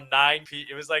around 9 p.m.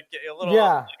 It was like a little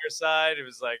on the bigger side. It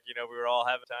was like, you know, we were all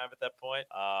having time at that point.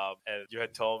 And you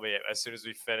had told me as soon as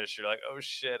we finished, you're like, "Oh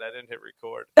shit, I didn't hit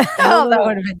record." Oh, that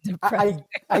would have been depressing.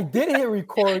 I did hit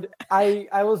record.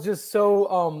 I was just so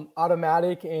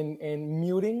automatic in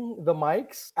muting the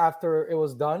mics after it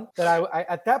was done that I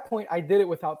at that point I did it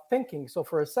without thinking. So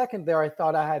for a second there, I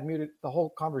thought I had muted the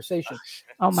whole conversation.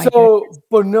 Oh my God.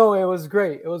 But no, it was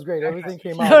great. It was great. Everything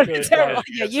came out good.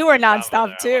 Yeah, you were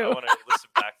nonstop too. I want to listen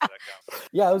back to that conversation.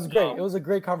 Yeah, it was great. It was a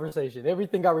great conversation.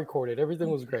 Everything got recorded. Everything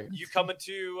was great. You coming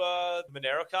to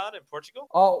MoneroCon in Portugal?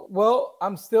 Oh, well,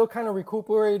 I'm still kind of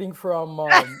recuperating from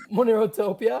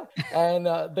Monerotopia and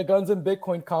the Guns and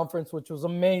Bitcoin conference, which was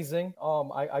amazing.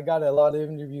 I got a lot of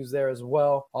interviews there as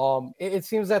well. It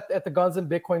seems that at the Guns and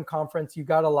Bitcoin conference, you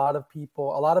got a lot of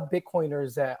people, a lot of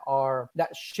Bitcoiners that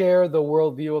share the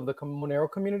worldview of the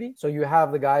Monero community. So you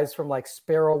have the guys from like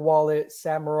Sparrow Wallet,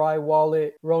 Samurai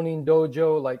Wallet, Ronin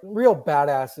Dojo, like real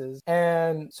badasses.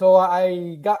 And so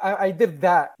I did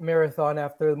that marathon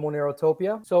after the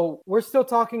Monerotopia. So we're still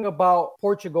talking about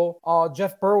Portugal.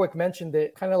 Jeff Berwick mentioned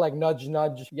it, kind of like nudge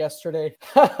yesterday.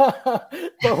 But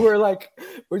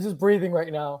we're just breathing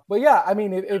right now. But yeah, I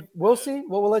mean, if we'll see.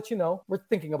 We'll let you know. We're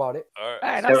thinking about it. All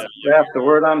right. So, Jeff, the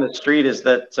word on the street is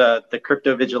that the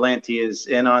Crypto Vigilante is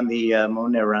in on the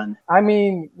Monero run. I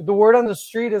mean, the word on the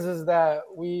street is that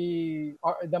the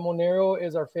Monero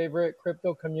is our favorite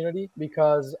crypto community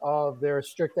because of their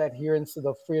strict adherence to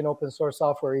the free and open source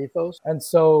software ethos. And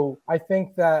so I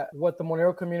think that what the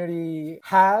Monero community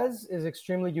has is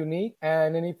extremely unique,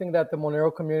 and anything that the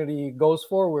Monero community goes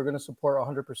for, we're going to support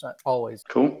 100% always.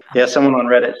 Cool. Yeah, someone on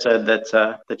Reddit said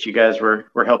that you guys were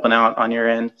helping out on your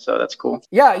end, so that's cool.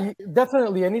 Yeah,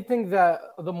 definitely. Anything that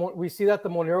we see that the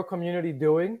Monero community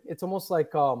doing, it's almost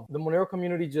like the Monero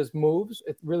community just moves.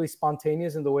 It's really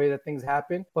spontaneous in the way that things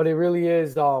happen, but it really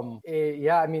is.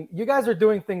 I mean, you guys are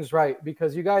doing things right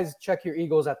because you guys check your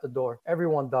egos at the door.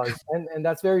 Everyone does, and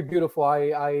that's very beautiful.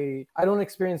 I don't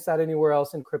experience that anywhere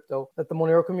else in crypto. That the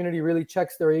Monero community really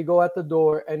checks their ego at the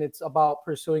door, and it's about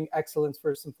pursuing excellence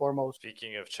first and foremost.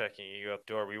 Speaking of checking ego at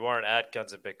the door, we weren't at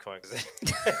Guns and Bitcoin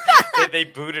because they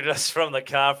booted us from the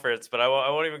conference, but I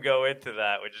won't even go into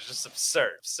that, which is just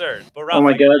absurd. But Ralph, oh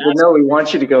my God! No, we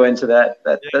want you to go into that.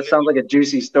 That sounds like a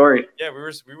juicy story. Yeah,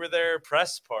 we were their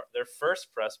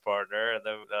first press partner, and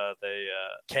then they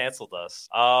canceled us.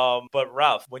 But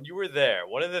Ralph, when you were there,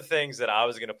 one of the things that I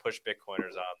was going to push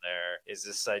Bitcoiners on there is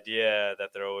this idea that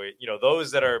they're always,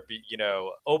 those that are,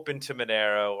 open to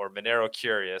Monero or Monero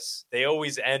curious, they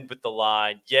always end with the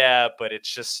line, yeah, but it's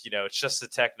just, it's just a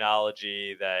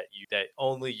technology that you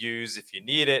only use if you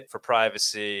need it for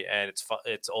privacy, and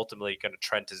it's ultimately going to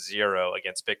trend to zero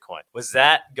against Bitcoin. Was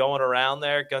that going around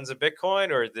there, Guns of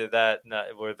Bitcoin, or did that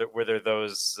were there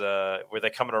those were they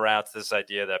coming around to this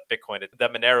idea that Bitcoin,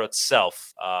 that Monero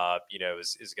itself,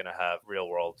 is going to have real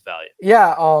world value?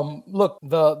 Yeah. Look,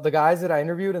 the guys that I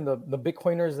interviewed and the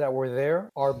Bitcoiners that were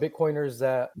there are Bitcoiners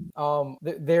that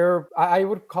I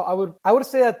would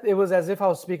say that it was as if I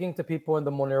was speaking to people in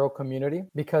the Monero community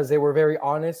because they were very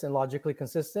honest and logically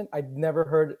consistent. I'd never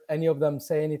heard any of them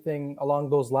say anything along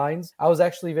those lines. I was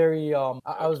actually very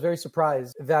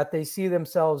surprised that they see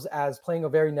themselves as playing a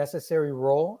very necessary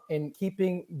role in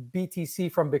keeping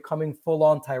BTC from becoming going full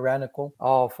on tyrannical,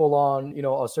 full on,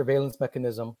 a surveillance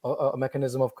mechanism, a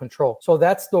mechanism of control. So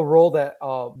that's the role that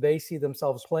they see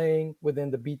themselves playing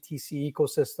within the BTC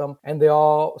ecosystem. And they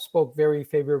all spoke very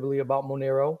favorably about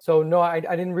Monero. So no, I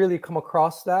didn't really come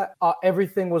across that.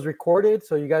 Everything was recorded,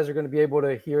 so you guys are going to be able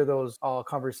to hear those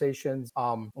conversations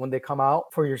when they come out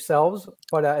for yourselves.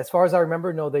 But as far as I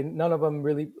remember, no, none of them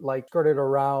really skirted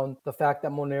around the fact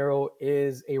that Monero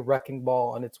is a wrecking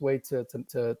ball on its way to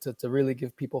really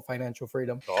give people financial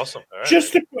freedom. Awesome. All right.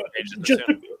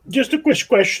 Just a quick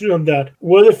question on that.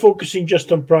 Were they focusing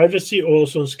just on privacy or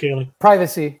also on scaling?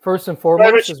 Privacy, first and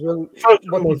foremost, is really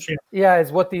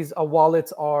is what these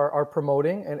wallets are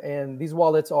promoting. And these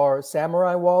wallets are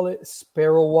Samurai Wallet,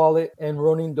 Sparrow Wallet, and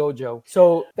Ronin Dojo.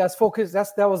 So that's focus.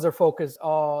 That was their focus.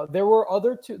 There were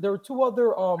two other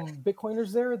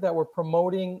Bitcoiners there that were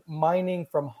promoting mining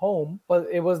from home, but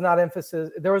it was not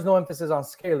there was no emphasis on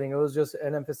scaling. It was just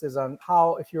an emphasis on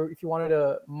how, if you wanted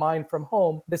to mine from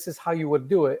home, this is how you would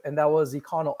do it. And that was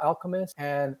Econo Alchemist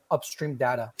and Upstream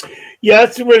Data. Yeah,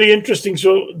 it's really interesting.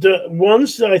 So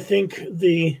once I think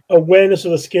the awareness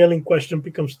of the scaling question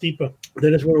becomes deeper,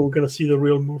 then is where we're going to see the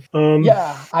real move.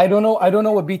 I don't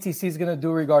know what BTC is going to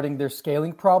do regarding their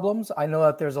scaling problems. I know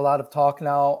that there's a lot of talk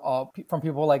now from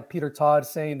people like Peter Todd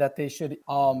saying that they should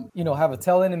have a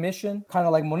tail-end emission, kind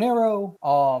of like Monero,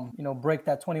 break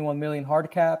that 21 million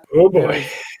hard cap. Oh boy.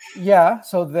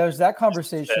 So there's that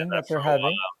conversation that they're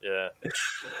having.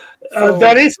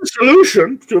 That is a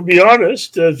solution, to be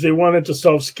honest. If they wanted to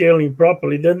solve scaling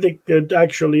properly, then they could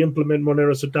actually implement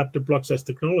Monero's adaptive block size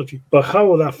technology. But how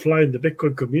will that fly in the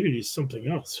Bitcoin community is something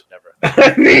else. Never.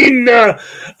 I mean,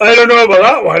 I don't know about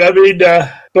that one. I mean,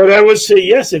 but I would say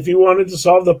yes, if you wanted to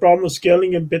solve the problem of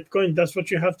scaling in Bitcoin, that's what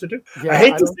you have to do. I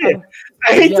hate to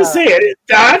say it.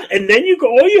 That, and then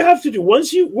all you have to do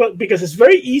because it's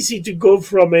very easy to go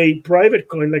from a private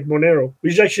coin like Monero,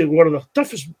 which is actually one of the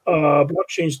toughest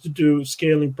blockchains to do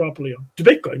scaling properly on, to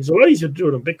Bitcoin. It's a lot easier to do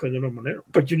it on Bitcoin than on Monero,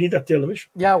 but you need that tail emission.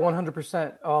 Yeah,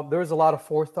 100%. There is a lot of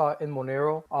forethought in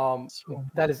Monero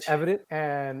that is evident,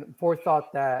 and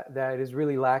forethought that is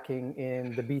really lacking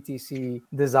in the BTC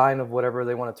design of whatever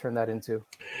they want to turn that into.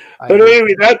 But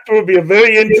anyway, that will be a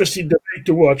very interesting debate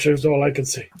to watch, is all I can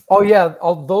say. Oh yeah,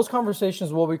 those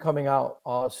conversations will be coming out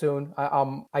soon.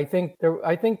 I think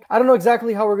I don't know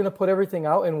exactly how we're going to put everything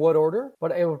out in what order,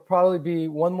 but it would probably be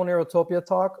one Monerotopia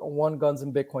talk, one Guns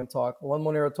and Bitcoin talk, one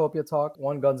Monerotopia talk,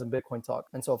 one Guns and Bitcoin talk,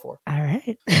 and so forth. All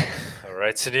right. All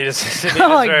right, Sunita's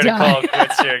ready to call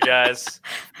quits here, guys.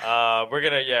 I think we're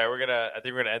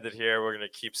gonna end it here. We're gonna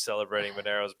keep celebrating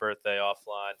Monero's birthday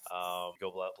offline.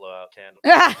 Go blow out candles.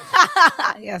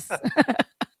 Yes.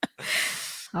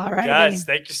 All right, guys.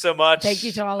 Thank you so much. Thank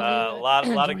you to all of you. A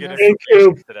lot of good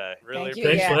information today. Really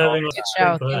appreciate it. Good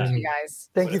show. Thank you, guys.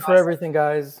 Thank you for everything,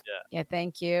 guys. Yeah,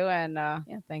 thank you, and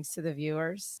thanks to the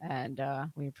viewers, and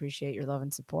we appreciate your love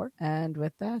and support. And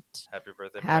with that, happy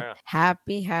birthday, Monero.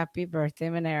 Happy birthday,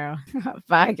 Monero.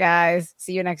 Bye, guys.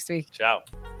 See you next week. Ciao.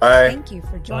 Bye. Thank you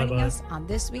for joining us on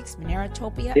this week's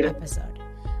Monerotopia episode.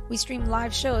 We stream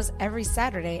live shows every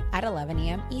Saturday at 11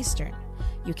 a.m. Eastern.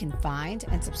 You can find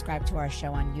and subscribe to our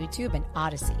show on YouTube and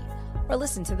Odyssey, or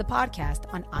listen to the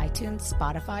podcast on iTunes,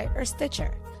 Spotify, or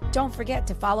Stitcher. Don't forget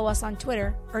to follow us on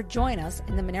Twitter or join us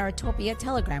in the Monerotopia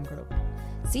Telegram group.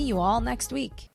 See you all next week.